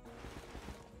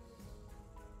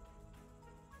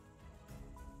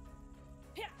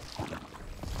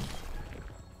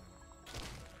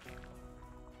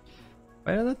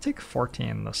 Why did that take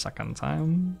 14 the second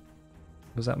time?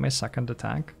 Was that my second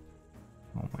attack?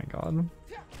 Oh my god.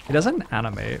 It doesn't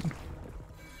animate.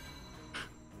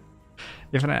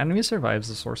 If an enemy survives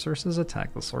the sorceress's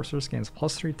attack, the sorceress gains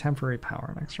 +3 temporary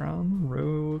power next round.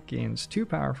 Rook gains 2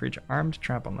 power for each armed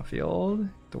trap on the field.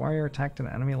 The warrior attacked an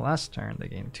enemy last turn. They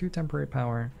gain 2 temporary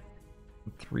power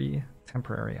and 3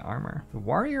 temporary armor. The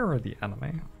warrior or the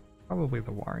enemy? Probably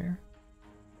the warrior.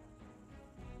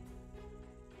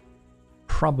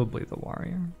 Probably the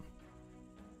warrior.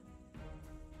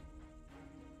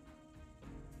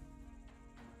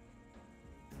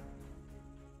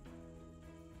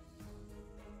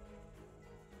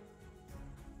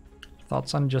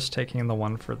 Thoughts on just taking the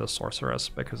one for the sorceress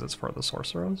because it's for the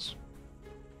sorceress?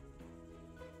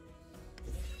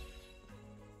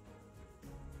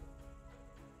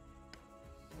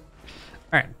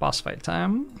 Alright, boss fight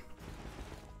time.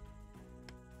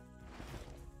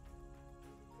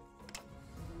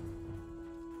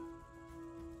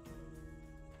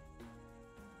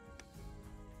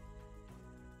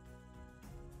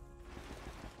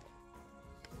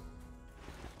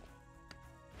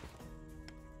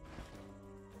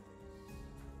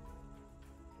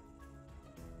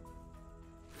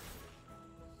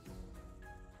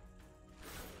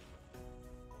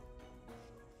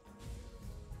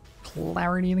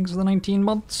 Clarity, thanks for the 19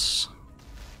 months.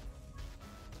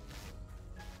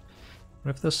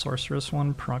 What if this sorceress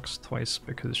one procs twice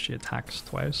because she attacks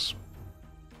twice?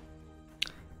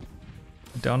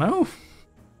 Don't know.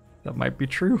 That might be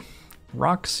true.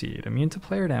 Rock Seed, immune to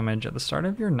player damage. At the start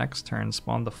of your next turn,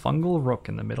 spawn the fungal rook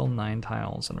in the middle 9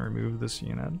 tiles and remove this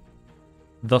unit.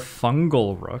 The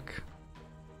fungal rook?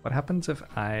 What happens if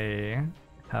I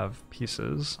have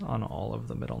pieces on all of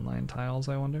the middle 9 tiles,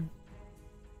 I wonder?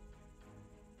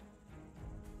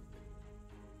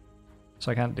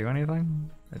 So I can't do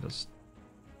anything? I just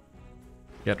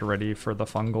get ready for the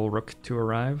fungal rook to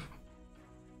arrive?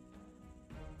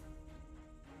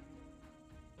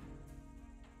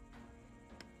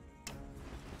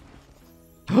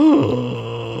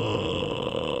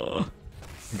 I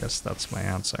guess that's my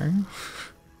answer.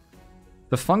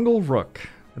 The fungal rook.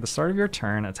 At the start of your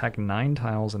turn, attack 9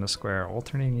 tiles in a square,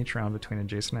 alternating each round between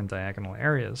adjacent and diagonal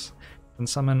areas. Then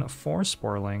summon 4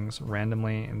 sporelings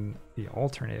randomly in the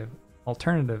alternative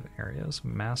areas.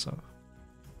 Massive.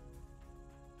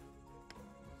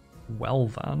 Well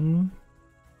then.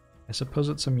 I suppose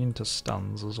it's immune to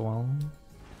stuns as well.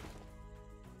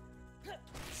 Do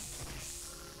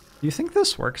you think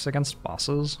this works against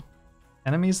bosses?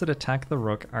 Enemies that attack the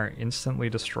rook are instantly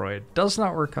destroyed. Does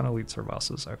not work on elites or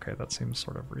bosses. Okay, that seems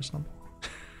sort of reasonable.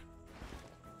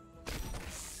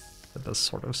 That does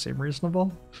sort of seem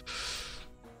reasonable.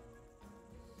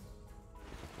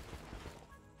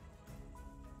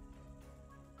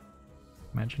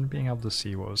 Imagine being able to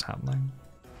see what was happening.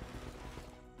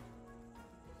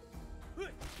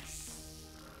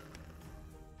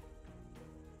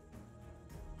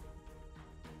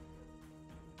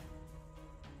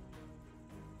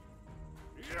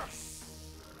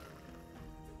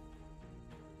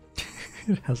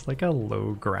 It has like a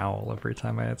low growl every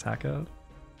time I attack it.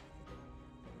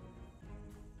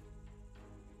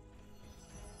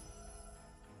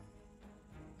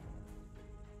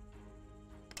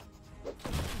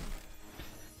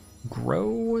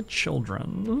 Grow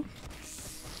children.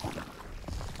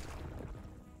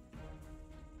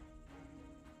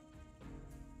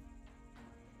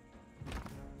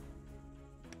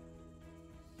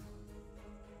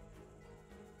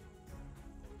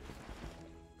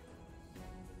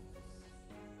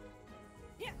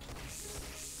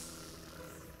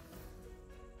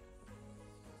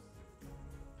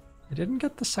 I didn't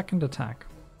get the second attack.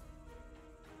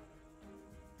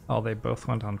 Oh, they both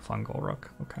went on fungal rook.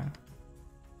 Okay.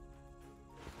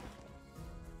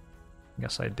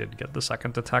 Guess I did get the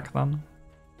second attack then.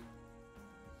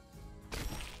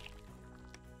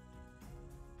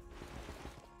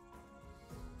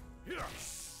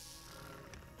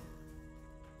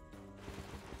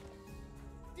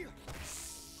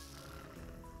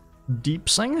 Deep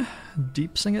sing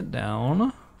it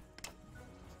down.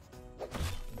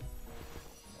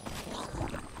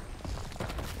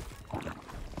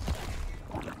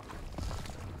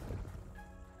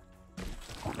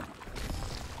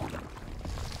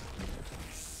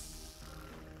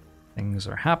 things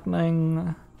are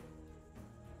happening.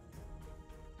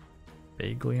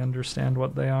 Vaguely understand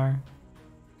what they are.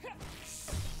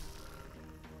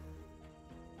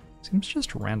 Seems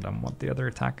just random what the other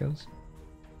attack is.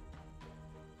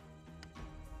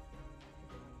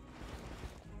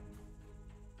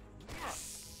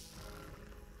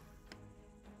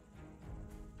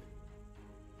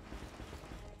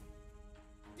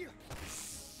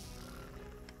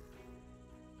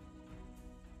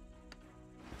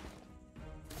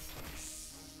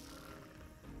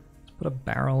 Put a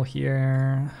barrel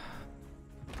here.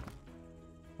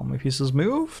 All my pieces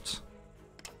moved.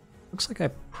 Looks like I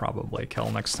probably kill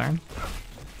next turn.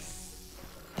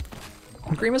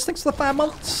 Grimace, thanks for the 5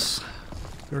 months.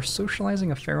 We were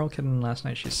socializing a feral kitten last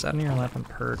night. She sat in your lap and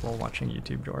purred while watching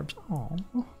YouTube Jorbs.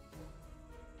 Aww.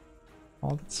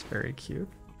 Oh, that's very cute.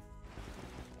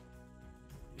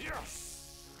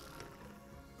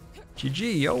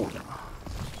 GG, yo.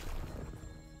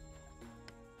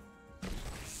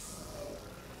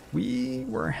 We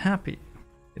were happy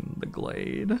in the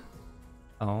glade.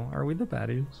 Oh, are we the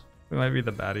baddies? We might be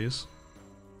the baddies.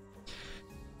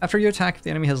 After you attack, if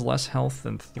the enemy has less health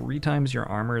than 3 times your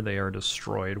armor, they are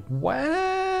destroyed.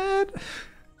 What?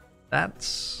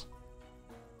 That's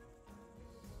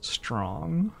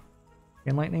strong.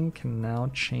 Chain lightning can now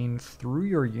chain through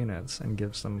your units and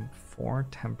gives them 4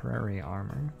 temporary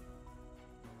armor.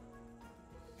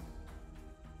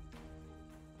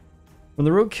 When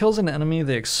the rogue kills an enemy,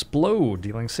 they explode,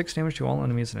 dealing 6 damage to all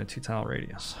enemies in a 2-tile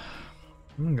radius.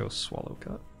 I'm gonna go Swallow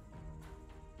Cut.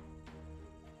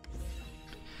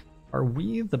 Are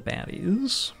we the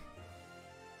baddies?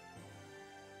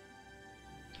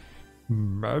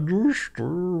 Majesty,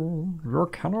 you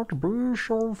cannot be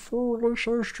so foolish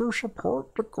as to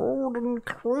support the Golden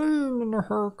Queen in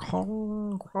her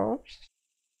conquest.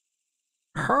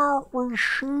 How is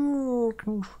she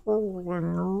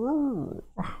controlling you?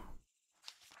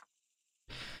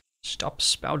 Stop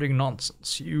spouting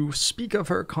nonsense. You speak of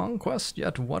her conquest,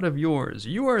 yet what of yours?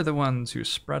 You are the ones who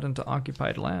spread into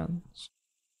occupied lands.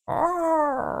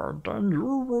 Ah, then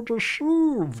you were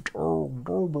deceived, O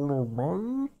noble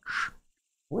mage.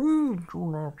 We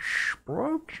do not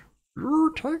spread.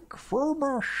 You take from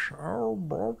us our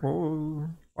body.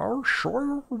 Our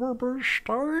soil will be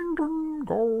stained in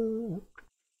gold,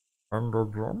 and the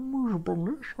gems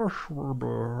beneath us will be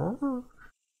hers.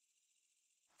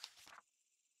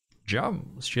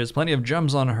 Gems? She has plenty of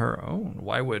gems on her own.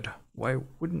 Why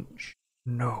wouldn't she?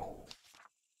 No.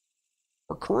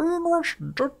 The queen wants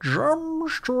the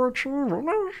gems to achieve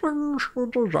anything she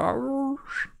desires.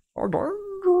 A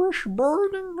dangerous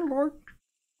burning light.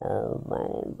 Oh,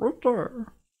 well, with her.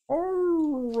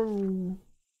 Oh.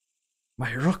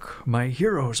 My rook, my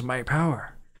heroes, my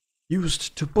power.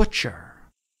 Used to butcher.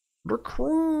 The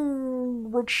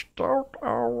queen would stout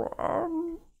our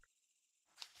end.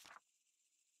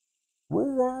 We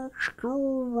ask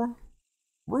you,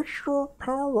 with your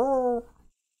power,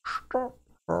 stop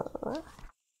her.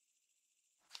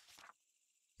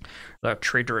 That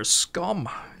traitorous scum!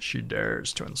 She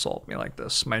dares to insult me like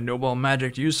this. My noble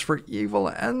magic used for evil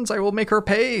ends, I will make her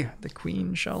pay! The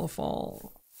queen shall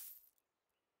fall.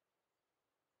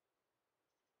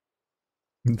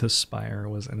 The spire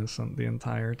was innocent the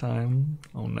entire time.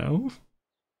 Oh no.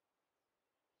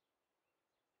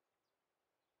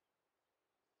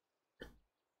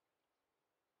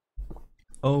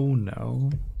 Oh no.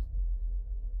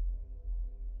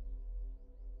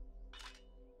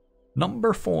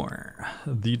 Number 4,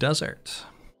 the desert.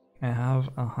 I have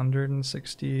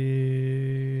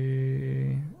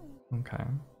 160. Okay.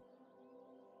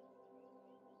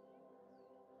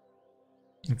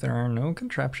 If there are no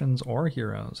contraptions or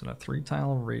heroes in a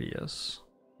 3-tile radius,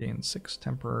 gain 6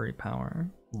 temporary power.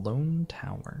 Lone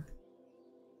Tower.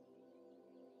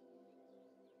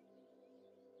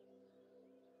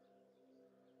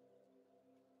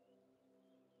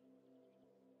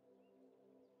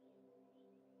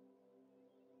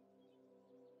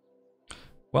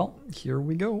 Well, here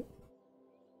we go.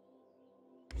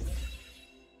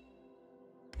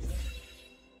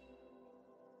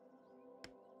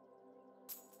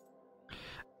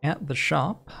 At the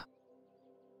shop,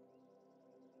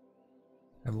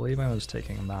 I believe I was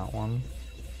taking that one.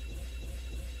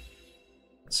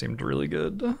 It seemed really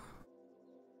good.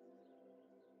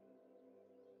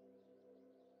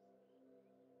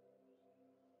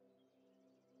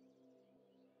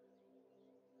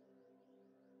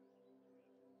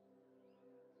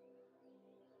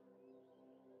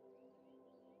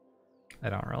 I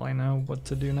don't really know what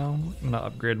to do now. I'm gonna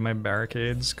upgrade my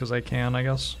barricades because I can, I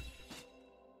guess.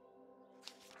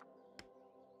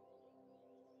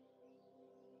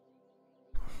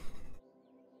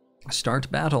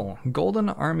 Start battle. Golden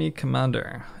Army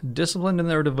Commander. Disciplined in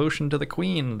their devotion to the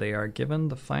Queen, they are given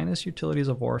the finest utilities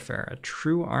of warfare, a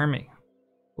true army.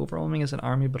 Overwhelming as an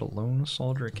army, but a lone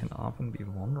soldier can often be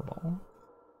vulnerable.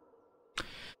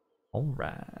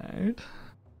 Alright.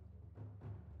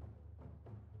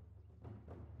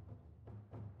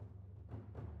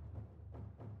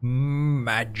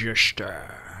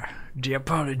 Magister, the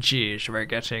apologies were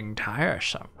getting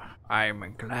tiresome.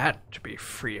 I'm glad to be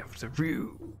free of the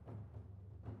rue.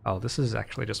 Oh, this is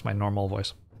actually just my normal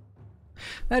voice.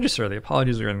 Magister, the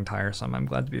apologies are getting tiresome. I'm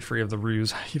glad to be free of the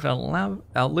ruse. You've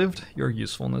outlived your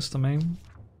usefulness to me.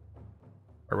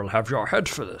 I will have your head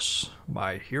for this.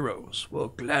 My heroes will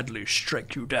gladly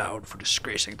strike you down for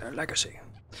disgracing their legacy.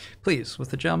 Please,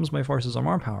 with the gems, my forces are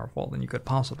more powerful than you could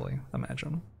possibly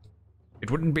imagine.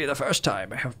 It wouldn't be the first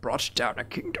time I have brought down a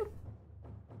kingdom.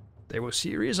 They will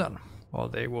see reason, or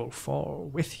they will fall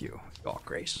with you, your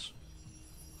grace.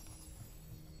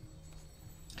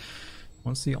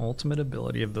 What's the ultimate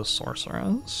ability of the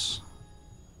sorceress?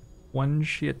 When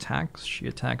she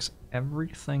attacks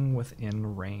everything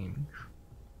within range.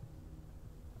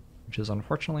 Which is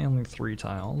unfortunately only 3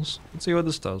 tiles. Let's see what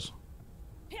this does.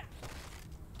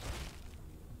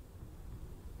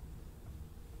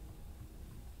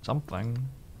 Something.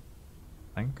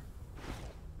 I think.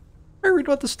 I read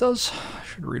what this does. I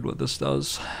should read what this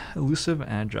does. Elusive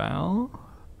Agile.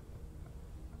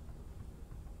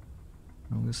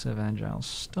 Elusive Agile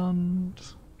stunned.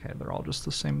 Okay, they're all just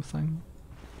the same thing.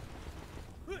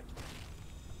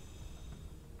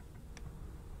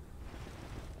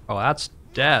 Oh, that's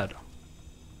dead.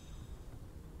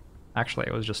 Actually,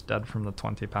 it was just dead from the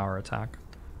 20 power attack.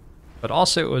 But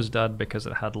also it was dead because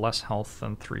it had less health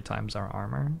than 3 times our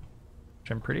armor.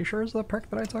 Which I'm pretty sure is the perk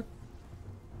that I took.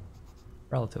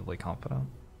 Relatively confident.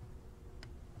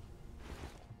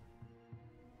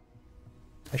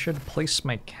 I should place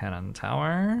my cannon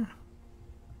tower.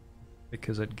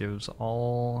 Because it gives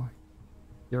all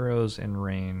heroes in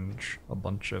range a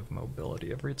bunch of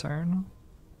mobility every turn.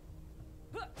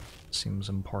 Seems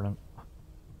important.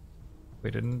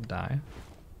 We didn't die.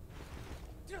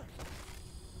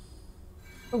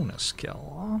 Bonus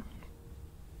kill.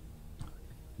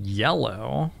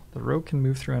 Yellow. The rogue can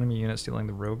move through enemy units, dealing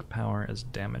the rogue power as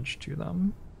damage to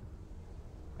them.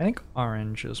 I think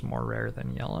orange is more rare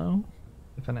than yellow.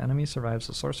 If an enemy survives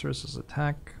the sorceress's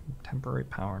attack, temporary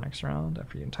power next round.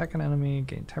 After you attack an enemy,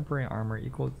 gain temporary armor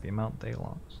equal to the amount they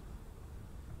lost.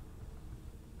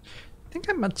 I think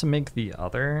I meant to make the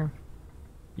other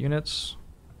units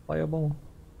playable.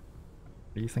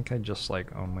 Do you think I just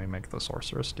like only make the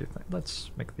sorceress do things?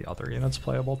 Let's make the other units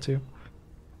playable too.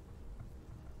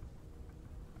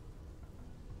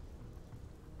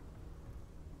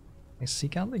 I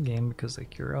seek out the game because the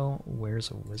hero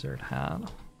wears a wizard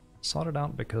hat. Sought it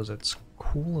out because it's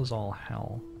cool as all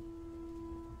hell.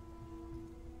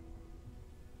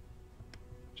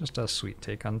 Just a sweet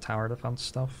take on tower defense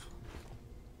stuff.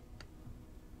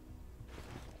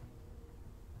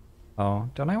 Oh,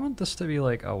 don't I want this to be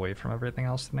like away from everything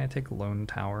else? Didn't I take Lone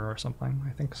Tower or something?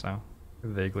 I think so. I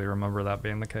vaguely remember that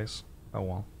being the case. Oh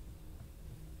well.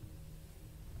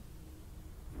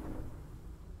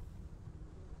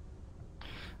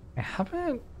 I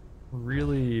haven't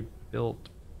really built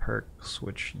perks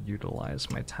which utilize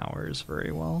my towers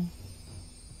very well.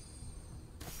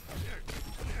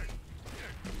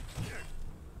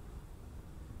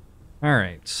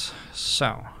 Alright,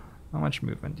 so how much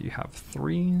movement do you have?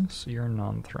 3, so you're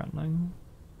non-threatening.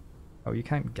 Oh, you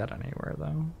can't get anywhere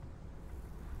though.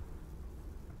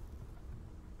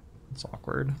 It's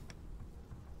awkward.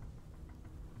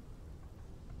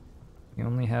 You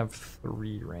only have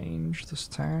 3 range this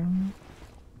turn.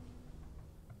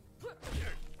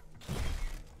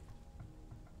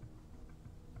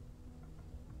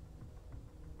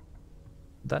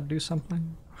 Did that do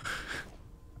something?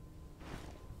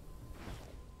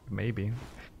 Maybe.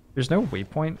 There's no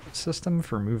waypoint system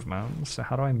for movement, so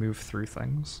how do I move through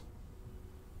things?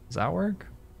 Does that work?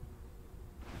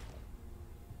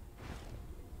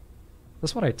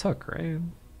 That's what I took, right?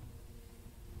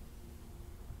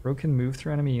 Rogue can move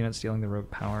through enemy units, dealing the rogue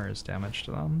power as damage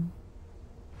to them.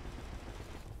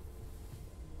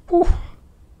 Whew.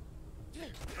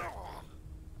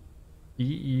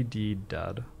 EED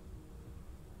dead.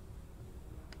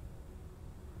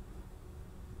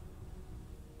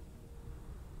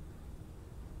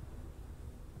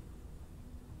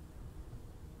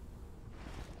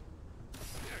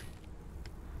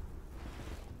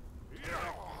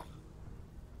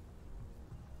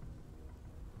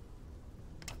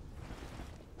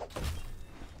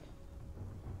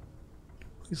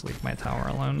 Please leave my tower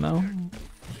alone now.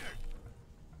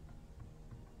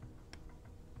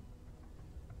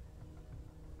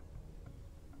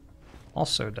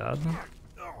 Also dead.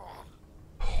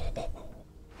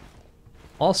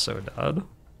 Also dead.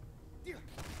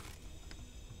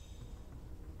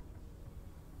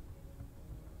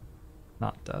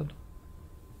 Not dead.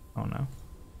 Oh no.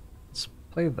 Let's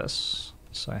play this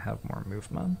so I have more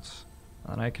movement.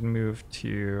 And I can move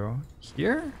to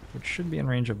here, which should be in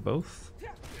range of both.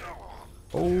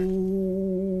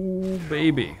 Oh,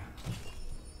 baby.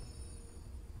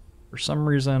 For some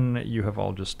reason, you have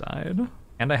all just died.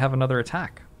 And I have another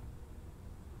attack.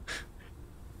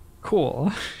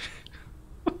 Cool.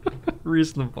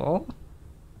 Reasonable.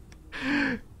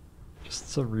 Just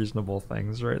some reasonable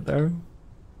things right there.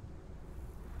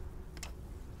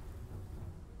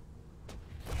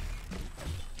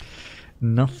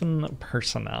 Nothing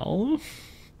personnel.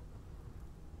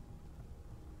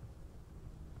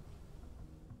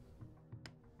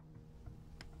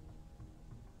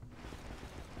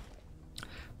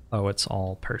 Oh, it's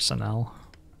all personnel.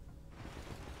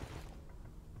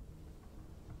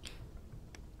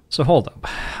 So hold up.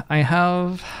 I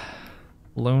have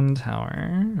Lone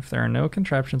Tower. If there are no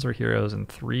contraptions or heroes in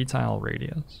 3 tile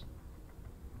radius.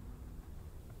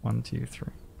 1, 2, 3.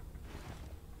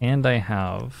 And I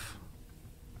have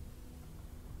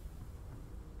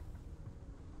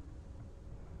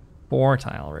four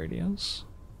tile radius.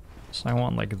 So I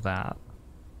want like that.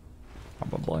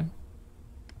 Probably.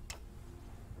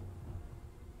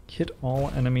 Hit all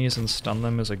enemies and stun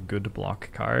them is a good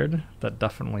block card. That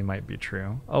definitely might be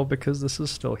true. Oh, because this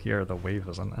is still here, the wave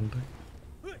isn't ending.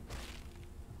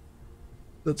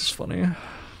 That's funny.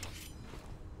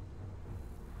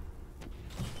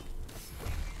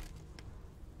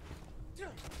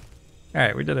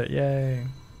 Alright, we did it, yay.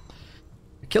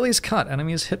 Achilles cut.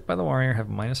 Enemies hit by the warrior have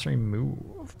 -3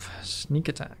 move. Sneak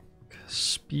attack.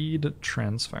 Speed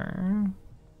transfer.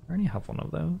 I already have one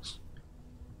of those.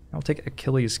 I'll take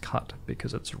Achilles cut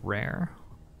because it's rare.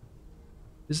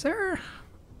 Is there... I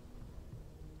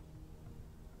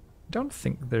don't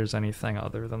think there's anything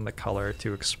other than the color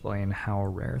to explain how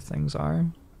rare things are.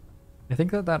 I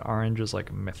think that that orange is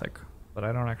like mythic, but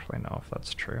I don't actually know if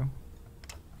that's true.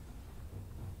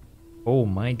 Oh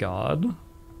my god.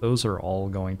 Those are all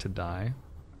going to die.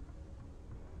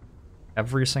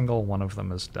 Every single one of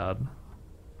them is dead.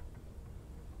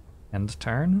 End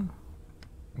turn?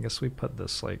 I guess we put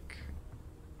this like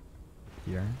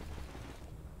here.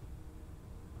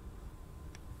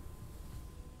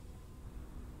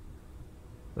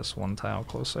 This one tile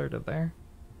closer to there.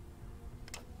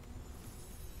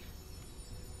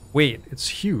 Wait, it's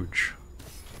huge.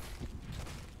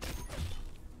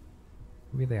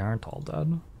 Maybe they aren't all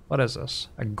dead. What is this?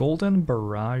 A golden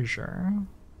barrager.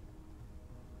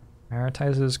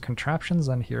 Prioritizes contraptions,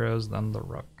 then heroes, then the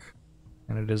rook.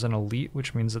 And it is an elite,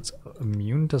 which means it's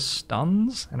immune to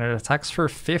stuns, and it attacks for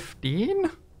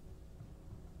 15?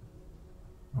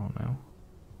 Oh no.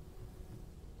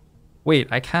 Wait,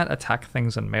 I can't attack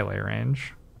things in melee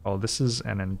range. Oh, this is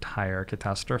an entire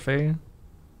catastrophe.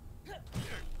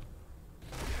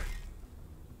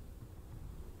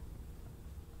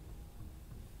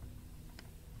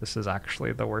 This is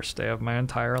actually the worst day of my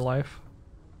entire life.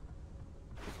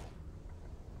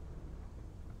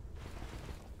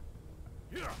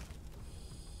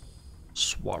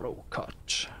 Swallow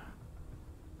cut.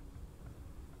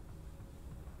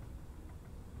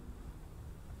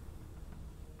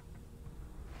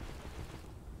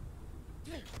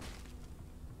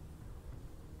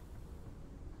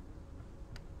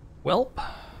 Welp.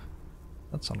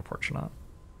 That's unfortunate.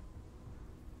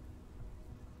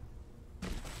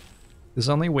 There's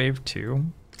only wave 2.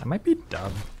 I might be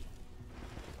dumb.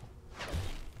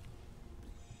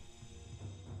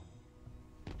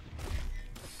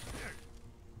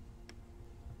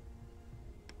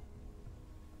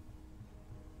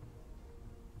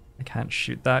 I can't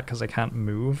shoot that because I can't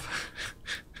move.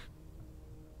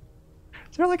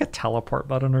 Is there like a teleport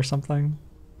button or something?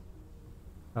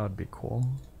 That would be cool.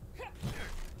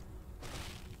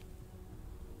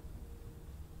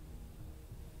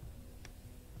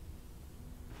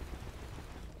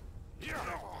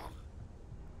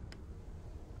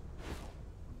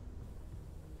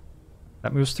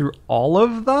 That moves through all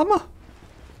of them? Oh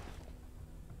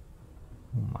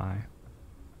my. I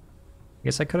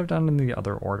guess I could have done it in the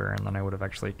other order and then I would have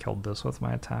actually killed this with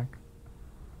my attack.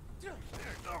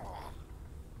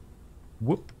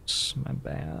 Whoops, my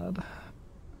bad.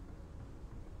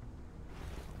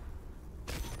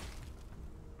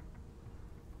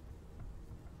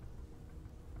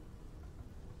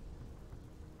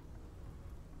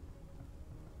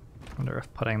 I wonder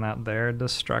if putting that there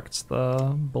distracts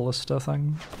the ballista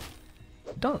thing.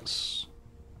 It does.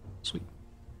 Sweet.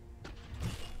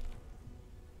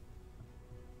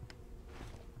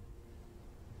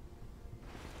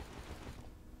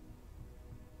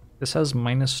 This has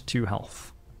 -2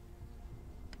 health.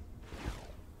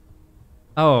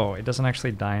 Oh, it doesn't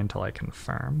actually die until I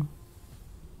confirm.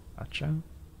 Gotcha.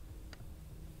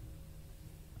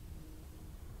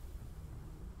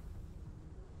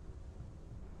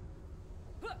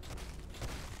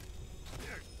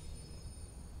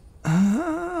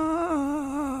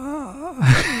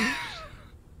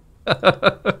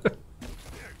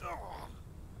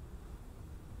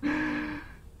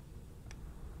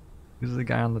 Who's the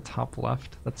guy on the top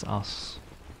left? That's us.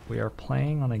 We are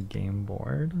playing on a game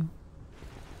board.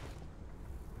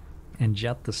 And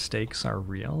yet the stakes are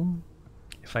real.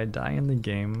 If I die in the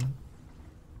game,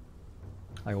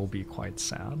 I will be quite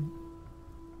sad.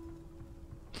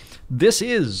 This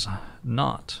is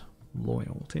not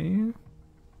loyalty.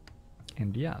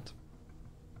 And yet.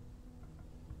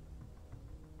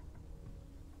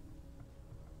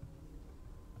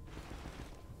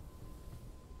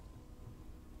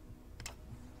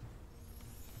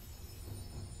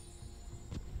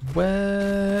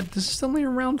 What? This is only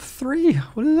round 3.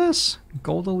 What is this?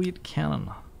 Gold Elite Cannon.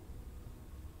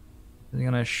 Is he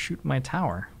gonna shoot my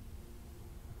tower?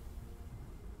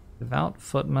 Devout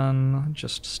Footman.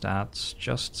 Just stats.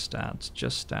 Just stats.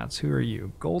 Just stats. Who are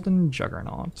you? Golden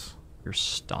Juggernaut. You're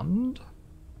stunned?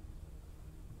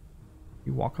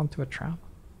 You walk onto a trap?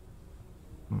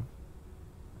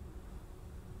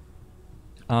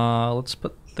 Let's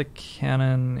put the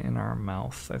cannon in our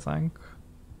mouth, I think.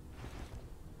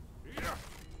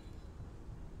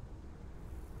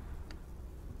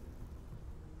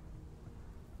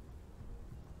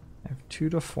 I have 2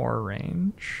 to 4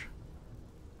 range.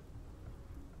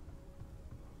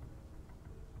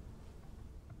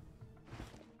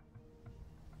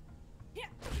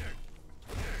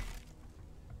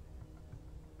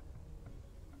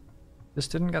 This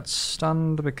didn't get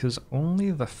stunned because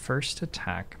only the first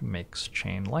attack makes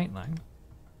chain lightning.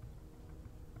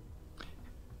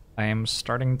 I am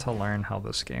starting to learn how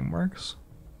this game works.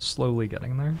 Slowly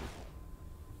getting there.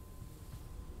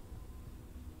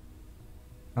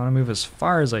 I want to move as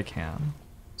far as I can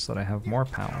so that I have more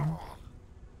power.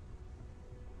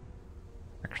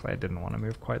 Actually, I didn't want to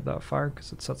move quite that far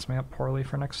because it sets me up poorly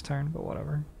for next turn, but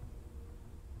whatever.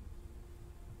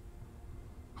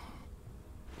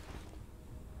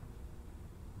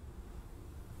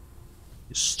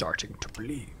 Is starting to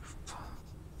believe.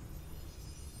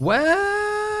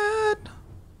 What?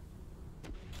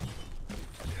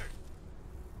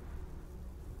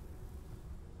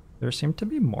 There seem to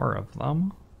be more of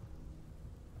them.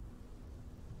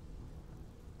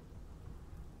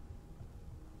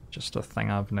 Just a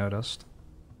thing I've noticed.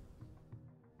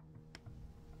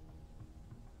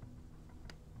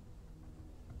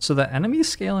 So the enemy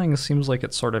scaling seems like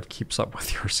it sort of keeps up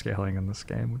with your scaling in this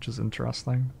game, which is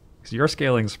interesting. Because your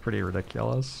scaling is pretty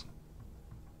ridiculous.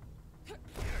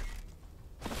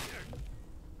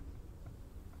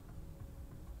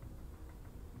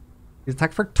 These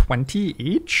attack for 20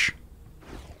 each?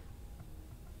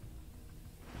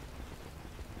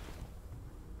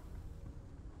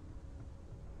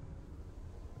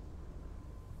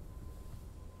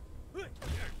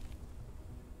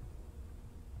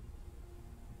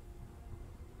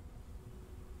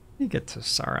 You get to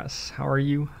Saras. How are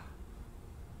you?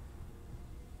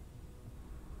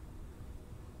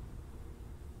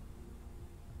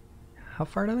 How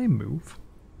far do they move?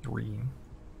 3.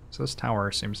 So this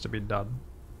tower seems to be dead.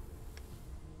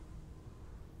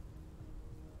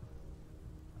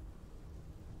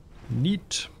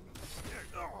 Neat.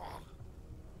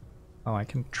 Oh, I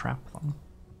can trap them.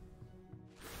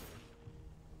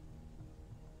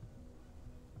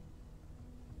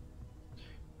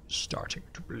 Starting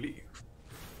to believe.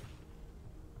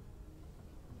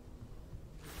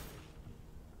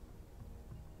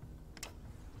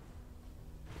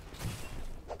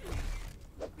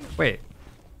 Wait.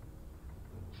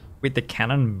 Wait, the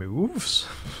cannon moves?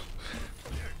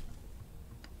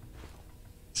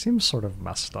 Seems sort of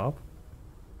messed up.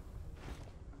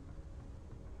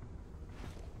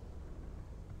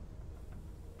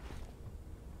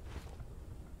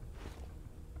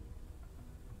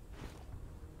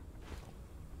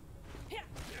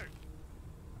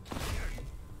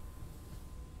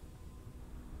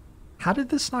 How did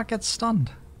this not get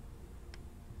stunned?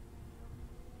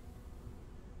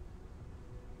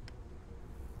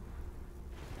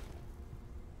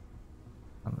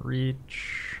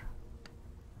 Reach.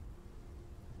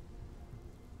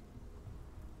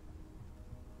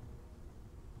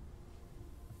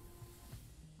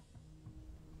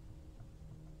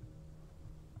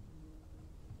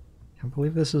 Can't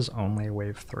believe this is only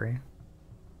wave 3.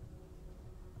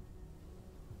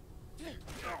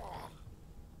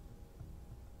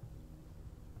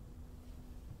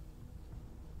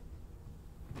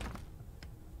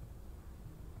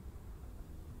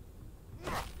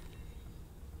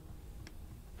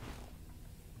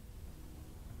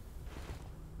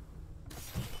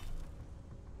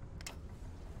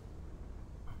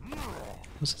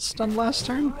 Was it stunned last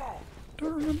turn? I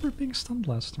don't remember it being stunned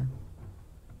last turn.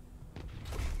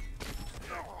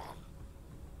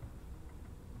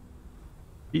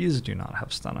 These do not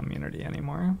have stun immunity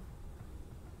anymore.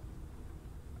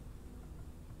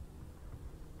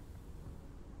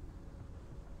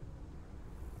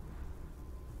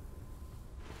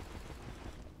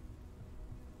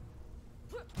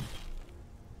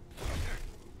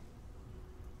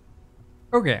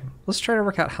 Okay, let's try to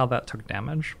work out how that took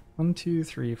damage. 1, 2,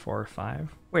 3, 4,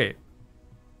 5. Wait.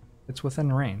 It's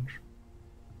within range.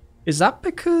 Is that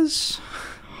because...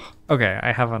 Okay,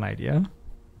 I have an idea.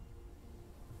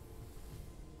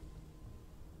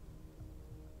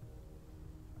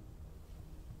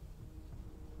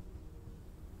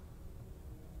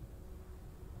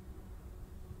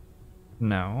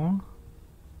 No.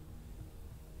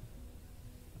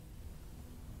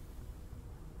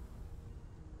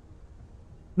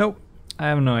 Nope. I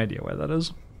have no idea why that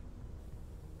is.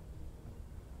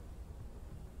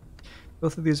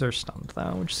 Both of these are stunned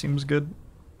though, which seems good.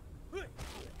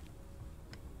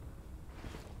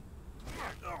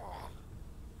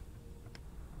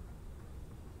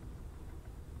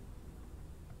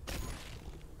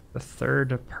 The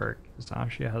third perk is now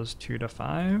she has 2 to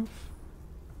 5.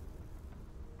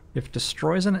 If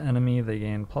destroys an enemy, they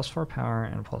gain +4 power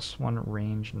and +1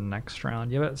 range next round.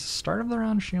 Yeah, but at the start of the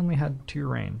round, she only had 2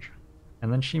 range.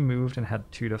 And then she moved and had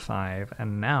 2 to 5,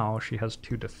 and now she has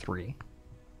 2 to 3.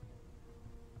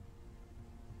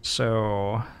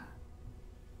 So...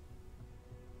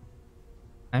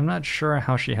 I'm not sure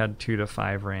how she had 2 to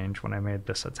 5 range when I made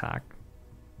this attack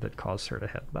that caused her to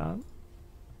hit that.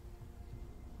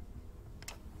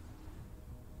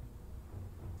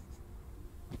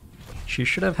 She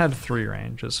should have had 3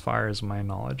 range as far as my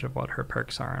knowledge of what her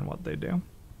perks are and what they do.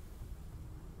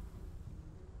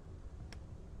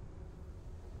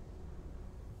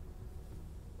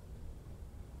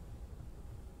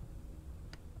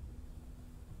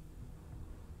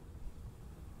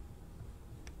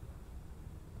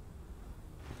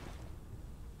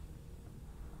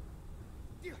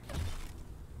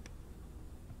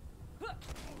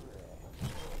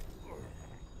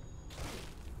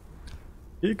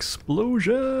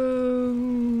 Explosions!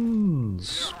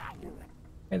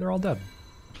 Hey, they're all dead.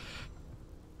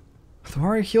 The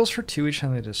warrior heals for 2 each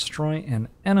time they destroy an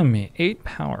enemy. 8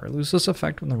 power. Loses this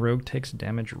effect when the rogue takes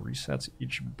damage, resets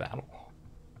each battle.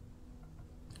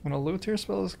 When a low tier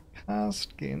spell is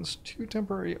cast, gains 2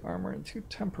 temporary armor and 2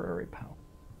 temporary power.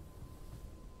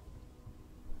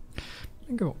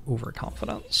 I'm gonna go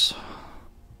overconfidence.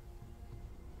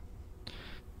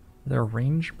 There are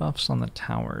range buffs on the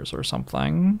towers or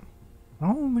something. I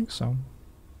don't think so.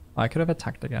 I could have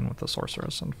attacked again with the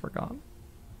sorceress and forgot.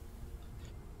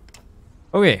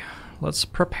 Okay, let's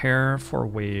prepare for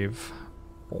wave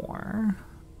 4.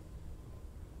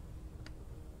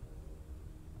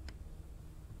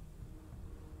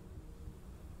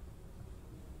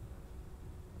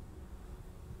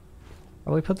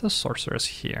 Probably put the sorceress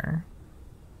here.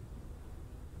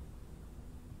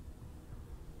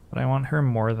 But I want her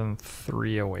more than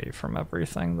 3 away from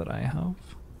everything that I have.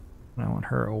 And I want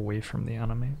her away from the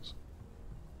enemies.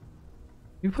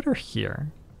 You put her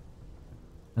here.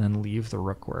 And then leave the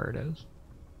rook where it is.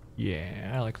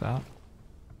 Yeah, I like that.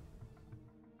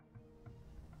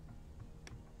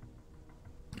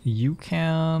 You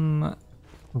can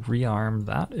rearm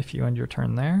that if you end your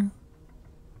turn there.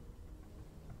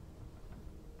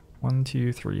 1,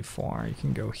 2, 3, 4. You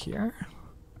can go here.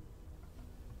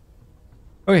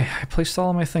 Okay, I placed all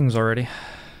of my things already.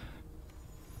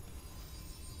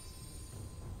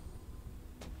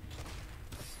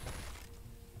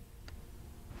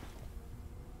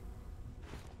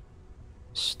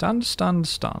 Stunned, stunned,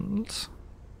 stunned.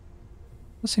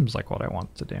 That seems like what I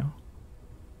want to do.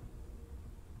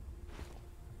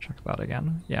 Check that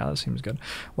again. Yeah, that seems good.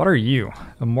 What are you?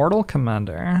 Immortal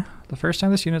Commander. The first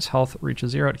time this unit's health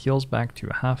reaches 0, it heals back to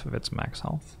half of its max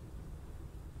health.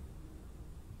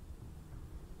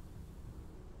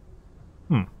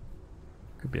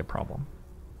 Could be a problem.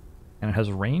 And it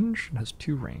has range. It has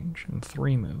 2 range and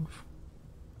 3 move.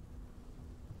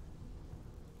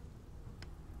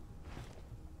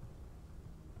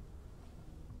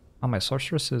 Oh, my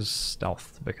sorceress is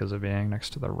stealthed because of being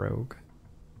next to the rogue.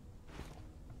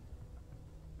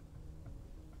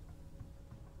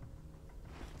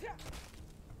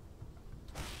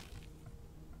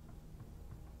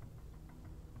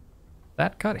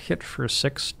 That got hit for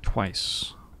 6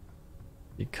 twice.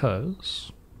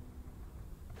 Because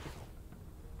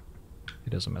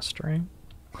it is a mystery.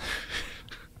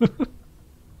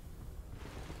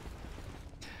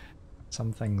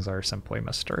 Some things are simply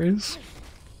mysteries.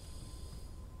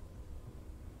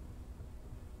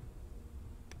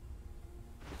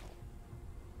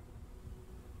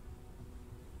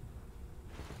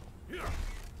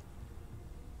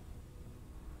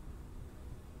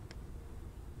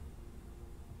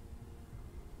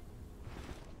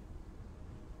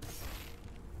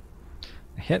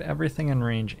 hit everything in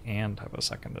range and have a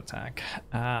second attack.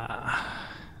 Ah,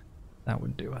 that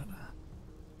would do it.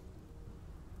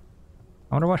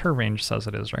 I wonder what her range says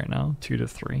it is right now. 2 to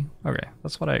 3. Okay,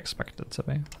 that's what I expected it to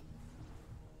be.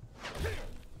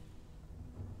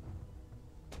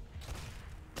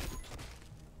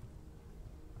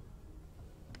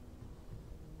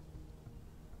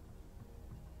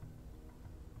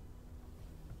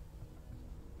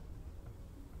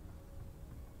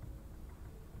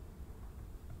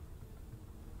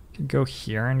 Could go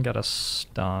here and get a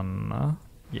stun.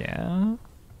 Yeah.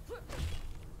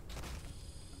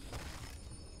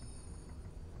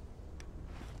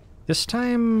 This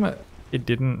time, it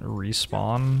didn't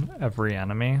respawn every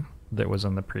enemy that was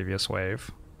in the previous wave.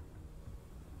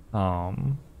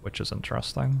 Which is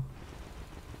interesting.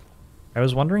 I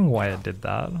was wondering why it did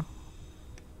that. And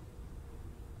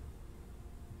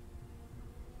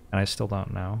I still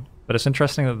don't know. But it's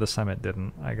interesting that this time it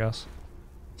didn't, I guess.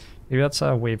 Maybe that's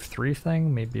a wave 3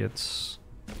 thing, maybe it's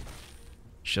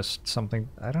just something,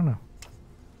 I don't know.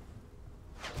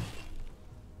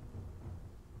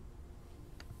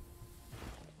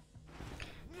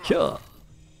 Yeah.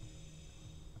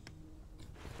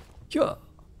 Yeah.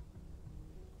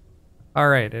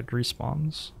 Alright, it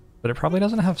respawns. But it probably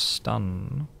doesn't have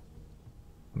stun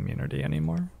immunity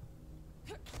anymore.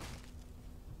 It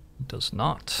does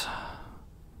not.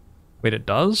 Wait, it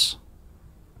does?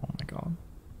 Oh my god.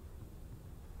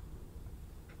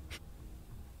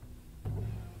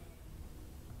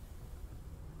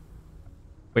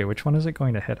 Wait, which one is it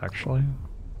going to hit actually?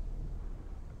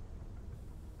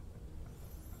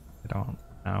 I don't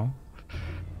know.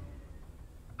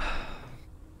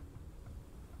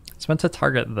 It's meant to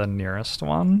target the nearest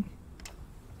one.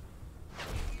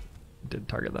 It did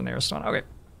target the nearest one. Okay.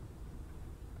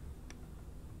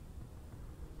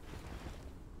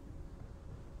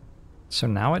 So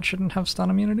now it shouldn't have stun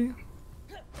immunity?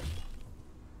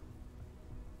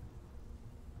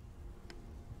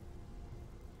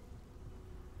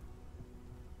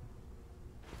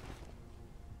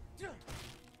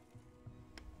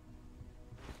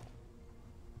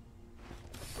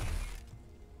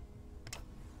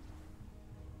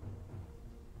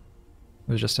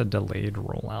 It was just a delayed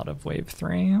rollout of wave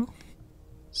 3.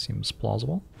 Seems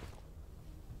plausible.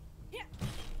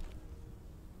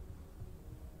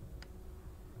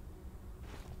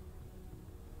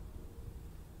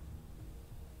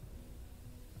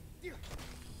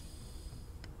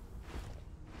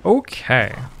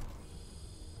 Okay.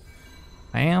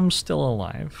 I am still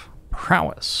alive.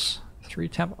 Prowess. 3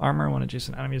 tap armor when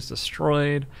adjacent enemy is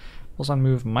destroyed. Pulls on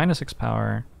move -6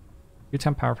 power. 2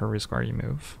 temp power for every square you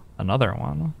move. Another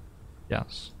one.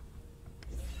 Yes.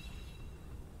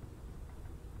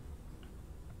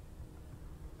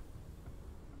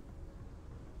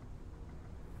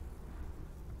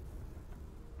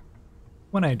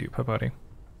 When I do Pavoti.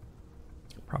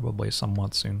 Probably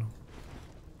somewhat soon.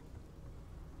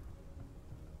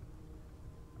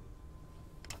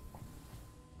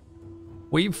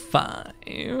 Wave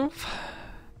 5.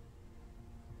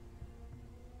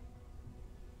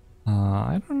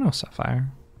 I don't know,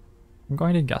 Sapphire. I'm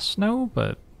going to guess no,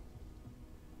 but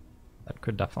that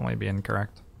could definitely be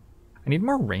incorrect. I need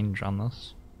more range on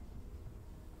this.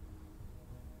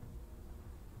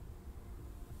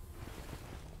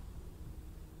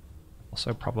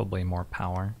 Also probably more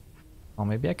power. Well,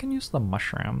 maybe I can use the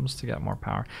mushrooms to get more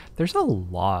power. There's a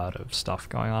lot of stuff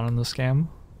going on in this game.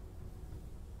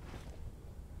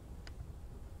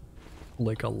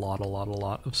 Like a lot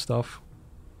of stuff.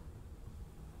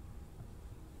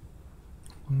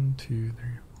 1, 2, 3.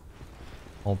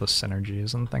 All the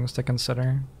synergies and things to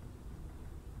consider.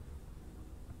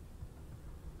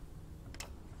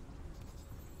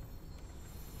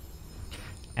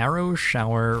 Arrow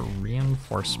Shower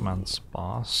Reinforcements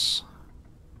boss.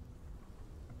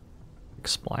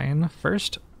 Explain.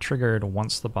 First triggered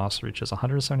once the boss reaches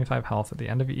 175 health at the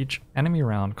end of each enemy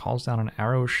round, calls down an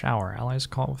arrow shower. Allies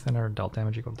caught within are dealt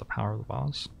damage equal to the power of the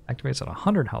boss. Activates at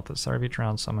 100 health at the start of each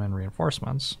round, summon in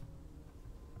reinforcements.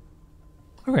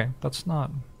 Okay, that's not...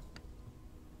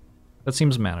 That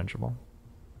seems manageable.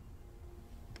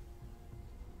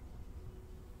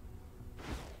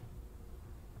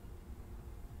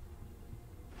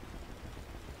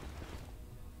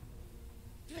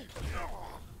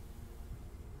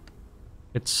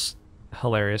 It's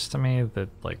hilarious to me that,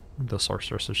 like, the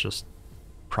sorceress is just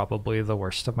probably the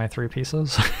worst of my 3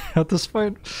 pieces at this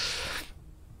point.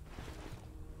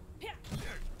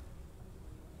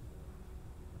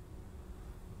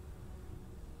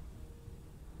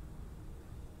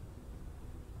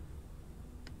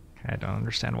 I don't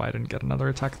understand why I didn't get another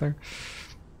attack there.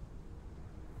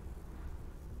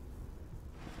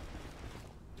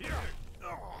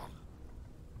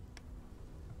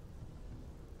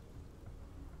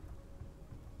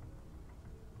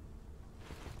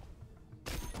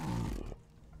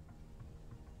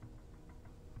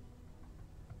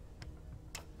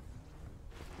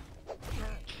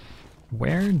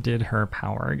 Where did her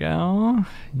power go?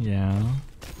 Yeah. A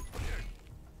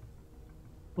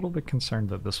little bit concerned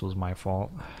that this was my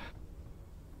fault.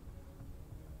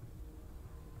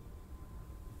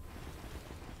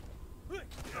 This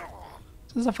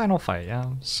is the final fight,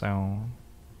 yeah, so... I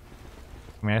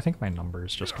mean, I think my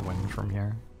numbers just win from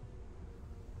here.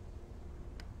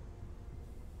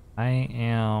 I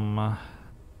am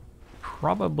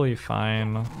probably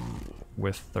fine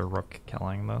with the Rook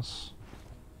killing this.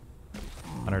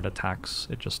 When it attacks,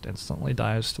 it just instantly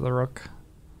dies to the Rook.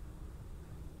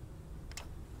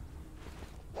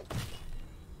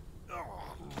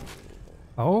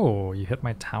 Oh, you hit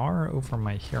my tower over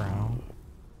my hero.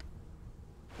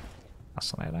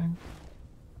 Fascinating.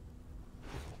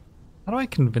 How do I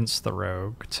convince the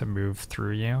rogue to move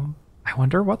through you? I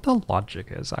wonder what the logic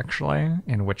is, actually,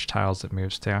 in which tiles it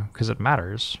moves to, because it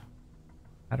matters.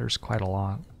 Matters quite a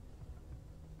lot.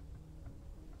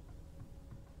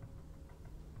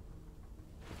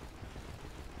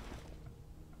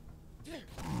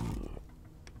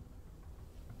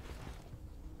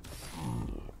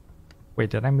 Wait,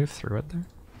 did I move through it there?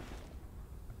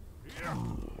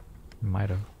 Might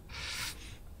have.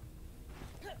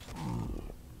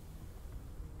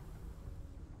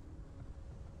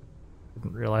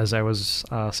 Didn't realize I was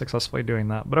successfully doing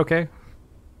that, but okay.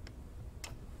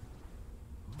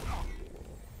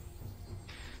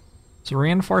 So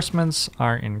reinforcements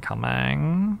are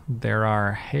incoming. There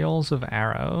are hails of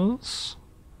arrows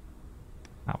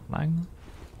happening.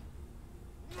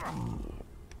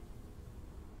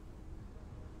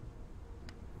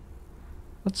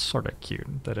 That's sort of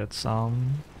cute that it's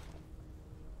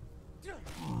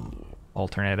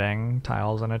alternating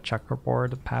tiles in a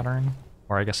checkerboard pattern,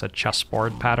 or I guess a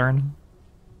chessboard pattern.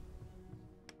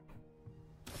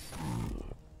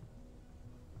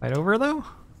 Fight over though?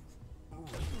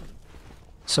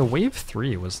 So wave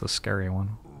 3 was the scary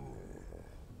one.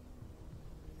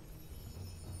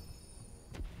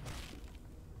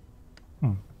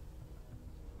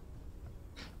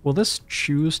 Will this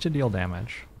choose to deal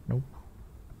damage? Nope.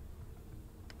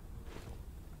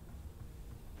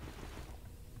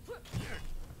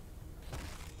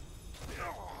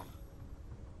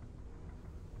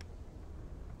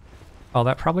 Oh,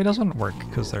 that probably doesn't work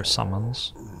because they're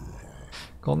summons.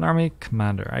 Golden Army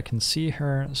Commander. I can see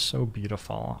her, so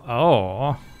beautiful.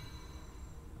 Oh.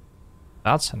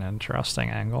 That's an interesting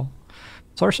angle.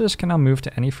 Sources can now move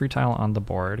to any free tile on the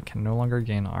board, can no longer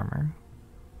gain armor.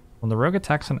 When the rogue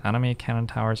attacks an enemy, cannon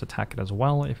towers attack it as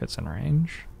well if it's in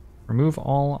range. Remove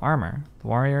all armor. The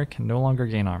warrior can no longer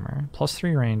gain armor.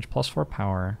 +3 range, +4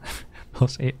 power,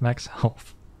 +8 max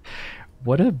health.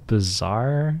 What a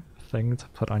bizarre thing to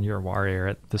put on your warrior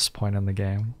at this point in the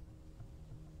game.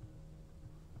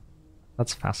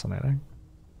 That's fascinating.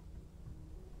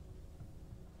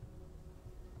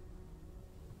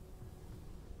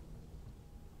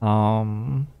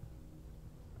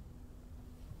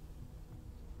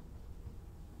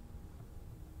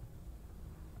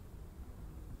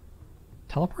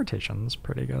 Teleportation's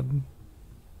pretty good.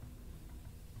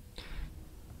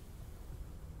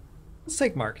 Let's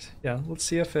take marked. Yeah, let's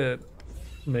see if it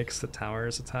makes the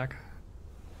towers attack.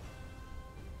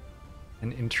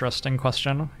 An interesting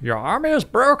question. Your army is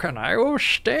broken. I will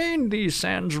stain these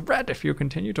sands red if you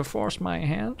continue to force my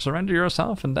hand. Surrender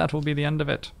yourself, and that will be the end of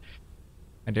it.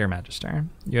 My dear Magister,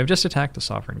 you have just attacked the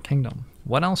sovereign kingdom.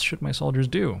 What else should my soldiers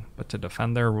do but to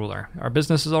defend their ruler? Our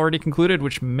business is already concluded,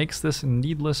 which makes this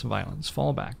needless violence.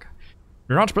 Fall back.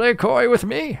 Do not play coy with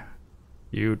me.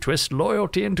 You twist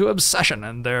loyalty into obsession,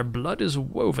 and their blood is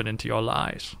woven into your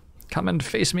lies. Come and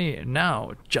face me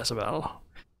now, Jezebel.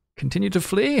 Continue to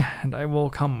flee, and I will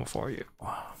come for you.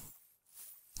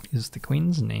 Is the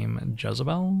queen's name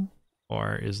Jezebel?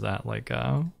 Or is that like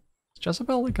a... Is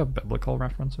Jezebel like a biblical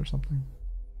reference or something?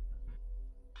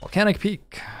 Volcanic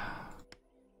Peak.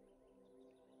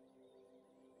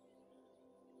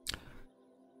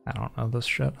 I don't know this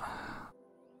shit.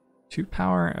 2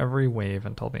 power every wave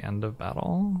until the end of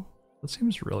battle. That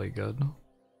seems really good.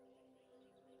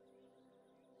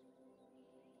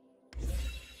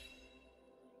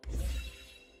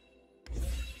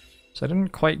 So I didn't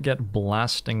quite get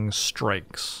blasting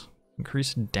strikes.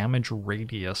 Increase damage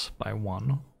radius by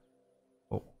 1.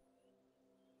 Oh.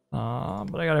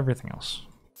 But I got everything else.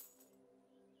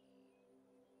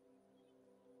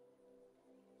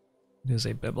 It is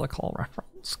a biblical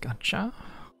reference. Gotcha.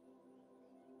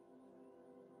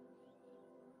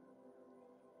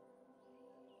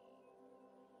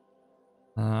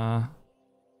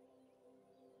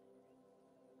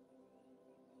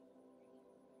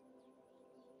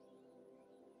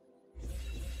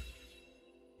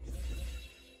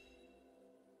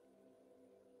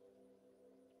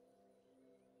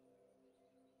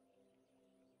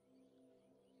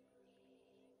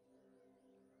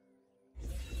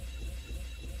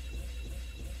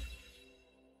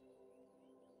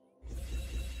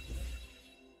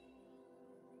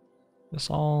 This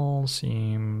all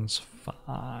seems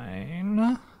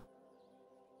fine.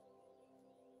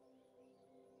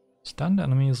 Stunned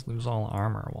enemies lose all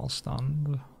armor while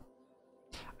stunned.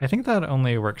 I think that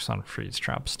only works on freeze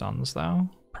trap stuns though,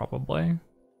 probably.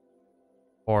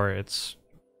 Or it's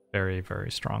very,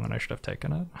 very strong and I should have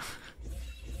taken it.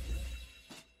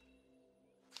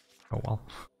 Oh well.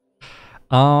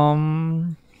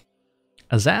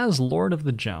 Azaz, Lord of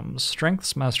the Gems.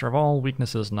 Strengths, master of all,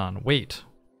 weaknesses none. Wait.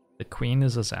 The queen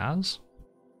is Azaz?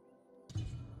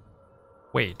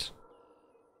 Wait.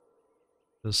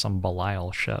 This is some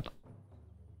Belial shit.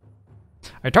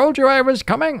 I told you I was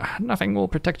coming! Nothing will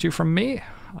protect you from me.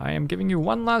 I am giving you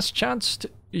one last chance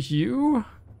to... You?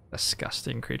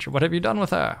 Disgusting creature, what have you done with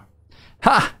her?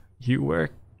 Ha! You were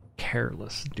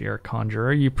careless, dear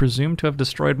conjurer. You presume to have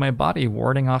destroyed my body,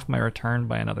 warding off my return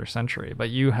by another century. But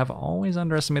you have always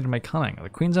underestimated my cunning. The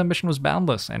queen's ambition was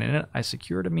boundless, and in it I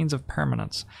secured a means of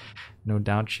permanence. No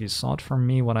doubt she sought from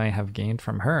me what I have gained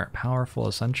from her, powerful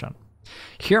ascension.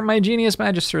 Hear my genius,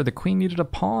 Magister. The queen needed a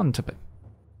pawn to...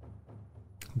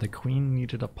 The queen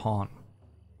needed a pawn.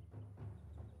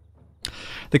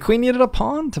 The queen needed a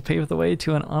pawn to pave the way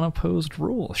to an unopposed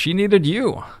rule. She needed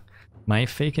you. My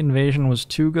fake invasion was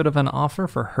too good of an offer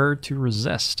for her to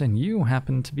resist, and you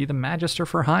happened to be the Magister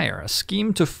for hire, a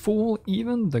scheme to fool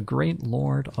even the great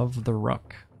Lord of the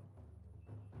Rook.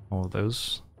 Oh,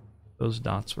 those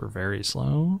dots were very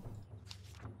slow.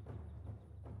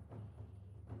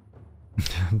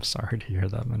 I'm sorry to hear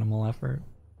that minimal effort.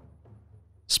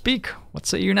 Speak, what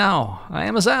say you now? I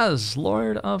am Azaz,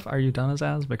 Lord of... Are you done,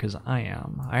 Azaz? Because I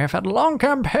am. I have had a long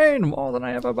campaign, more than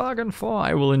I ever bargained for.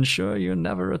 I will ensure you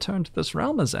never return to this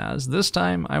realm, Azaz. This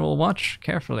time I will watch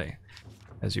carefully,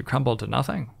 as you crumble to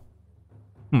nothing.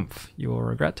 Humph, you will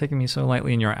regret taking me so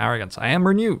lightly in your arrogance. I am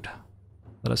renewed.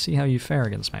 Let us see how you fare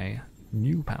against my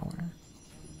new power.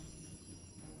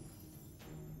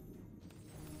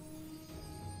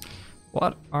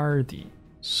 What are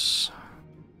these?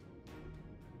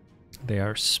 They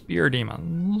are spear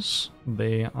demons.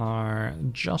 They are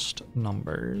just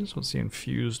numbers. What's the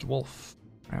infused wolf?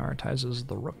 Prioritizes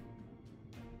the rook.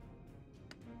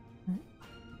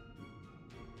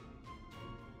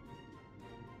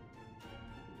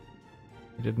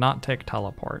 He did not take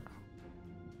teleport.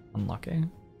 Unlucky.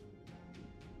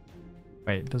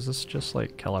 Wait, does this just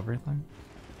like kill everything?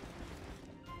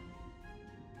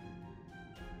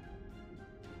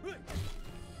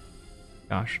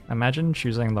 Gosh, imagine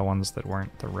choosing the ones that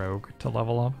weren't the rogue to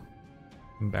level up.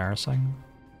 Embarrassing.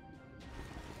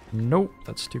 Nope,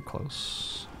 that's too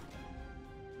close.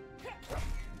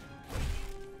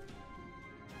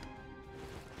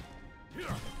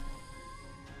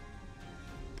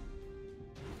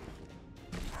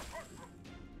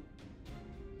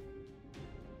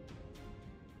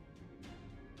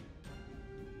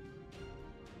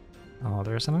 Oh,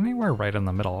 there isn't anywhere right in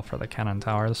the middle for the cannon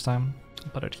tower this time.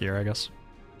 I'll put it here, I guess.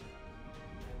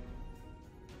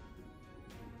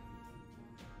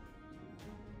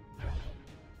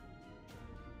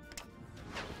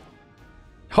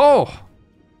 Oh!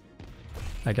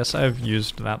 I guess I've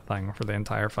used that thing for the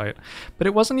entire fight, but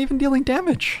it wasn't even dealing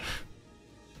damage.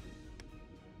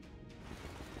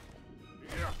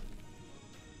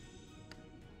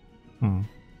 Not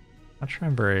sure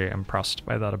I'm very impressed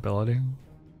by that ability.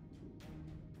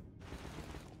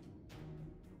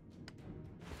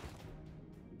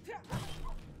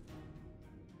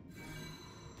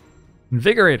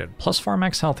 Invigorated, plus 4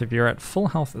 max health. If you're at full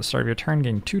health at the start of your turn,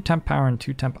 gain 2 temp power and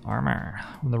 2 temp armor.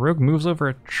 When the rogue moves over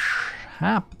a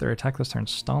trap, their attack this turn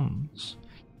stuns.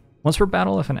 Once per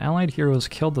battle, if an allied hero is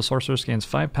killed, the sorceress gains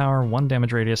 5 power, 1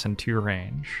 damage radius, and 2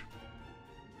 range.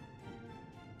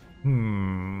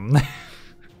 Hmm.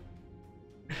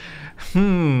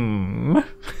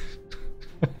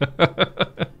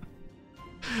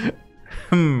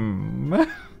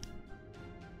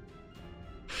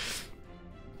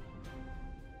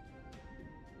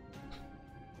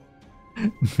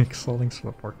 Mixed holdings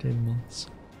for 14 months.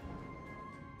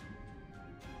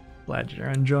 Glad you're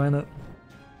enjoying it.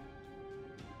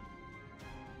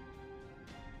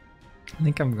 I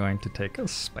think I'm going to take a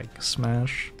Spike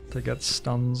Smash to get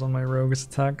stuns on my rogue's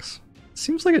attacks.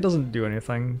 Seems like it doesn't do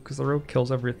anything, because the rogue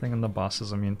kills everything and the boss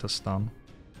is immune to stun.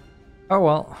 Oh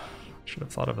well, should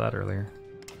have thought of that earlier.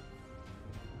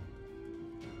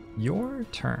 Your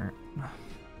turn.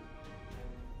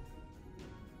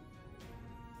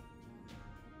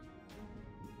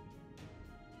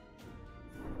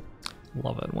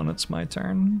 Love it when it's my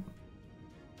turn.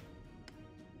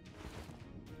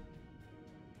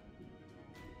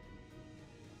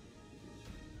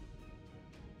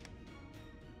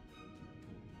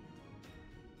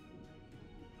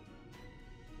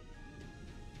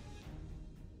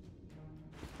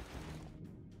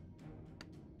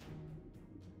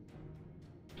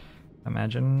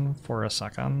 Imagine for a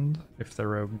second if the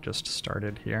rogue just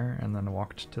started here and then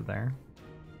walked to there.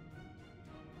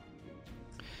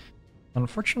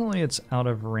 Unfortunately, it's out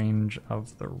of range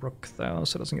of the rook though,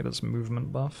 so it doesn't get its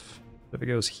movement buff. If it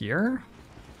goes here,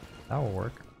 that will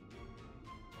work.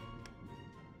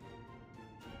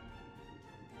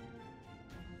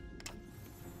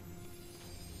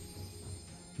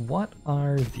 What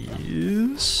are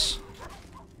these?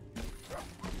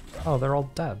 Oh, they're all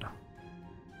dead.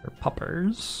 They're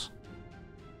puppers.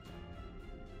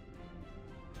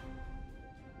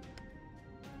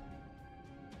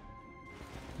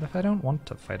 What if I don't want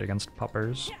to fight against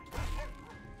puppers?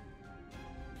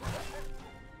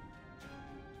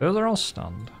 Those are all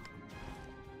stunned.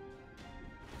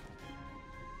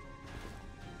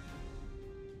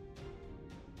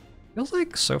 Feels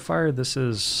like so far this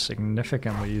is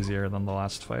significantly easier than the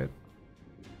last fight.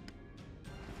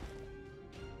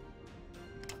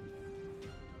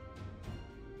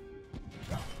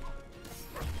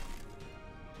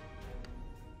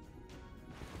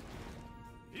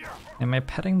 Am I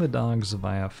petting the dogs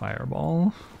via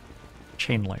fireball?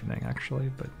 Chain lightning,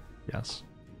 actually, but yes.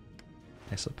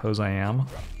 I suppose I am.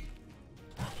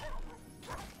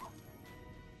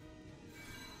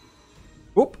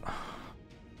 Oop!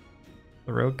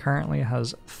 The rogue currently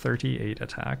has 38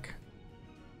 attack.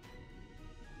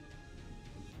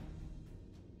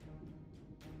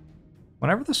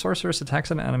 Whenever the sorceress attacks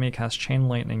an enemy, cast chain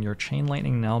lightning. Your chain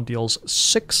lightning now deals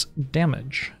 6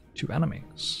 damage to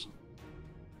enemies.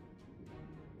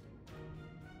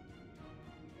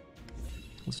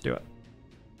 Let's do it.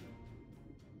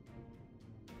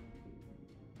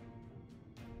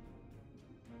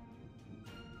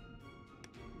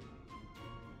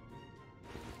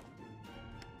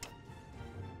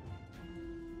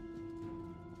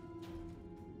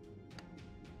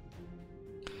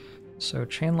 So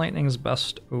chain lightning is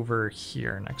best over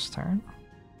here next turn.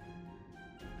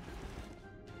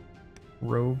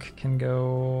 Rogue can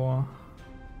go...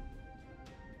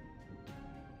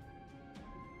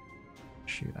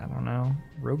 Shoot, I don't know.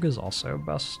 Rogue is also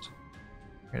best.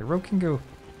 Okay, Rogue can go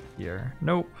here.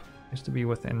 Nope. Needs to be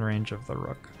within range of the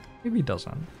Rook. Maybe he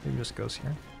doesn't. Maybe he just goes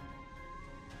here.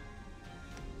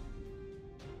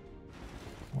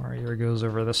 Warrior goes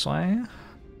over this way.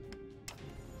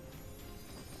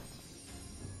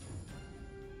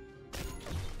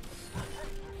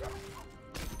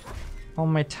 Oh,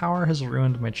 my tower has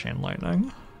ruined my chain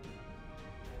lightning.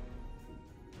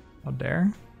 How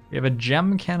dare. We have a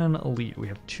gem cannon elite. We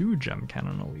have 2 gem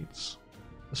cannon elites.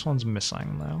 This one's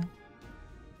missing though.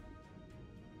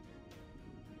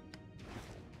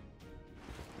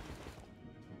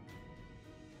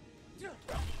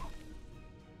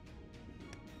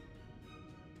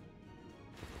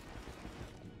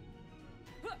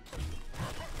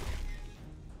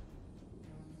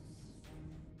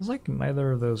 It's like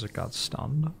neither of those got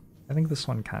stunned. I think this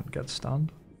one can't get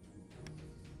stunned.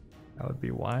 That would be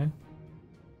why.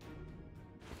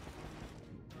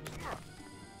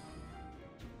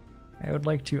 I would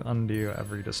like to undo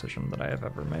every decision that I have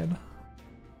ever made.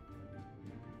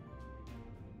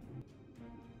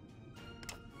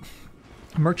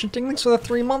 Merchanting, thanks for the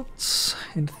 3 months.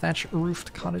 And Thatch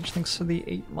Roofed Cottage, thanks for the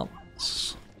 8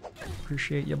 months.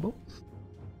 Appreciate you both.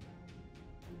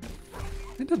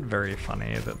 I did very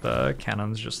funny that the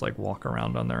cannons just like walk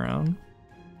around on their own.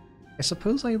 I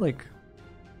suppose I like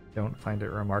don't find it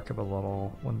remarkable at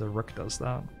all when the Rook does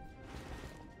that.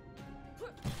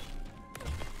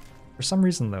 For some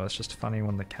reason though, it's just funny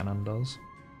when the cannon does.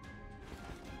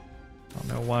 I don't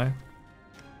know why. I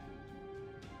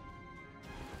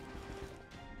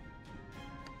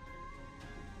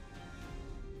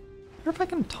wonder if I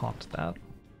can taunt that.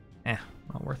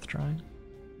 Not worth trying.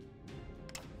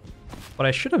 What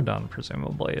I should have done,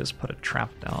 presumably, is put a trap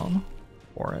down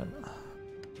for it.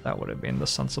 That would have been the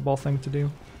sensible thing to do.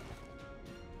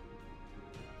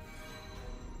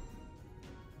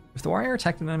 If the warrior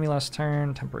attacked an enemy last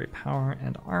turn, temporary power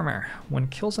and armor. When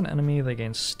kills an enemy, they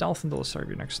gain stealth until the start of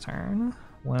your next turn.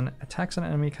 When attacks an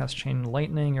enemy, cast chain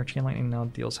lightning. Your chain lightning now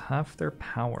deals half their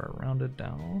power, rounded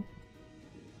down.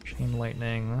 Chain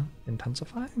lightning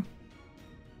intensify?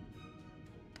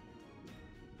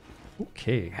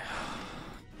 Okay.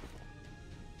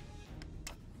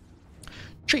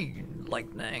 Chain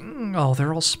lightning. Oh,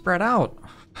 they're all spread out.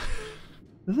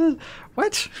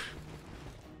 What?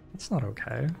 That's not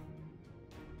okay.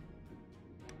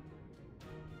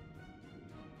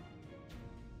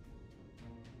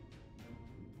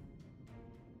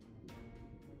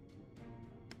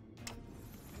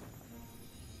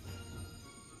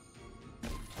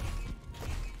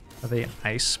 Are they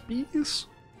ice bees?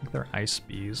 I think they're ice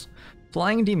bees.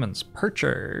 Flying demons,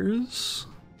 perchers.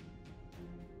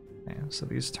 Okay, so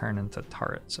these turn into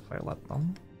turrets if I let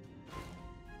them.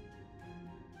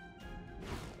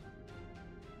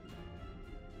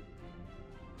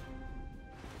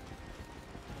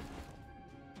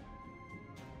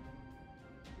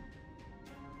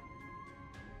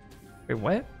 Wait,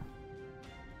 what?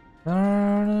 No,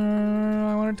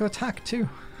 I wanted to attack too.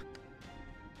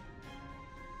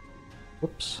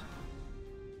 Whoops.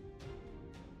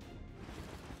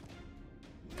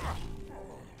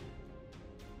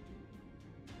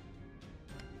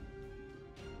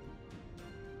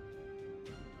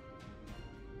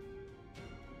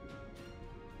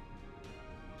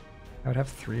 I would have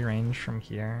 3 range from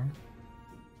here.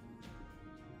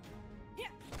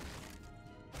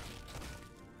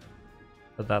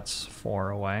 But that's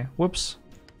 4 away. Whoops.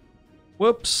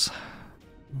 Whoops.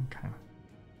 Okay.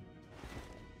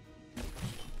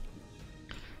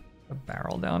 A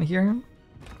barrel down here.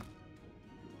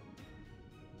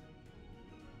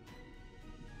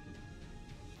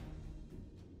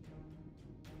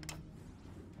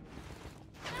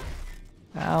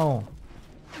 Ow.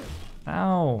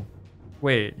 Ow.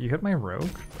 Wait, you hit my rogue?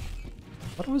 I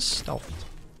thought it was stealthed.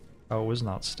 Oh, it was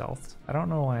not stealthed. I don't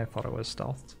know why I thought it was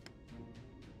stealthed.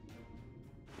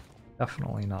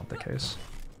 Definitely not the case.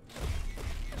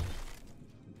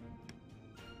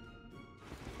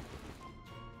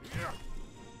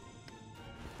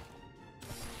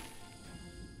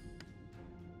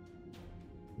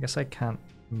 I guess I can't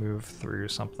move through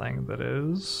something that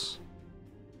is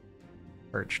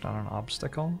perched on an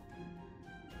obstacle.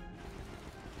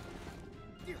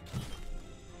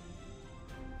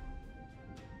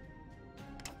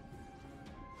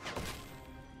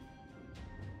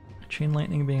 Chain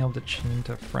lightning being able to chain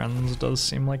to friends does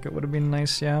seem like it would have been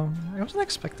nice, yeah. I wasn't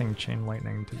expecting chain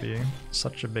lightning to be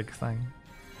such a big thing.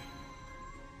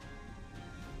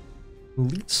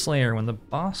 Elite Slayer. When the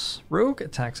boss rogue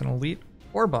attacks an elite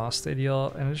or boss, they deal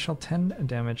an additional 10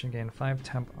 damage and gain 5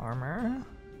 temp armor.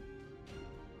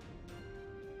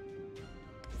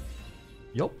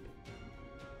 Yup.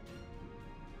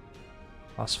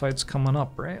 Boss fight's coming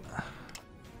up, right?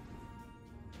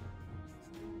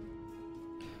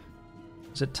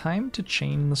 Is it time to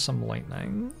chain some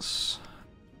lightnings?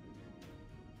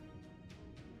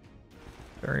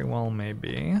 Very well,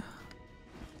 maybe.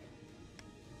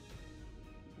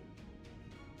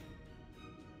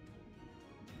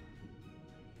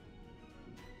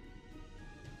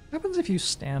 What happens if you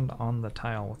stand on the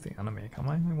tile with the enemy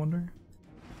coming, I wonder?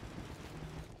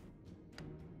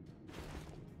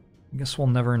 I guess we'll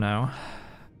never know.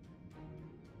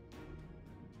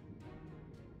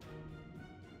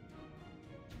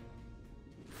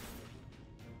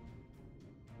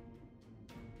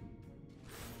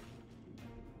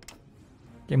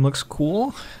 Game looks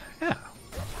cool. Yeah,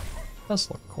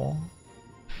 does look cool.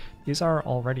 These are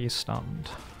already stunned.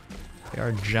 They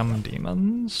are gem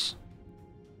demons.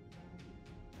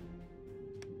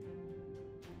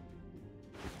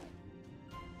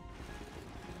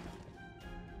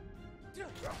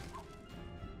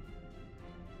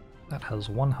 That has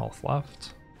 1 health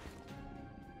left.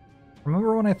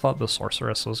 Remember when I thought the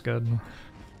sorceress was good?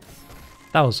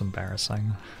 That was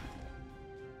embarrassing.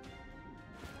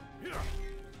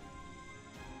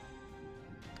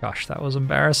 Gosh, that was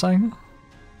embarrassing.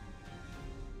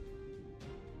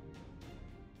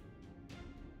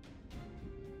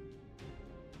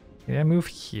 Maybe I move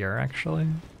here, actually.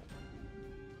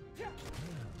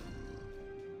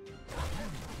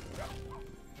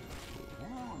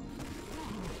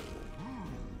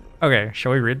 Okay,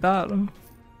 shall we read that?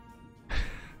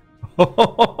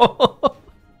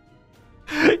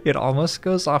 It almost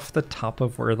goes off the top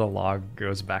of where the log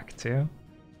goes back to.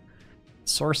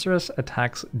 Sorceress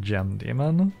attacks Gem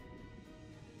Demon.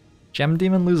 Gem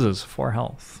Demon loses 4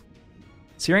 health.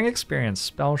 Searing Experience,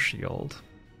 Spell Shield,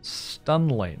 Stun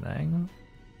Lightning,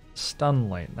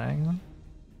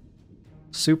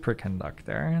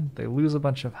 Superconductor. They lose a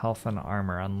bunch of health and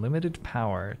armor. Unlimited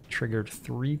Power triggered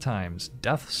 3 times.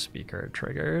 Death Speaker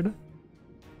triggered.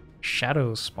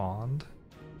 Shadow Spawned.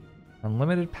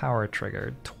 Unlimited Power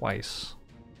triggered twice.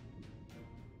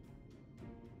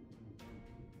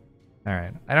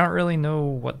 Alright, I don't really know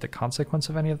what the consequence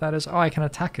of any of that is. Oh, I can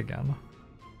attack again.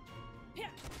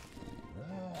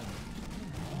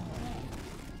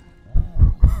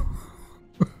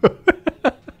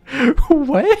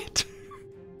 What?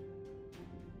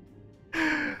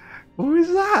 What was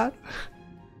that?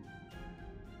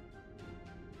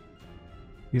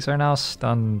 These are now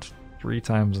stunned 3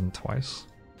 times and twice.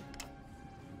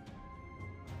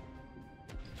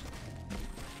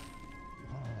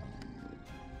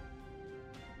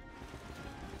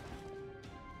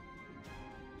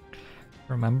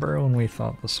 Remember when we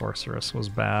thought the sorceress was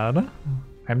bad?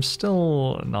 I'm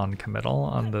still non-committal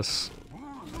on this.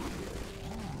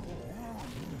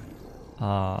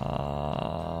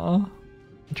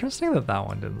 Interesting that that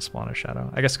one didn't spawn a shadow.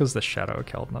 I guess because the shadow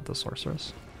killed, not the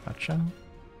sorceress. Gotcha.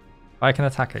 Oh, I can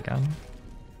attack again.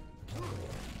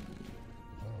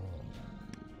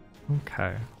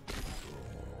 Okay.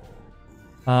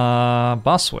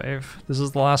 Boss wave. This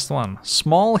is the last one.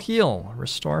 Small heal.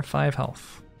 Restore 5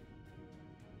 health.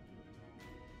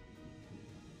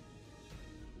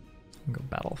 Go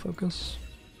battle focus.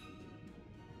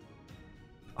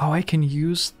 Oh, I can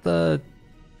use the...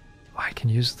 Oh, I can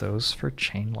use those for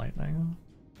chain lightning.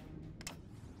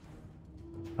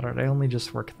 How did I only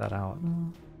just work that out?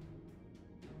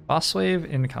 Boss wave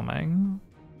incoming.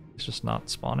 It's just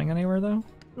not spawning anywhere though.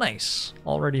 Nice.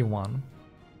 Already won.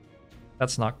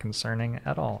 That's not concerning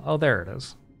at all. Oh, there it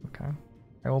is. Okay.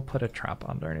 I will put a trap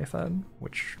underneath it,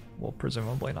 which will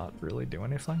presumably not really do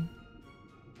anything.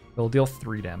 It'll deal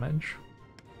 3 damage.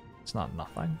 It's not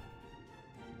nothing.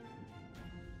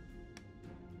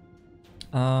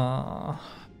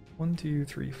 1, 2,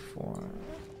 3, 4.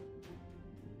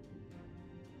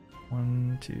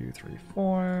 1, 2, 3,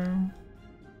 4.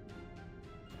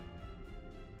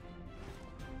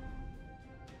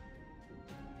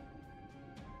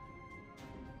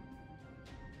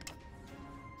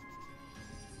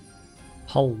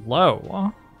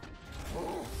 Hello.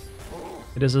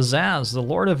 It is Azaz, the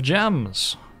Lord of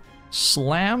Gems.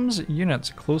 Slams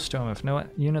units close to him. If no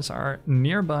units are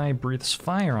nearby, breathes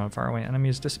fire on faraway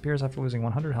enemies, disappears after losing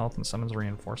 100 health, and summons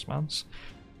reinforcements.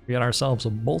 We got ourselves a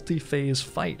multi-phase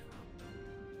fight.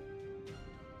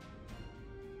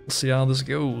 We'll see how this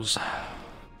goes.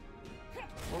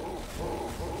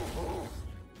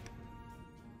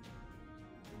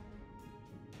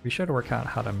 We should work out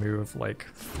how to move, like,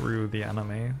 through the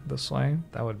enemy this way.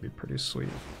 That would be pretty sweet.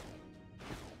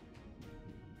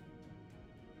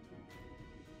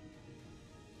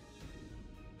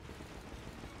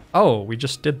 Oh, we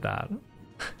just did that.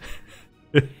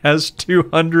 It has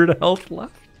 200 health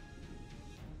left.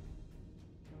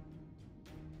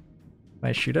 Can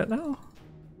I shoot it now?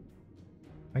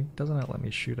 Why doesn't it let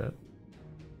me shoot it?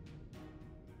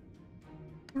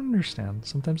 I don't understand.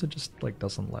 Sometimes it just, like,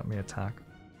 doesn't let me attack.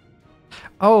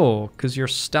 Oh, because you're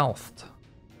stealthed.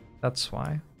 That's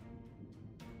why.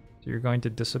 So you're going to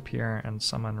disappear and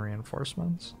summon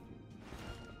reinforcements?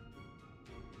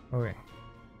 Okay.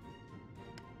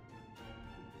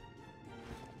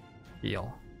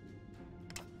 Heal.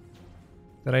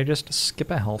 Did I just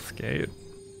skip a health gate?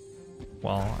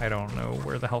 Well, I don't know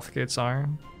where the health gates are.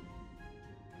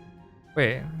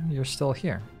 Wait, you're still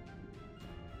here.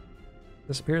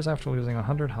 Disappears after losing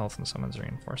 100 health and summons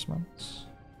reinforcements.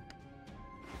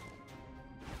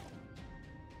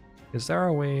 Is there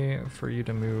a way for you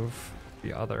to move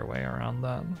the other way around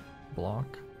that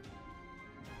block?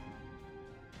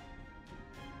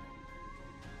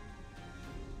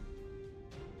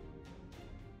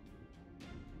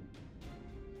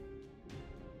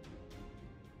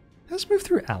 Let's move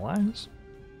through allies.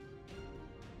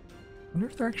 I wonder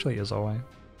if there actually is a way.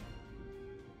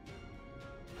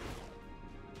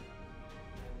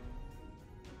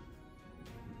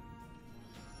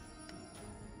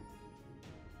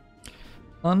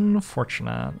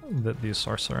 Unfortunate that the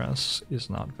sorceress is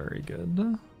not very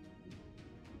good.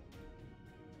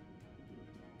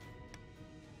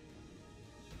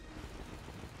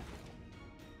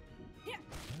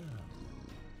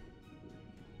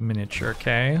 Miniature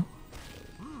K.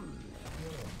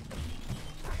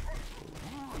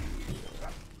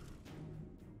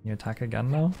 You attack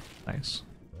again now? Nice.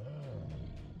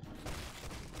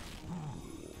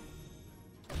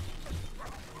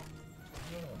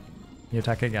 You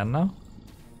attack again now?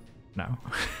 No.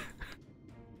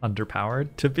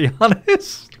 Underpowered, to be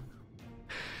honest.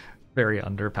 Very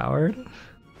underpowered.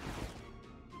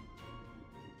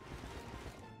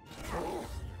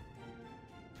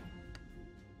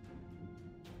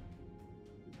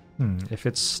 If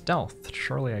it's stealth,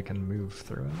 surely I can move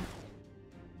through it.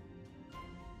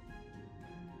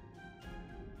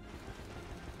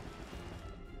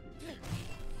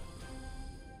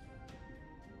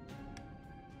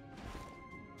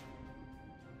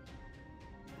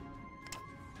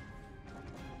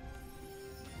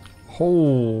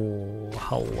 Oh,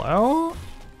 hello?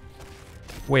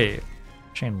 Wait,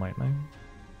 chain lightning.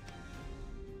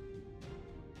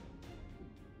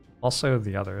 Also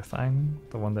the other thing,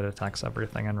 the one that attacks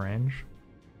everything in range.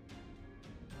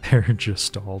 They're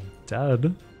just all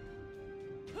dead.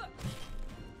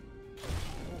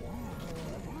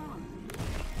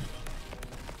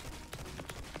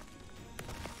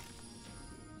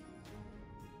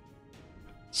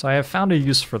 So I have found a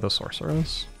use for the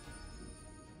sorceress.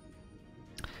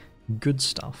 Good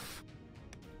stuff.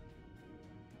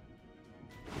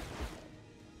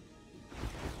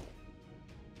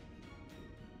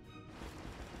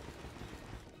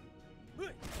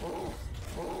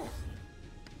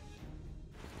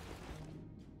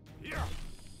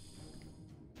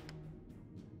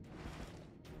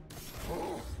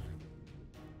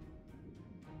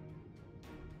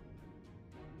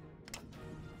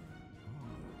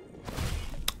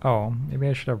 Oh, maybe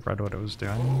I should have read what it was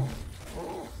doing.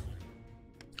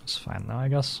 It's fine though, I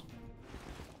guess.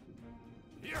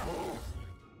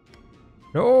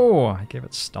 Oh, I gave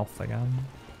it stealth again.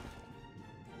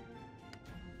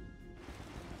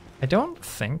 I don't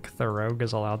think the rogue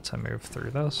is allowed to move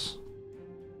through this.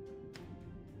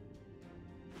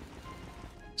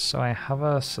 So I have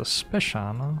a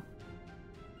suspicion.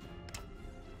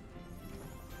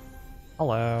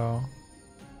 Hello.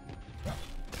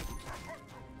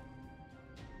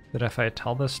 That if I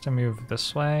tell this to move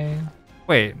this way...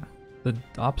 Wait, the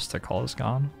obstacle is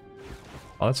gone.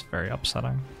 Oh, that's very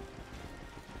upsetting.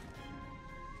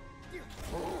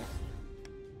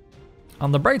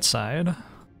 On the bright side...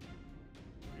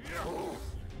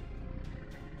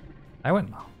 I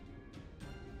win.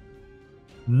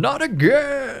 Not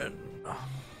again!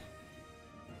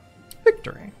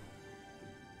 Victory.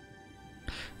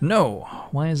 No,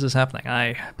 why is this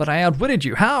happening? But I outwitted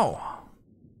you, how?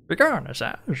 Regardless,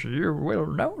 as you will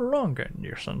no longer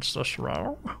nuisance this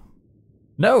realm.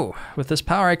 No, with this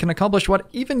power I can accomplish what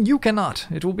even you cannot.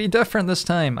 It will be different this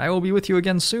time. I will be with you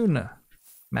again soon.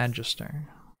 Magister.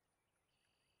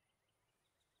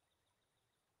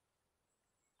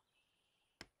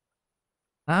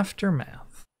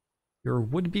 Aftermath. Your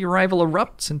would-be rival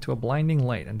erupts into a blinding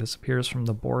light and disappears from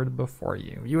the board before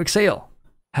you. You exhale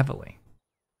heavily.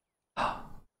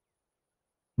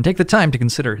 And take the time to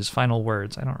consider his final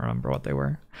words. I don't remember what they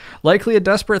were. Likely a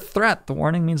desperate threat. The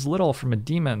warning means little from a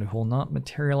demon who will not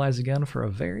materialize again for a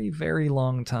very, very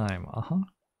long time.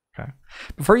 Okay.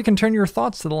 Before you can turn your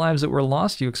thoughts to the lives that were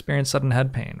lost, you experience sudden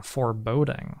head pain.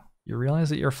 Foreboding. You realize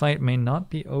that your fight may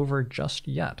not be over just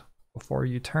yet before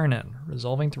you turn in,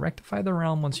 resolving to rectify the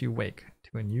realm once you wake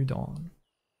to a new dawn.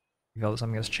 You feel that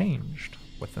something has changed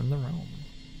within the realm.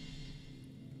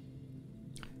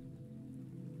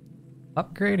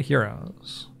 Upgrade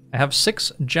heroes. I have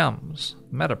 6 gems.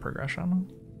 Meta progression.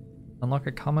 Unlock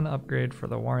a common upgrade for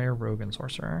the warrior, rogue, and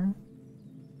sorcerer.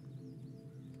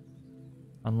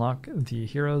 Unlock the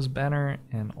hero's banner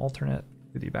and alternate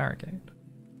to the barricade.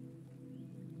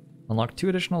 Unlock 2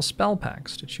 additional spell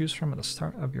packs to choose from at the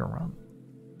start of your run.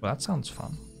 Well, that sounds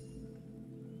fun.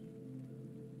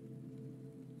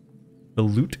 The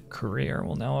loot courier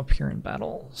will now appear in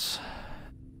battles.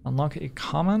 Unlock a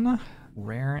common,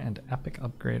 rare, and epic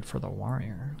upgrade for the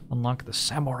warrior. Unlock the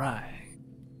samurai.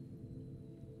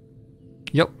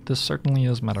 Yep, this certainly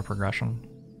is meta progression.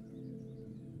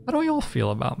 How do we all feel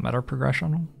about meta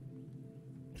progression?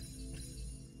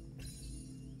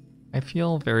 I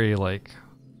feel very, like,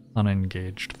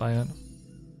 unengaged by it.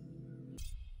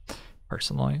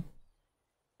 Personally.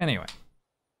 Anyway.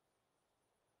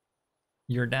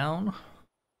 You're down.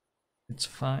 It's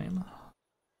fine.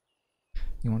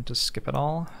 You want to skip it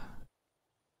all?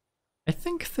 I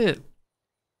think that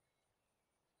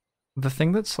the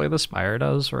thing that Slay the Spire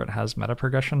does, where it has meta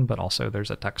progression, but also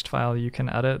there's a text file you can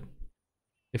edit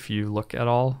if you look at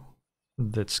all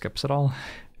that skips it all,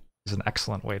 is an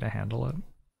excellent way to handle it.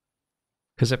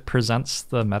 Because it presents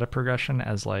the meta progression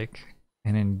as like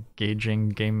an engaging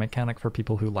game mechanic for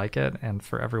people who like it, and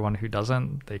for everyone who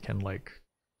doesn't, they can like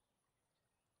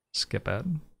skip it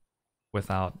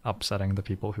without upsetting the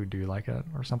people who do like it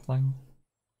or something.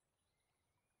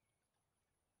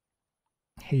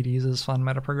 Hades is fun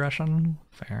meta progression.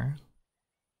 Fair.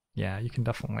 Yeah, you can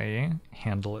definitely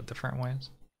handle it different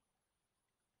ways.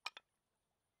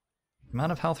 The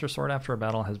amount of health restored after a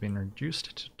battle has been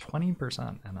reduced to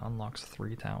 20% and unlocks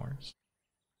 3 towers.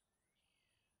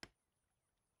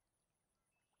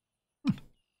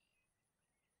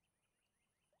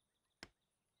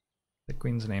 The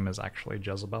queen's name is actually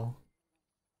Jezebel.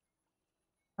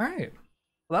 Alright,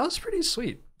 well, that was pretty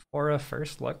sweet. For a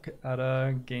first look at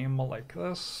a game like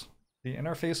this, the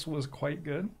interface was quite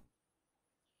good.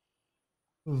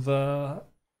 The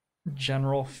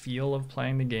general feel of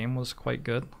playing the game was quite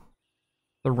good.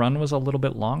 The run was a little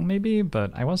bit long maybe,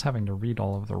 but I was having to read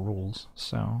all of the rules,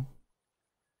 so...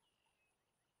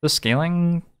 The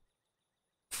scaling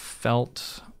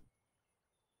felt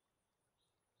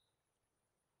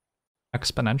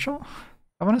exponential?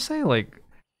 I want to say, like,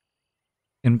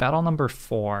 In battle number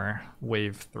 4,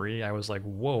 wave 3, I was like,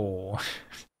 whoa,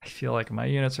 I feel like my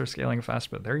units are scaling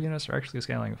fast, but their units are actually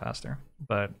scaling faster.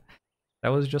 But that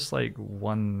was just like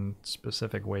one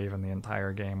specific wave in the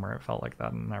entire game where it felt like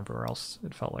that, and everywhere else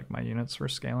it felt like my units were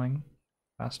scaling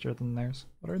faster than theirs.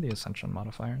 What are the Ascension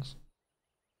modifiers?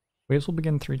 Waves will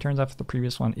begin 3 turns after the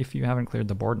previous one if you haven't cleared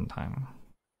the board in time.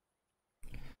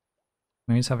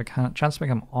 Enemies have a chance to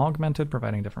become augmented,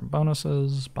 providing different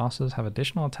bonuses. Bosses have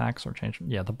additional attacks or change.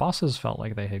 Yeah, the bosses felt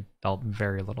like they had dealt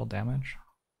very little damage.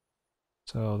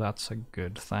 So that's a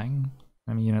good thing.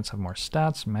 Enemy units have more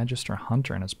stats. Magister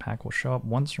Hunter in his pack will show up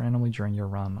once randomly during your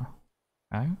run.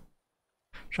 Okay.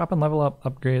 Shop and level up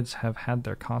upgrades have had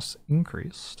their costs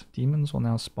increased. Demons will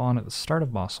now spawn at the start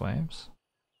of boss waves.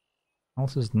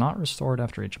 Health is not restored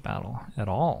after each battle at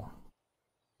all.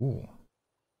 Ooh.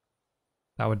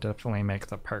 That would definitely make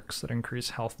the perks that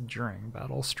increase health during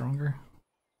battle stronger.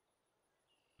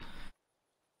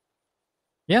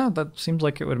 Yeah, that seems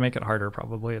like it would make it harder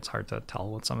probably. It's hard to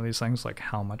tell with some of these things, like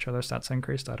how much are their stats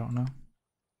increased, I don't know.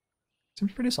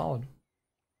 Seems pretty solid.